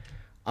poor.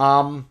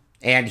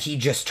 And he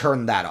just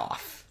turned that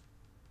off.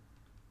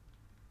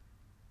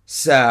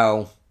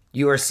 So,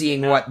 you are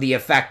seeing what the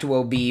effect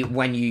will be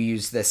when you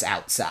use this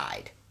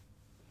outside.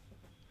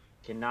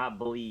 Cannot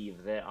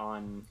believe that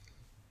on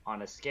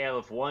a scale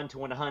of 1 to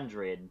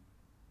 100,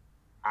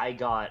 I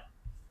got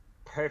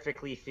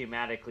perfectly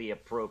thematically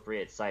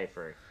appropriate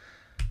cipher.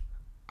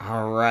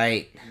 All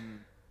right.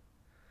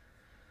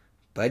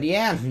 But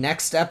yeah,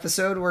 next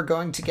episode we're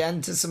going to get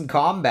into some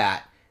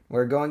combat.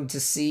 We're going to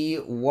see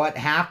what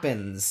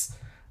happens.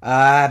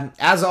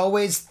 As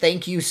always,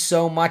 thank you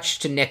so much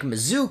to Nick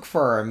Mazook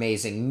for our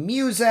amazing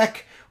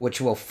music, which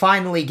we'll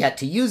finally get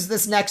to use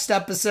this next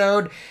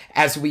episode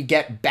as we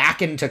get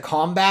back into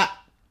combat.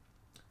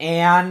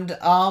 And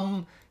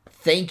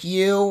thank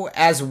you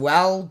as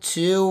well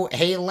to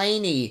Hey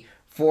Laney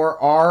for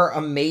our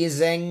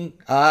amazing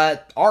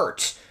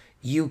art.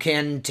 You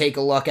can take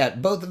a look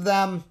at both of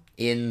them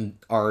in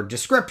our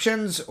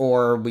descriptions,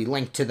 or we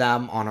link to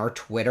them on our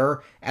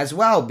Twitter as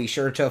well. Be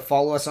sure to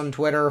follow us on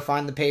Twitter,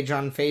 find the page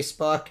on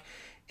Facebook,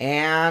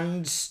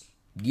 and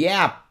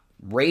yeah,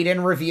 rate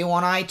and review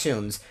on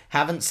iTunes.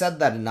 Haven't said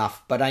that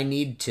enough, but I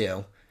need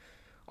to.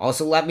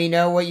 Also, let me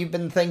know what you've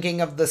been thinking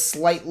of the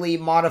slightly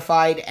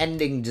modified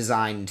ending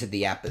design to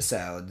the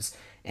episodes,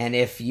 and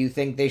if you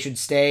think they should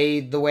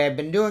stay the way I've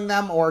been doing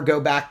them or go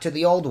back to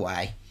the old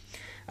way.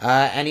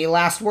 Any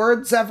last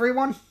words,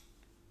 everyone?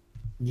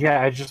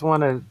 Yeah, I just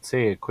want to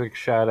say a quick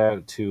shout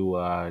out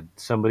to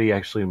somebody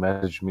actually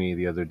messaged me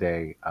the other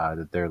day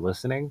that they're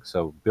listening.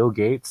 So, Bill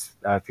Gates,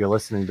 if you're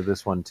listening to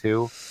this one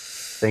too,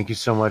 thank you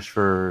so much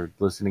for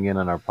listening in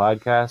on our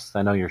podcast.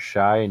 I know you're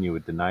shy and you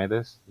would deny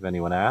this if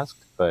anyone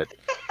asked, but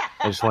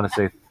I just want to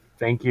say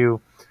thank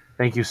you.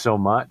 Thank you so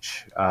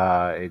much.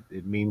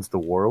 It means the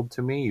world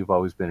to me. You've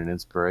always been an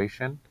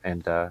inspiration,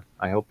 and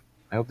I hope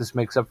this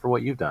makes up for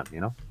what you've done.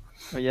 You know.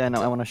 Oh yeah,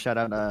 no, I want to shout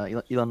out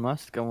Elon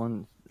Musk. I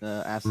want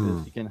ask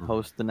if you can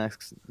host the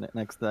next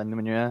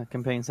Numenera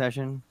campaign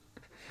session.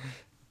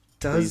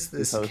 Does Please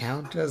this host.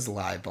 count as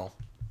libel?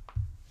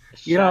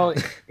 You know,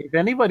 if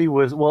anybody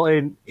was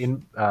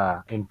in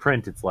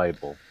print, it's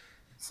libel,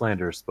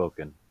 slander is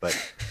spoken.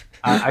 But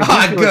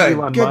I do feel like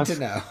Elon Good Musk. to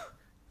know.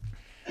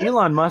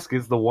 Elon Musk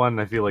is the one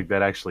I feel like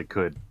that actually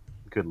could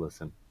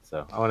listen.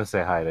 So I want to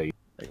say hi to you.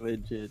 Like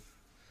legit.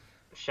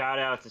 Shout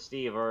out to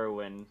Steve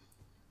Irwin.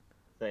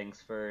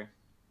 Thanks for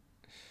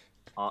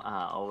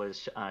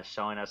always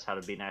showing us how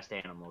to be nice to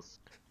animals.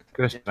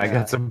 Christian, I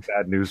got some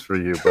bad news for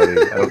you, buddy.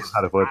 I don't know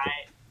how to put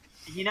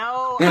it.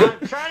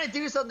 I'm trying to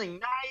do something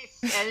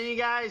nice, and you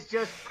guys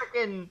just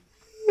freaking.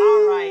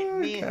 All right,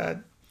 me.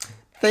 God.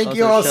 Thank Also,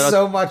 you all shout out-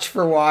 so much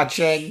for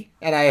watching,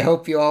 and I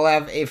hope you all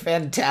have a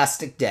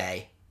fantastic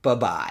day.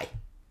 Bye-bye.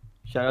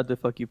 Shout out to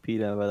Fuck You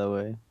PETA, by the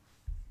way.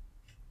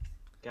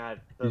 God.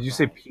 Did you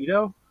say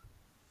pedo?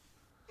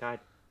 God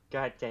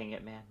dang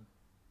it, man.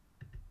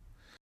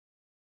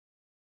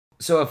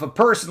 So if a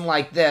person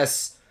like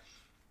this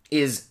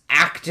is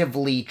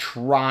actively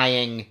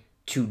trying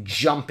to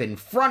jump in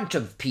front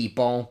of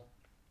people...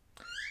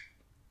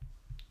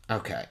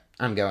 Okay,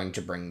 I'm going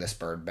to bring this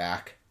bird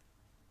back.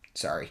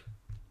 Sorry.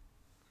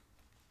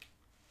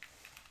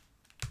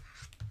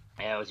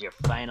 That was your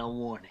final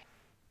warning.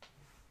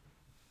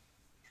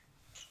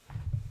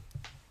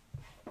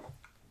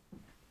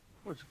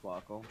 Where's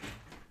Squawko?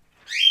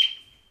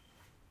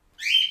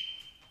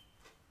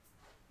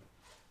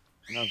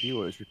 Now,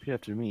 viewers, repeat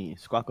after me.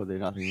 Squawko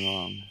did nothing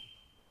wrong.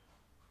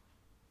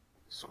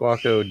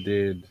 Squawko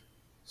did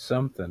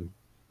something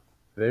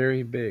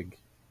very big.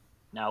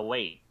 Now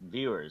wait,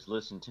 viewers,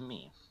 listen to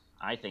me.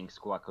 I think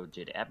Squawko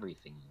did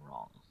everything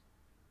wrong.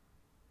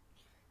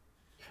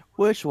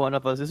 Which one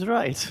of us is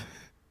right?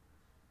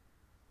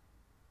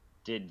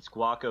 Did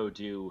Squawko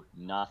do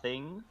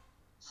nothing,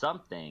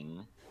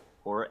 something,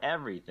 or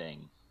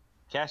everything?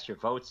 Cast your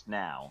votes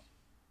now.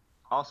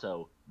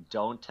 Also,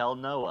 don't tell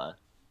Noah.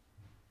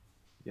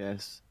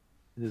 Yes,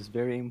 it is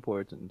very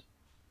important.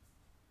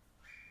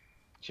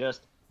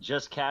 Just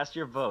cast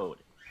your vote.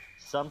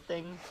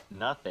 Something,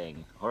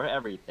 nothing, or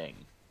everything.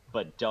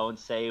 But don't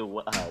say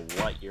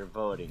what you're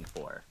voting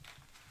for.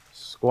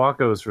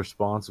 Squawko is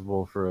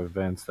responsible for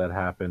events that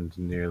happened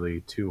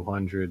nearly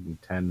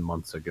 210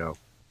 months ago.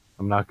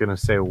 I'm not going to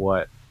say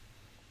what.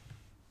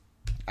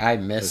 I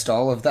missed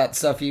all of that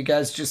stuff you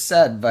guys just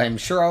said, but I'm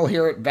sure I'll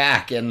hear it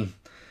back in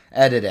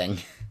editing.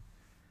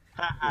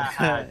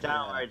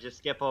 Don't worry, just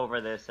skip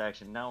over this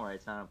section. Don't worry,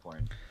 it's not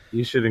important.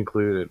 You should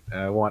include it.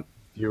 I want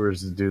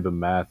viewers to do the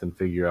math and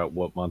figure out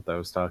what month I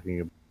was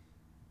talking about.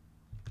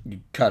 You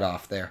cut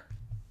off there.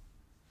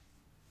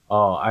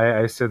 Oh,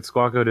 I said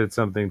Squawko did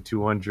something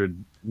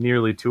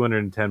nearly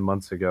 210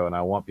 months ago, and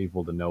I want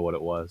people to know what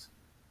it was.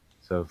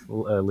 So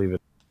leave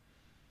it.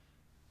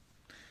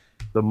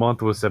 The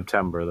month was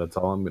September. That's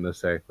all I'm gonna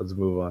say. Let's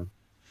move on.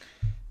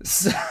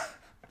 So,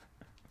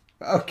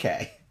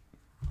 okay.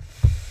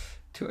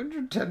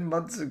 210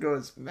 months ago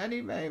is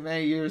many, many,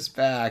 many years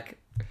back.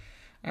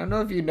 I don't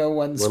know if you know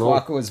when Little-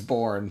 Squawka was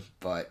born,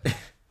 but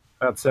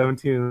About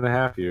 17 and a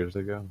half years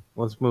ago.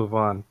 Let's move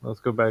on. Let's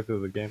go back to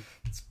the game.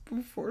 it's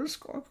before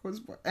Squawka was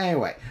born.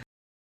 Anyway,